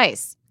storage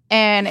device.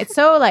 And it's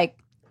so like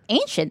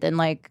ancient and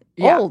like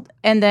old.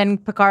 And then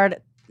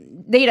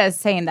Data is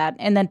saying that.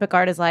 And then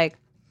Picard is like,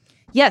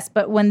 yes,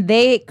 but when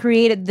they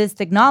created this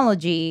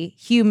technology,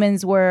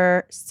 humans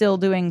were still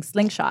doing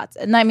slingshots.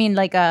 And I mean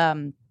like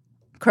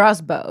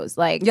crossbows.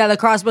 Like the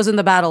crossbows in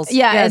the battles.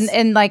 Yeah, yes.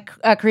 and like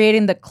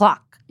creating the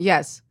clock.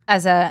 Yes.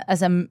 As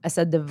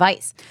a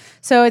device.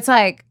 So it's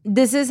like,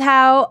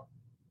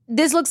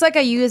 this looks like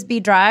a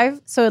USB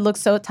drive, so it looks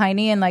so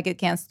tiny and like it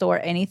can't store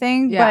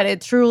anything, but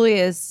it truly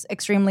is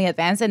extremely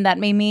advanced. And that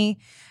made me,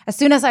 as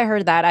soon as I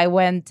heard that, I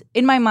went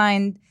in my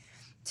mind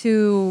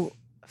to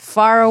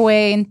far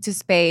away into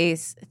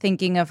space,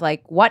 thinking of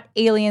like what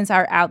aliens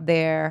are out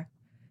there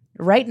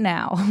right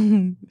now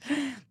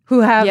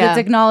who have the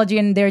technology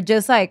and they're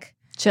just like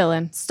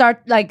chilling.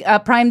 Start like a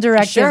prime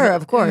directive. Sure,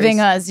 of course. Giving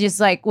us just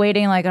like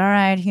waiting, like, all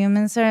right,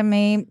 humans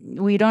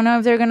we don't know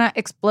if they're gonna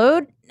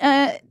explode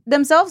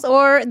themselves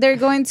or they're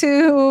going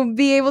to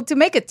be able to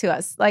make it to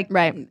us. Like,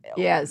 right.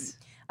 Yes.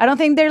 I don't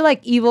think they're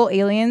like evil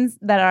aliens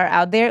that are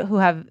out there who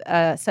have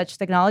such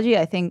technology.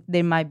 I think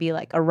they might be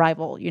like a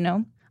rival, you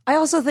know? I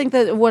also think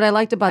that what I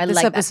liked about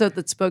this episode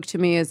that spoke to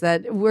me is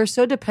that we're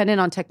so dependent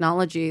on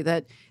technology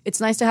that it's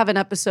nice to have an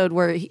episode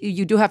where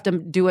you do have to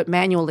do it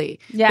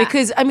manually. Yeah.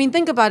 Because, I mean,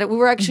 think about it. We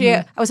were actually,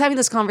 I was having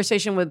this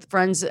conversation with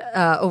friends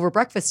over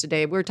breakfast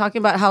today. We were talking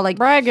about how, like,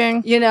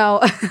 bragging. You know,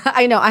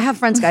 I know, I have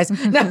friends, guys.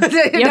 You have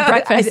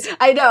breakfast.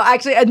 I know,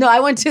 actually. No, I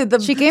went to the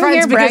She came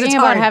here bragging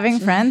about having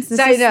friends.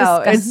 I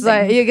know. Disgusting. It's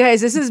like, you guys,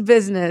 this is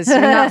business.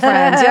 You're not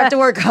friends. You have to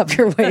work up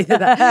your way to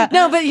that.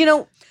 No, but, you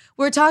know,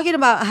 we're talking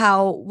about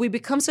how we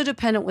become so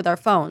dependent with our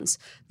phones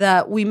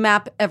that we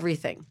map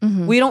everything.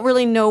 Mm-hmm. We don't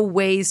really know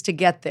ways to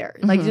get there.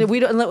 Like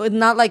we don't,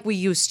 not like we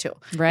used to.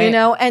 Right. You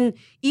know, and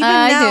even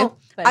now,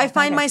 I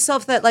find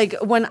myself that like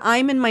when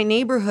I'm in my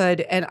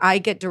neighborhood and I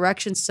get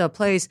directions to a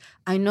place,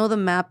 I know the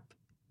map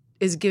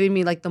is giving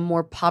me like the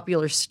more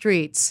popular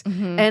streets.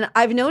 Mm-hmm. And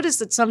I've noticed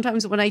that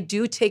sometimes when I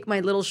do take my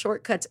little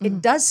shortcuts,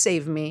 it does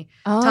save me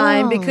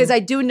time because I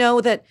do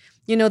know that,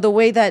 you know, the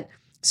way that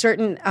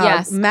certain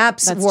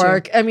maps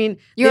work. True. I mean,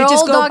 they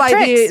just go by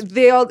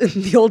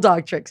the old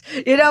dog tricks,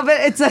 you know, but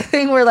it's a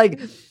thing where like,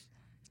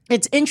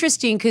 it's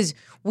interesting because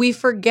we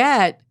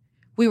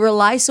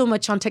rely so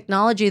much on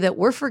technology that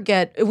we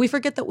forget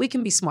that we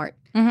can be smart,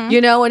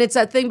 you know, and it's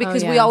that thing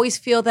because we always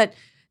feel that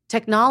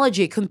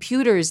technology,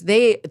 computers,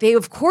 they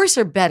of course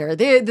are better.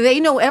 They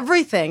know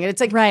everything. And it's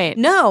like,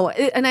 no.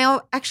 And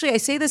I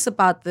say this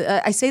about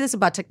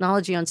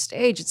technology on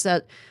stage. It's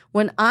that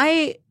when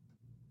I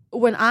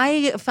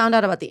found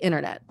out about the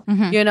internet,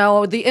 you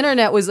know, the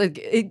internet was like,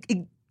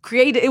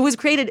 it was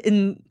created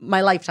in my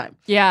lifetime.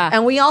 Yeah.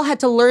 And we all had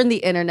to learn the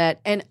internet.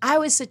 And I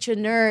was such a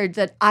nerd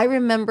that I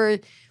remember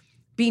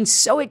being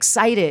so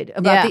excited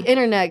about the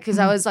internet because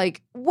I was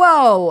like,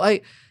 whoa,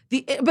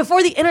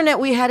 before the internet,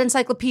 we had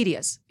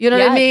encyclopedias. You know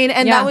what I mean?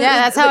 And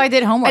that's how I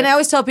did homework. And I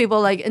always tell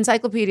people, like,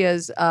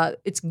 encyclopedias,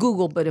 it's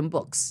Google, but in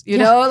books. You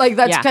know? Like,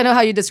 that's kind of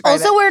how you describe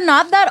it. Also, we're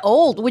not that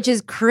old, which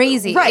is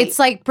crazy. Right. It's,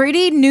 like,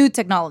 pretty new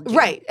technology.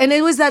 Right. And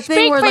it was that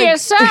thing where, Speak for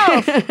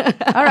yourself.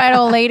 All right,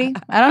 old lady.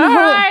 I don't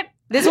know who...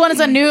 This one is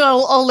a new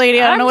old lady.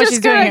 I don't know what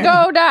she's doing here. I'm just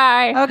gonna go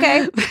die.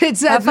 Okay.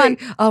 It's that thing.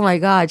 Oh my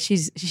God, she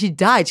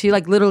died. She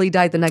like literally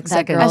died the next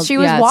second. As she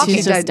was walking.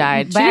 She just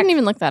died. She didn't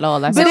even look that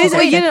old.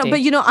 But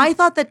you know, I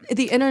thought that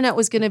the internet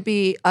was gonna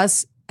be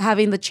us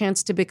having the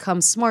chance to become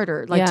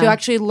smarter, like to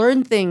actually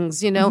learn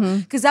things, you know,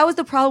 because that was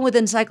the problem with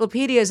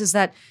encyclopedias is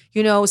that,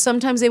 you know,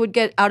 sometimes they would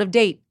get out of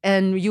date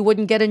and you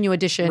wouldn't get a new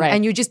edition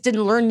and you just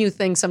didn't learn new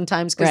things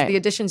sometimes because the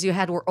editions you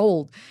had were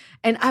old.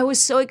 And I was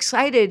so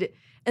excited.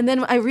 And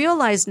then I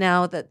realized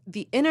now that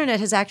the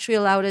internet has actually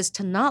allowed us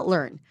to not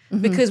learn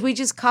because we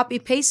just copy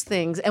paste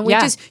things and we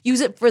just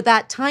use it for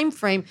that time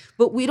frame,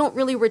 but we don't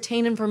really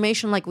retain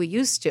information like we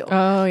used to.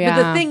 Oh, yeah.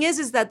 But the thing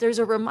is that there's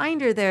a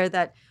reminder there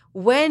that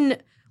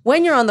when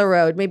you're on the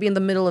road, maybe in the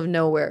middle of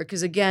nowhere,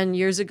 because again,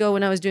 years ago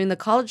when I was doing the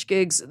college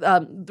gigs,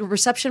 the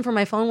reception for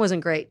my phone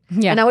wasn't great.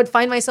 Yeah. And I would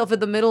find myself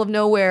in the middle of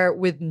nowhere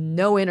with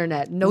no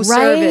internet, no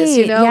service,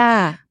 you know?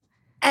 Yeah.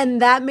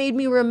 And that made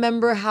me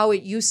remember how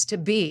it used to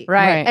be.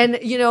 Right. And,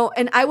 you know,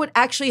 and I would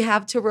actually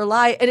have to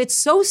rely, and it's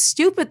so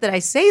stupid that I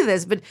say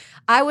this, but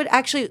I would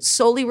actually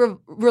solely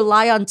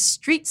rely on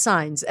street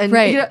signs. And,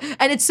 you know,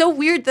 and it's so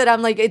weird that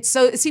I'm like, it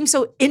seems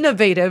so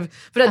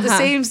innovative, but at the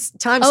same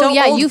time, so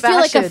old-fashioned. You feel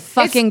like a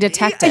fucking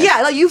detective.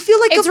 Yeah, like you feel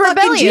like it's a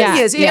fucking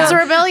genius. Yeah. It's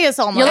rebellious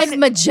almost. You're like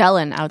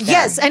Magellan out there.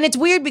 Yes, and it's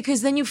weird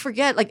because then you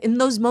forget, like in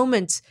those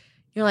moments,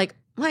 you're like,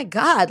 my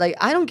God, like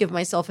I don't give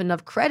myself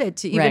enough credit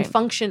to even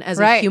function as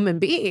a human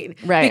being.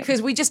 Right.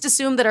 Because we just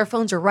assume that our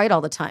phones are right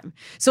all the time.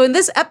 So in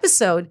this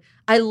episode,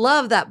 I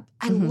love that.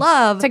 I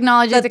love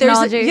technology. I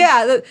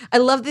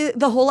love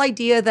the whole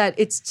idea that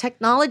it's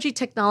technology,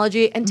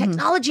 and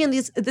technology in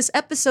this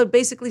episode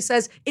basically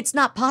says it's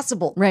not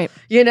possible. Right.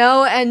 You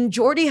know, and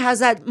Geordi has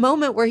that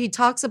moment where he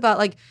talks about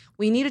like,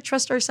 we need to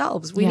trust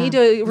ourselves. We need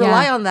to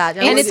rely on that.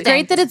 And it's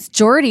great that it's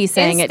Geordi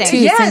saying it too.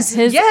 Yes,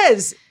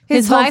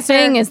 His whole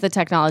thing is the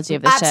technology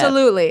of the ship.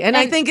 Absolutely. And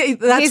I think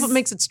that's what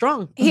makes it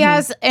strong. He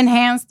has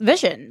enhanced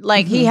vision.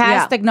 Like he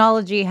has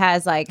technology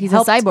has like he's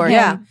helped a cyborg.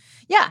 him.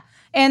 Yeah.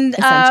 And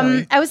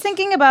I was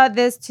thinking about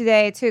this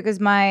today too, because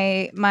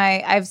my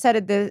I've said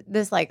it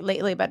this like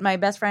lately, but my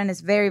best friend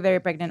is very, very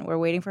pregnant. We're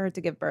waiting for her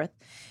to give birth.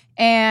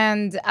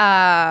 And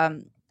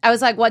I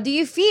was like, what do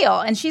you feel?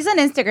 And she's an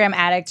Instagram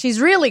addict.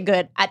 She's really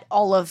good at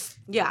all of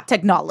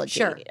technology.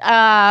 Sure.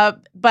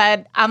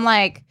 But I'm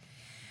like,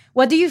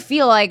 what do you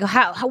feel like?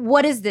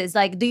 What is this?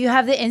 Like, do you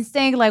have the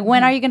instinct? Like,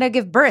 when are you going to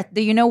give birth?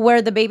 Do you know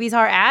where the babies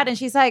are at? And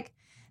she's like,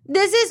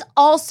 this is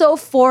also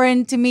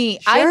foreign to me.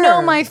 Sure. I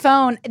know my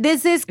phone.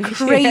 This is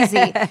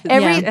crazy.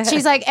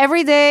 She's like,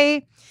 every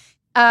day,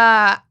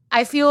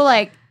 I feel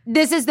like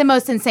this is the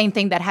most insane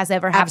thing that has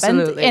ever happened.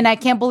 Absolutely. And I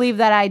can't believe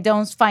that I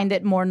don't find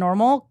it more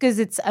normal because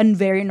it's a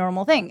very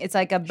normal thing. It's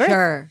like a birth.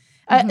 Sure.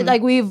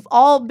 Like we've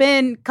all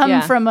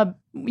come from a,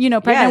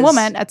 pregnant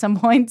woman at some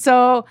point.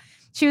 So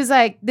she was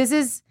like, this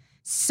is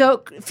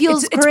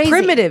feels crazy. It's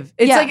primitive.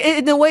 It's like,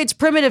 in a way, it's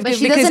primitive But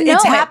she because doesn't know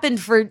it's it. happened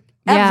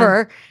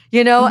forever.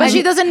 You know, but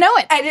she doesn't know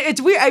it. And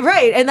it's weird,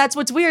 right? And that's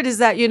what's weird is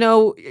that,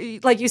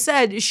 like you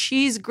said,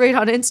 she's great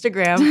on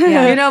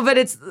Instagram, but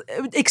it's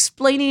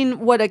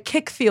explaining what a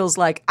kick feels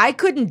like. I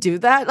couldn't do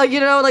that. Like,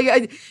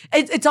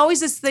 it's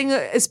always this thing,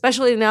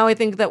 especially now, I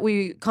think that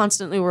we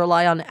constantly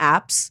rely on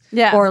apps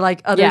or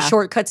like other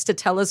shortcuts to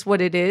tell us what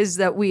it is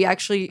that we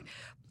actually,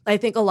 I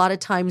think a lot of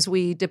times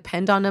we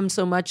depend on them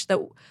so much that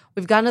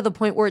we've gotten to the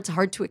point where it's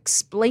hard to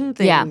explain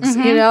things,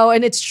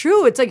 and it's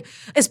true. It's like,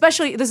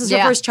 especially, this is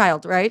her first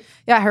child, right?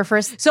 Yeah, her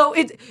first. So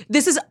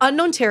this is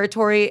unknown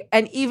territory.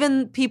 And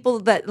even people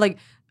that like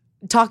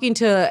talking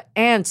to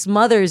aunts,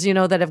 mothers,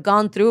 that have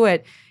gone through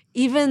it,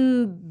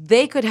 even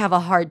they could have a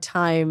hard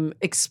time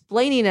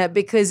explaining it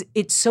because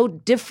it's so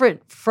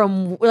different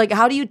from, like,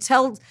 how do you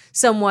tell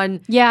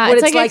someone what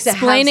it's like to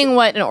explaining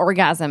what an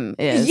orgasm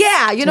is.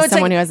 Yeah, it's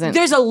someone like who hasn't.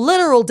 There's a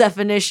literal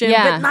definition,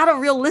 but not a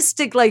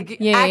realistic,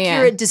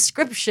 accurate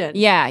description.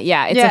 Yeah,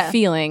 it's a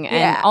feeling.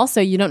 And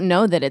also, you don't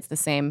know that it's the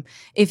same.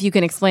 If you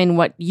can explain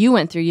what you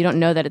went through, you don't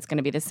know that it's going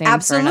to be the same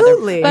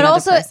Absolutely. for But another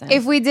also, person.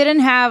 if we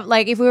didn't have,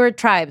 like, if we were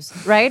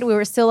tribes, right? We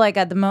were still, like,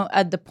 at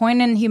the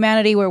point in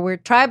humanity where we're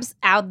tribes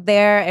out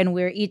there and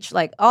we're each,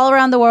 like, all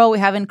around the world. We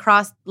haven't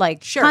crossed,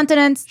 like,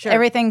 continents.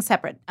 Everything's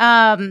separate.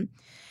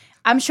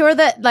 I'm sure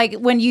that, like,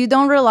 when you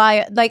don't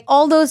rely, like,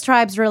 all those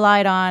tribes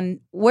relied on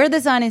where the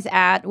sun is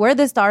at, where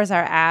the stars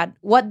are at,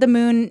 what the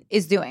moon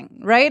is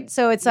doing, right?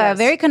 So it's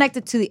very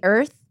connected to the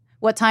earth,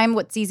 what time,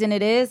 what season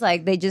it is.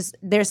 Like, there's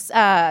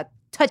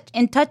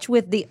in touch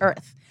with the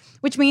earth,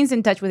 which means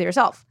in touch with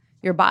yourself,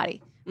 your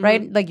body,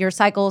 right? Like, your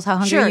cycles, how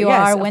hungry you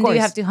are, when do you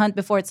have to hunt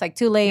before it's, like,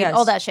 too late,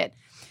 all that shit.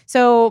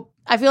 So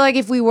I feel like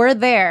if we were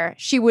there,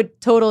 she would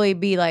totally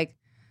be like,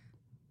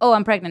 oh,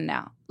 I'm pregnant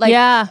now. Like,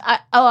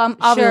 I'm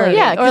ovulating. Sure.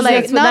 Yeah, or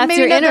like, that's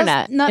your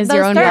internet, is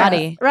your own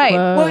body. Right.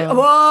 Whoa.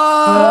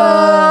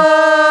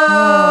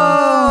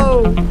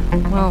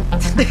 Well,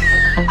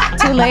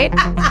 too late.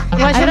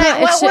 What could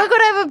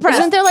I have pressed?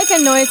 Isn't there like a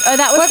noise? Oh,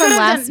 that was from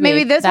last week.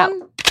 Maybe this one?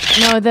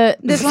 No, the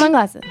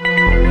sunglasses.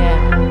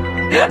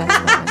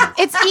 Yeah.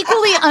 It's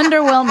equally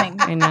underwhelming.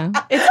 I know.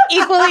 It's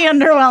equally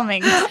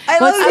underwhelming.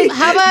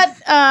 How about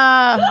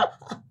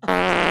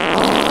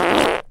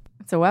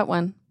it's a wet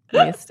one.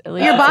 At least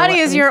your body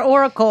is your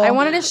oracle. I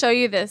wanted to show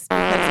you this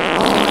because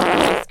it's on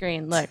the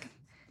screen. Look.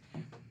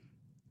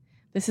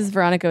 This is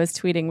Veronica was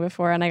tweeting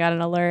before and I got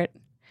an alert.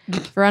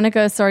 Veronica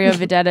Osorio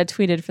Videta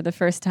tweeted for the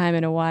first time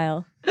in a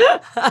while.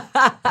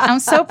 I'm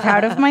so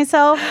proud of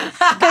myself.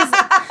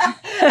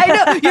 I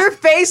know. Your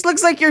face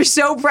looks like you're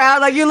so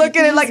proud. Like, you look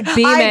at it like,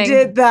 beaming. I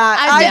did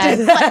that. I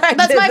did that.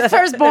 That's my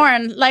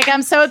firstborn. Like,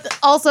 I'm so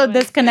also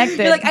disconnected.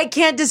 You're like, I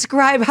can't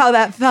describe how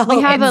that felt.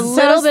 We have a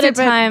little bit of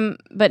time,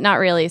 but not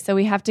really. So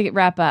we have to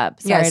wrap up.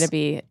 Sorry to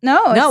be.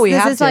 No, we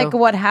have to. This is like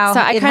how.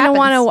 So I kind of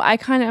want to. I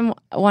kind of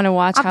want to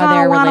watch how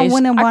their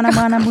relationship.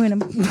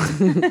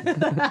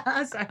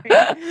 Sorry.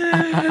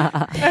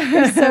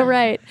 You're so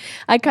right.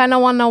 I kind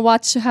of want to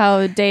watch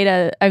how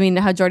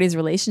Geordi's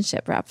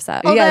relationship wraps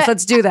up. Yes,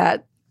 let's do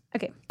that.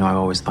 Okay. I've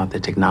always thought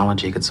that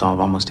technology could solve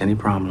almost any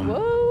problem.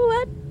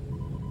 What?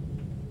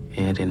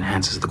 It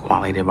enhances the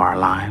quality of our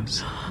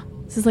lives.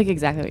 This is like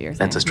exactly what you're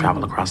saying. Lets us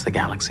travel across the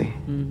galaxy.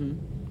 Mm-hmm.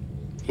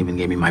 Even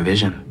gave me my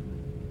vision.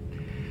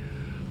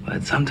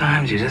 But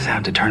sometimes you just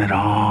have to turn it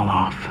all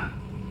off.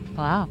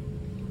 Wow.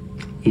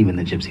 Even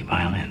the gypsy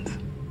violins.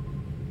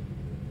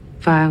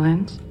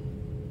 Violins?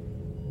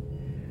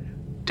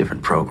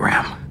 Different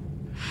program.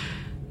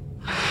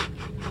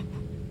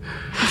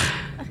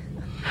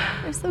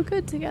 They're so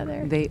good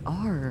together. They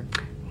are.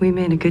 We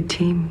made a good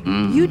team.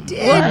 You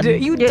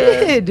did. You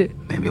did.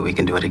 Maybe we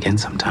can do it again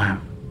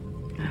sometime.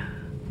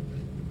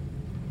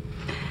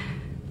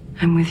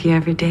 I'm with you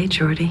every day,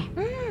 Jordy.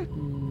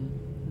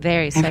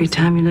 Very sexy. Every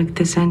time you look at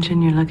this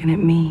engine, you're looking at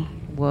me.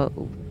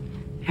 Whoa.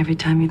 Every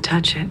time you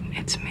touch it,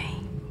 it's me.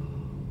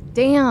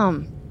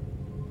 Damn.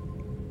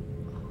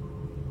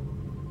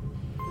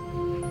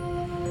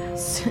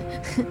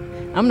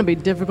 I'm gonna be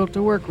difficult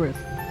to work with.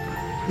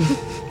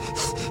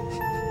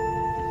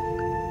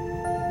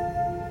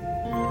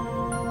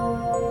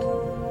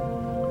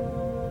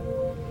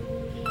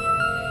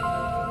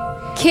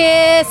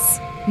 Kiss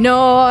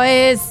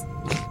noise.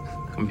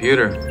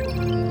 Computer.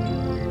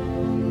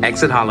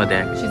 Exit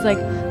holodeck. She's like,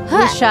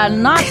 We shall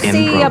not In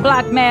see a progress.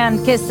 black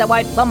man kiss a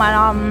white woman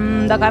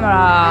on the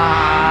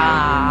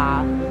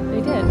camera.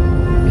 they did.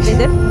 They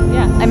did?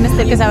 Yeah. I missed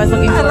it because I was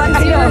looking for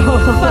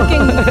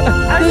Fucking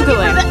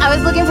Googling. I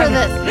was looking for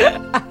this.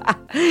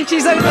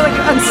 She's like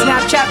on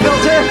Snapchat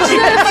filter.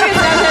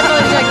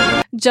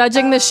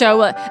 Judging the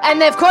show.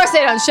 And of course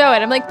they don't show it.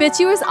 I'm like, bitch,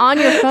 you was on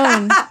your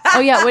phone. Oh,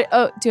 yeah. Wait.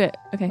 Oh, do it.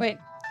 Okay. Wait.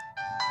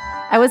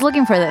 I was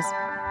looking for this.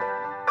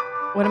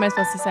 What am I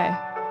supposed to say?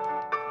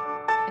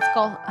 It's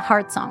called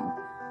Heart Song.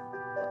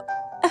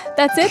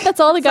 That's it? That's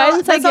all the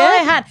guidance I That's get? all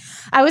I had.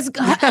 I was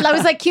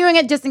like queuing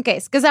it just in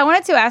case because I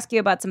wanted to ask you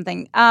about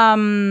something.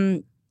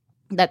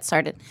 That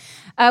started.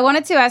 I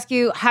wanted to ask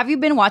you: have you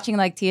been watching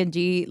like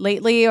TNG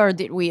lately, or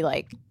did we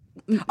like?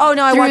 Oh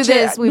no, I through watch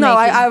this, it. we No,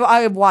 make it-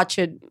 I watch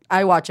it.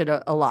 I watch it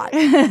a lot.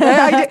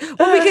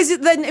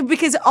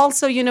 because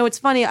also it's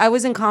funny. I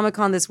was in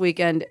Comic-Con this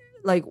weekend,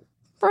 like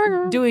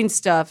doing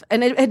stuff,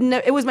 and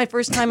it was my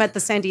first time at the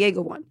San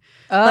Diego one.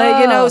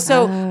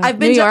 So I've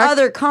been New to York?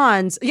 other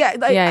cons. Yeah,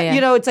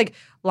 it's like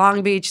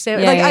Long Beach.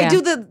 I do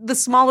the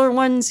smaller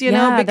ones. Yeah,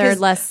 they're because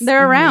less-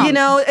 They're around.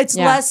 It's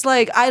Yeah. less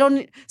like I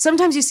don't.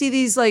 Sometimes you see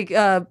these like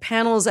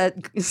panels at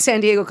San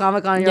Diego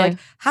Comic-Con, and you're Yeah. like,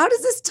 how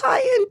does this tie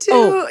into?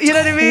 Oh, you know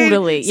what I mean?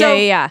 Totally. So,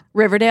 Yeah.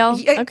 Riverdale?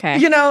 Okay.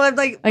 I'm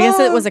like, I guess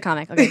it oh. was a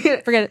comic.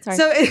 Okay. Forget it. Sorry.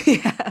 So I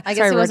guess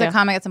Sorry, it was a Riverdale.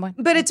 comic at some point.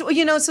 but it's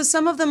so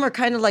some of them are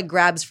kind of like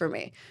grabs for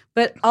me.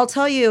 But I'll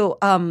tell you,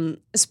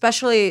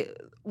 especially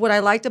what I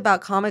liked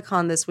about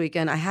Comic-Con this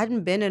weekend, I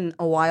hadn't been in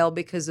a while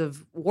because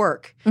of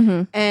work,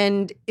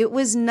 and it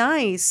was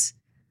nice.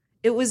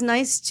 It was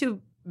nice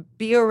to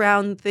be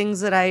around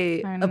things that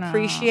I know.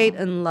 appreciate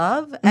and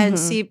love, and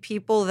see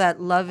people that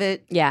love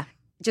it Yeah.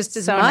 just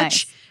as So much.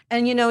 nice.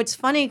 And it's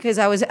funny because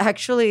I was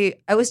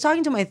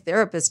talking to my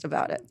therapist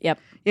about it. Yep.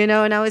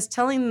 And I was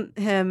telling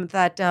him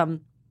that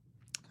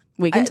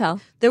We can tell.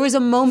 there was a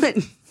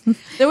moment.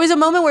 There was a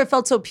moment where it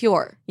felt so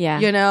pure. Yeah.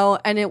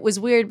 And it was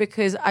weird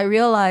because I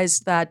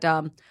realized that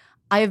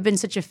I have been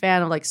such a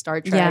fan of like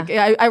Star Trek.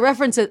 Yeah. I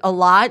reference it a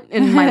lot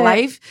in my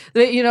life.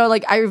 That,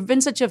 like I've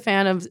been such a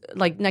fan of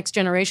like Next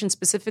Generation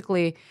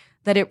specifically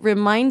that it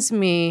reminds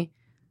me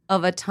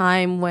of a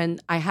time when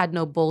I had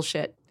no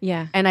bullshit.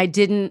 Yeah. And I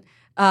didn't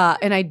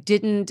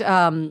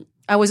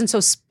I wasn't so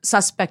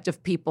suspect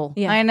of people.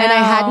 Yeah. I know. And I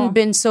hadn't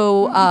been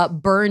so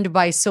burned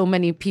by so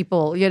many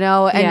people,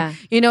 And,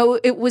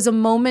 it was a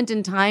moment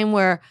in time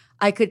where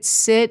I could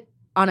sit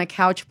on a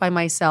couch by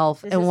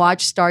myself and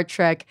watch Star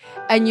Trek.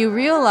 And you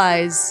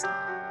realize,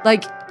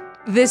 like,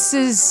 this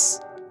is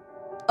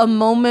a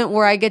moment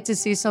where I get to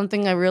see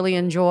something I really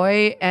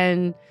enjoy.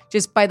 And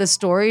just by the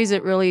stories,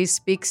 it really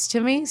speaks to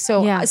me.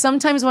 So Yeah.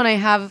 sometimes when I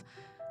have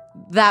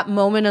that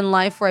moment in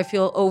life where I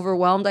feel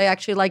overwhelmed, I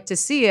actually like to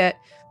see it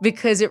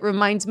because it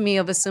reminds me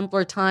of a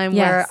simpler time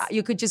where Yes.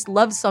 you could just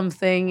love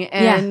something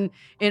and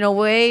in a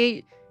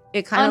way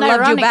it kind of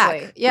loved you back.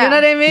 Unironically, yeah. You know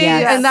what I mean?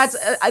 Yes.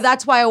 And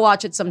that's why I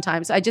watch it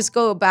sometimes. I just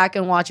go back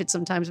and watch it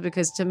sometimes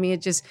because to me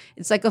it's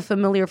like a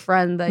familiar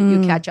friend that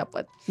you catch up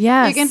with.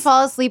 Yes. You can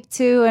fall asleep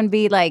to and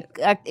be like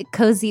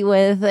cozy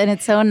with, and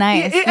it's so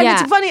nice. And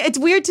it's funny. It's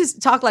weird to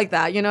talk like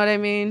that. You know what I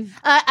mean?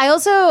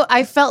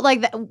 I felt like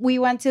that we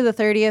went to the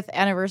 30th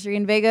anniversary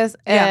in Vegas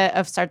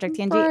of Star Trek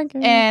TNG,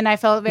 Bargain. and I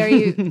felt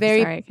very,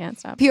 very Sorry, I can't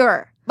stop.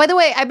 pure. By the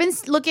way, I've been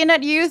looking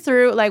at you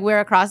through, like,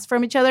 we're across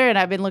from each other, and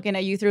I've been looking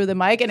at you through the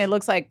mic, and it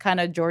looks like kind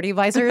of Geordie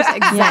visors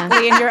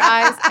exactly in your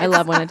eyes. I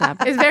love when it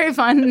happens. It's very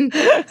fun.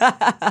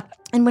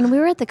 And when we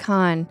were at the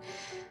con,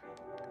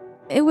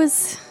 it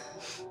was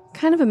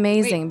kind of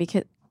amazing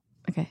because,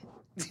 okay.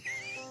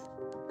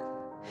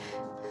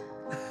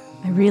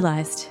 I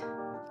realized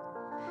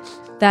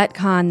that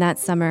con that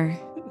summer,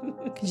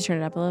 could you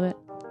turn it up a little bit?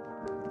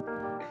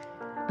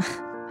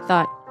 I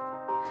thought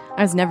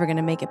I was never going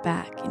to make it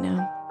back,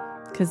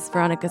 because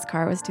Veronica's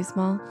car was too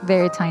small.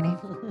 Very tiny.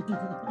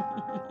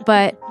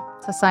 But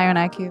It's a Siren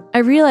IQ. I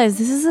realized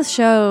this is a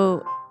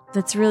show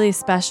that's really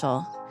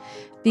special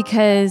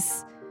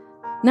because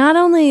not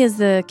only is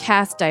the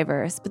cast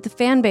diverse, but the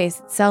fan base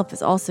itself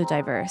is also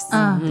diverse.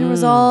 There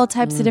was all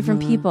types of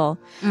different people,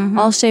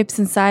 all shapes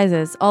and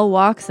sizes, all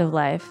walks of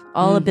life,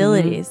 all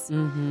abilities.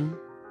 And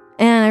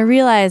I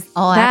realized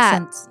All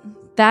accents.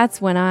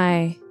 that's when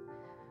I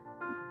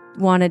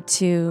wanted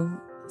to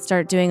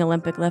start doing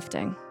Olympic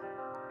lifting.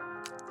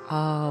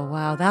 Oh,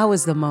 wow. That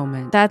was the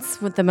moment.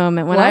 That's what the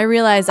moment when What? I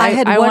realized I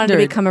had I wanted to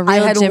wondered. become a I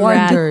real had gym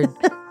wondered.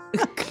 rat.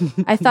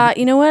 I thought,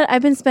 you know what?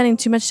 I've been spending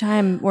too much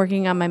time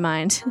working on my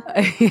mind.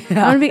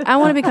 I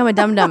want to become a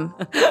dum-dum.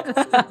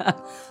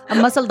 A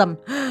muscle dumb.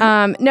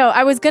 No,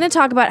 I was going to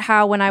talk about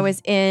how when I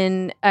went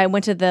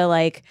to the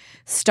like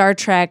Star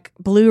Trek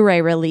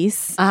Blu-ray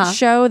release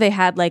show. They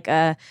had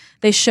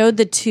they showed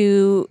the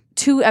two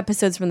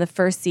episodes from the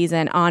first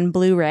season on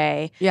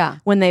Blu-ray. Yeah.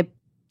 When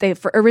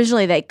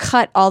originally they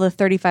cut all the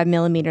 35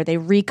 millimeter. They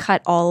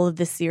recut all of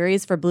the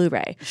series for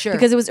Blu-ray. Sure.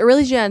 Because it was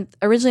originally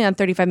on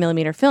 35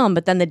 millimeter film,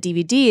 but then the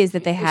DVDs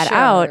that they had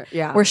out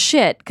were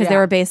shit because they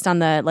were based on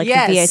the the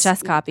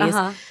VHS copies.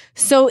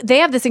 So they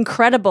have this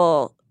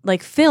incredible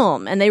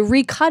film, and they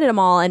recut them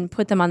all and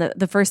put them on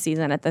the first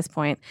season at this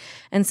point.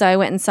 And so I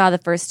went and saw the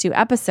first 2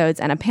 episodes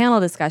and a panel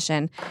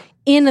discussion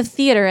in a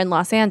theater in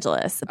Los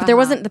Angeles. But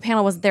the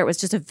panel wasn't there. It was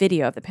just a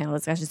video of the panel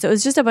discussion. So it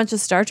was just a bunch of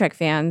Star Trek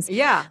fans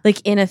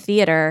in a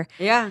theater.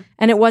 Yeah.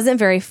 And it wasn't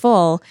very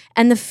full.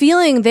 And the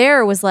feeling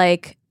there was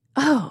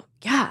oh,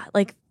 yeah,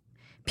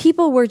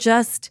 people were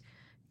just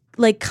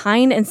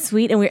kind and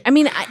sweet and weird. I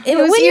mean, it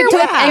was when you're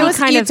with any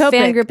kind of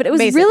fan group, but it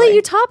was really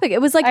utopic.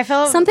 It was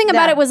something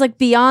about it was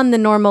beyond the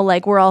normal,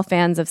 we're all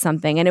fans of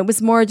something. And it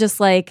was more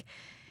just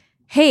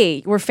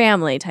hey, we're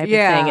family type of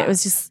thing. It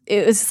was just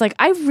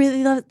I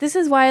really love, this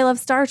is why I love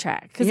Star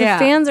Trek. Because the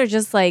fans are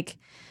just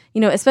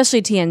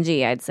especially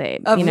TNG, I'd say.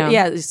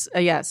 Yes.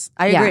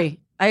 I agree.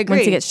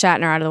 Once you get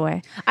Shatner out of the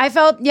way. I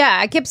felt,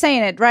 I kept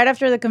saying it right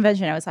after the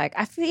convention. I was like,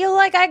 I feel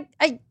like I'm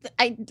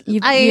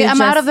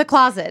out of the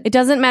closet. It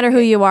doesn't matter who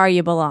you are,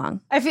 you belong.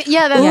 I feel,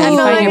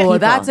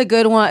 that's a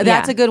good one.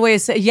 That's a good way to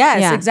say.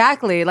 Yes,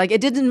 exactly.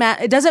 It doesn't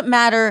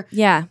matter.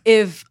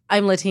 If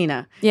I'm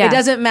Latina. Yeah. It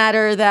doesn't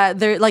matter that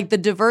there the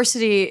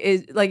diversity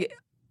is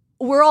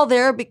we're all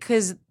there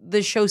because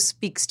the show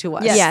speaks to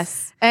us.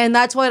 Yes. And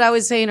that's what I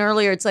was saying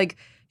earlier. It's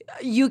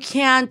you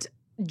can't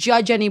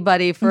judge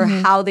anybody for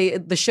how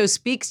the show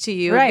speaks to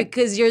you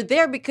because you're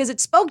there because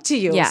it spoke to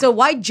you. Yeah. So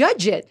why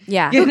judge it?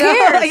 Yeah. Who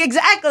cares?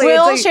 Exactly. We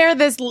all share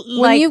this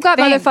when you've got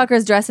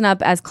motherfuckers dressing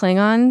up as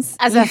Klingons,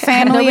 as a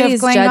family of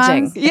Klingons.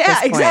 Judging. Yeah,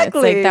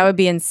 exactly. It's that would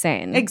be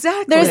insane.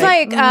 Exactly. There's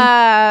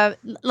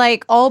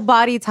all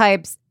body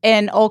types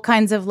and all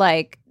kinds of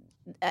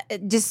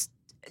just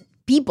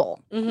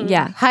people. Mm-hmm.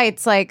 Yeah.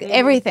 Heights,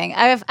 everything.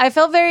 I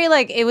felt very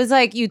it was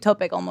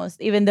utopic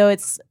almost, even though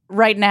it's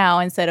right now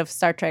instead of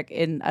Star Trek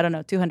in,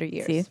 200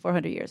 years,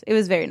 400 years. It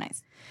was very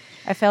nice.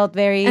 I felt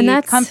very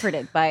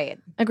comforted by it.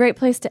 A great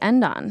place to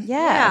end on.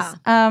 Yes.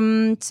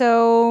 Yeah.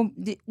 So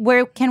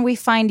where can we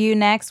find you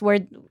next?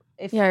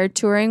 You're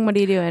touring. What are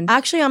you doing?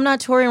 Actually, I'm not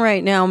touring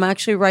right now. I'm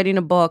actually writing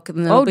a book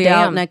and it'll be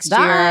out next year.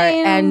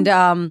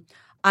 And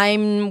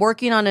I'm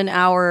working on an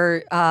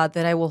hour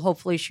that I will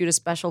hopefully shoot a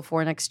special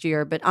for next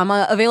year. But I'm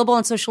available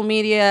on social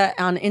media,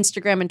 on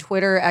Instagram and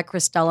Twitter at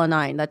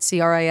Cristela9. That's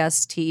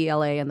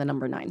Cristela and the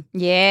number 9.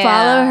 Yeah.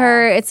 Follow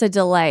her. It's a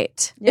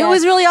delight. Yes. It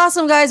was really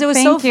awesome, guys. It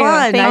was so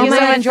fun. Thank you so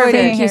much for being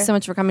here. Thank you so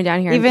much for coming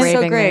down here. Even and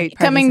so great.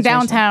 Coming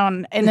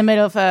downtown in the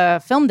middle of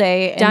a film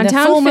day.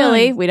 Downtown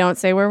Philly. We don't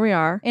say where we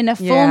are. In a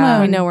full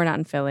moon. We know we're not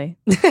in Philly.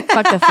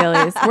 Fuck the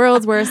Phillies.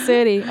 World's worst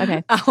city.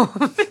 Okay.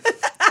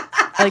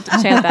 I like to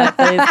chant that at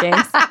Phillies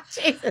games.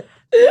 Jesus.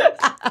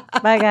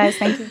 Bye, guys.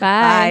 Thank you.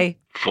 Bye.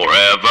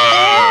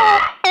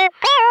 Forever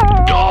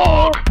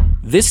Dog.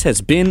 This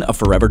has been a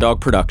Forever Dog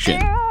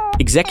production.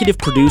 Executive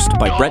produced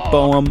by Brett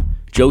Boehm,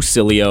 Joe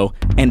Cilio,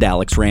 and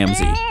Alex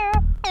Ramsey.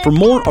 For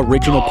more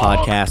original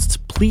podcasts,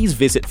 please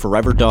visit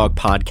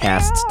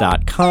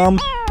foreverdogpodcasts.com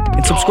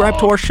and subscribe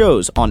to our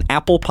shows on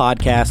Apple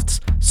Podcasts,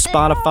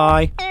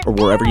 Spotify, or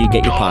wherever you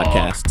get your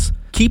podcasts.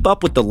 Keep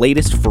up with the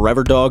latest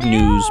Forever Dog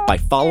news by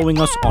following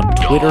us on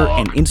Twitter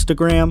and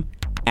Instagram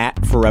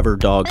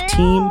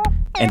 @ForeverDogTeam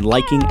and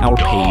liking our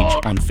page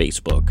on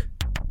Facebook.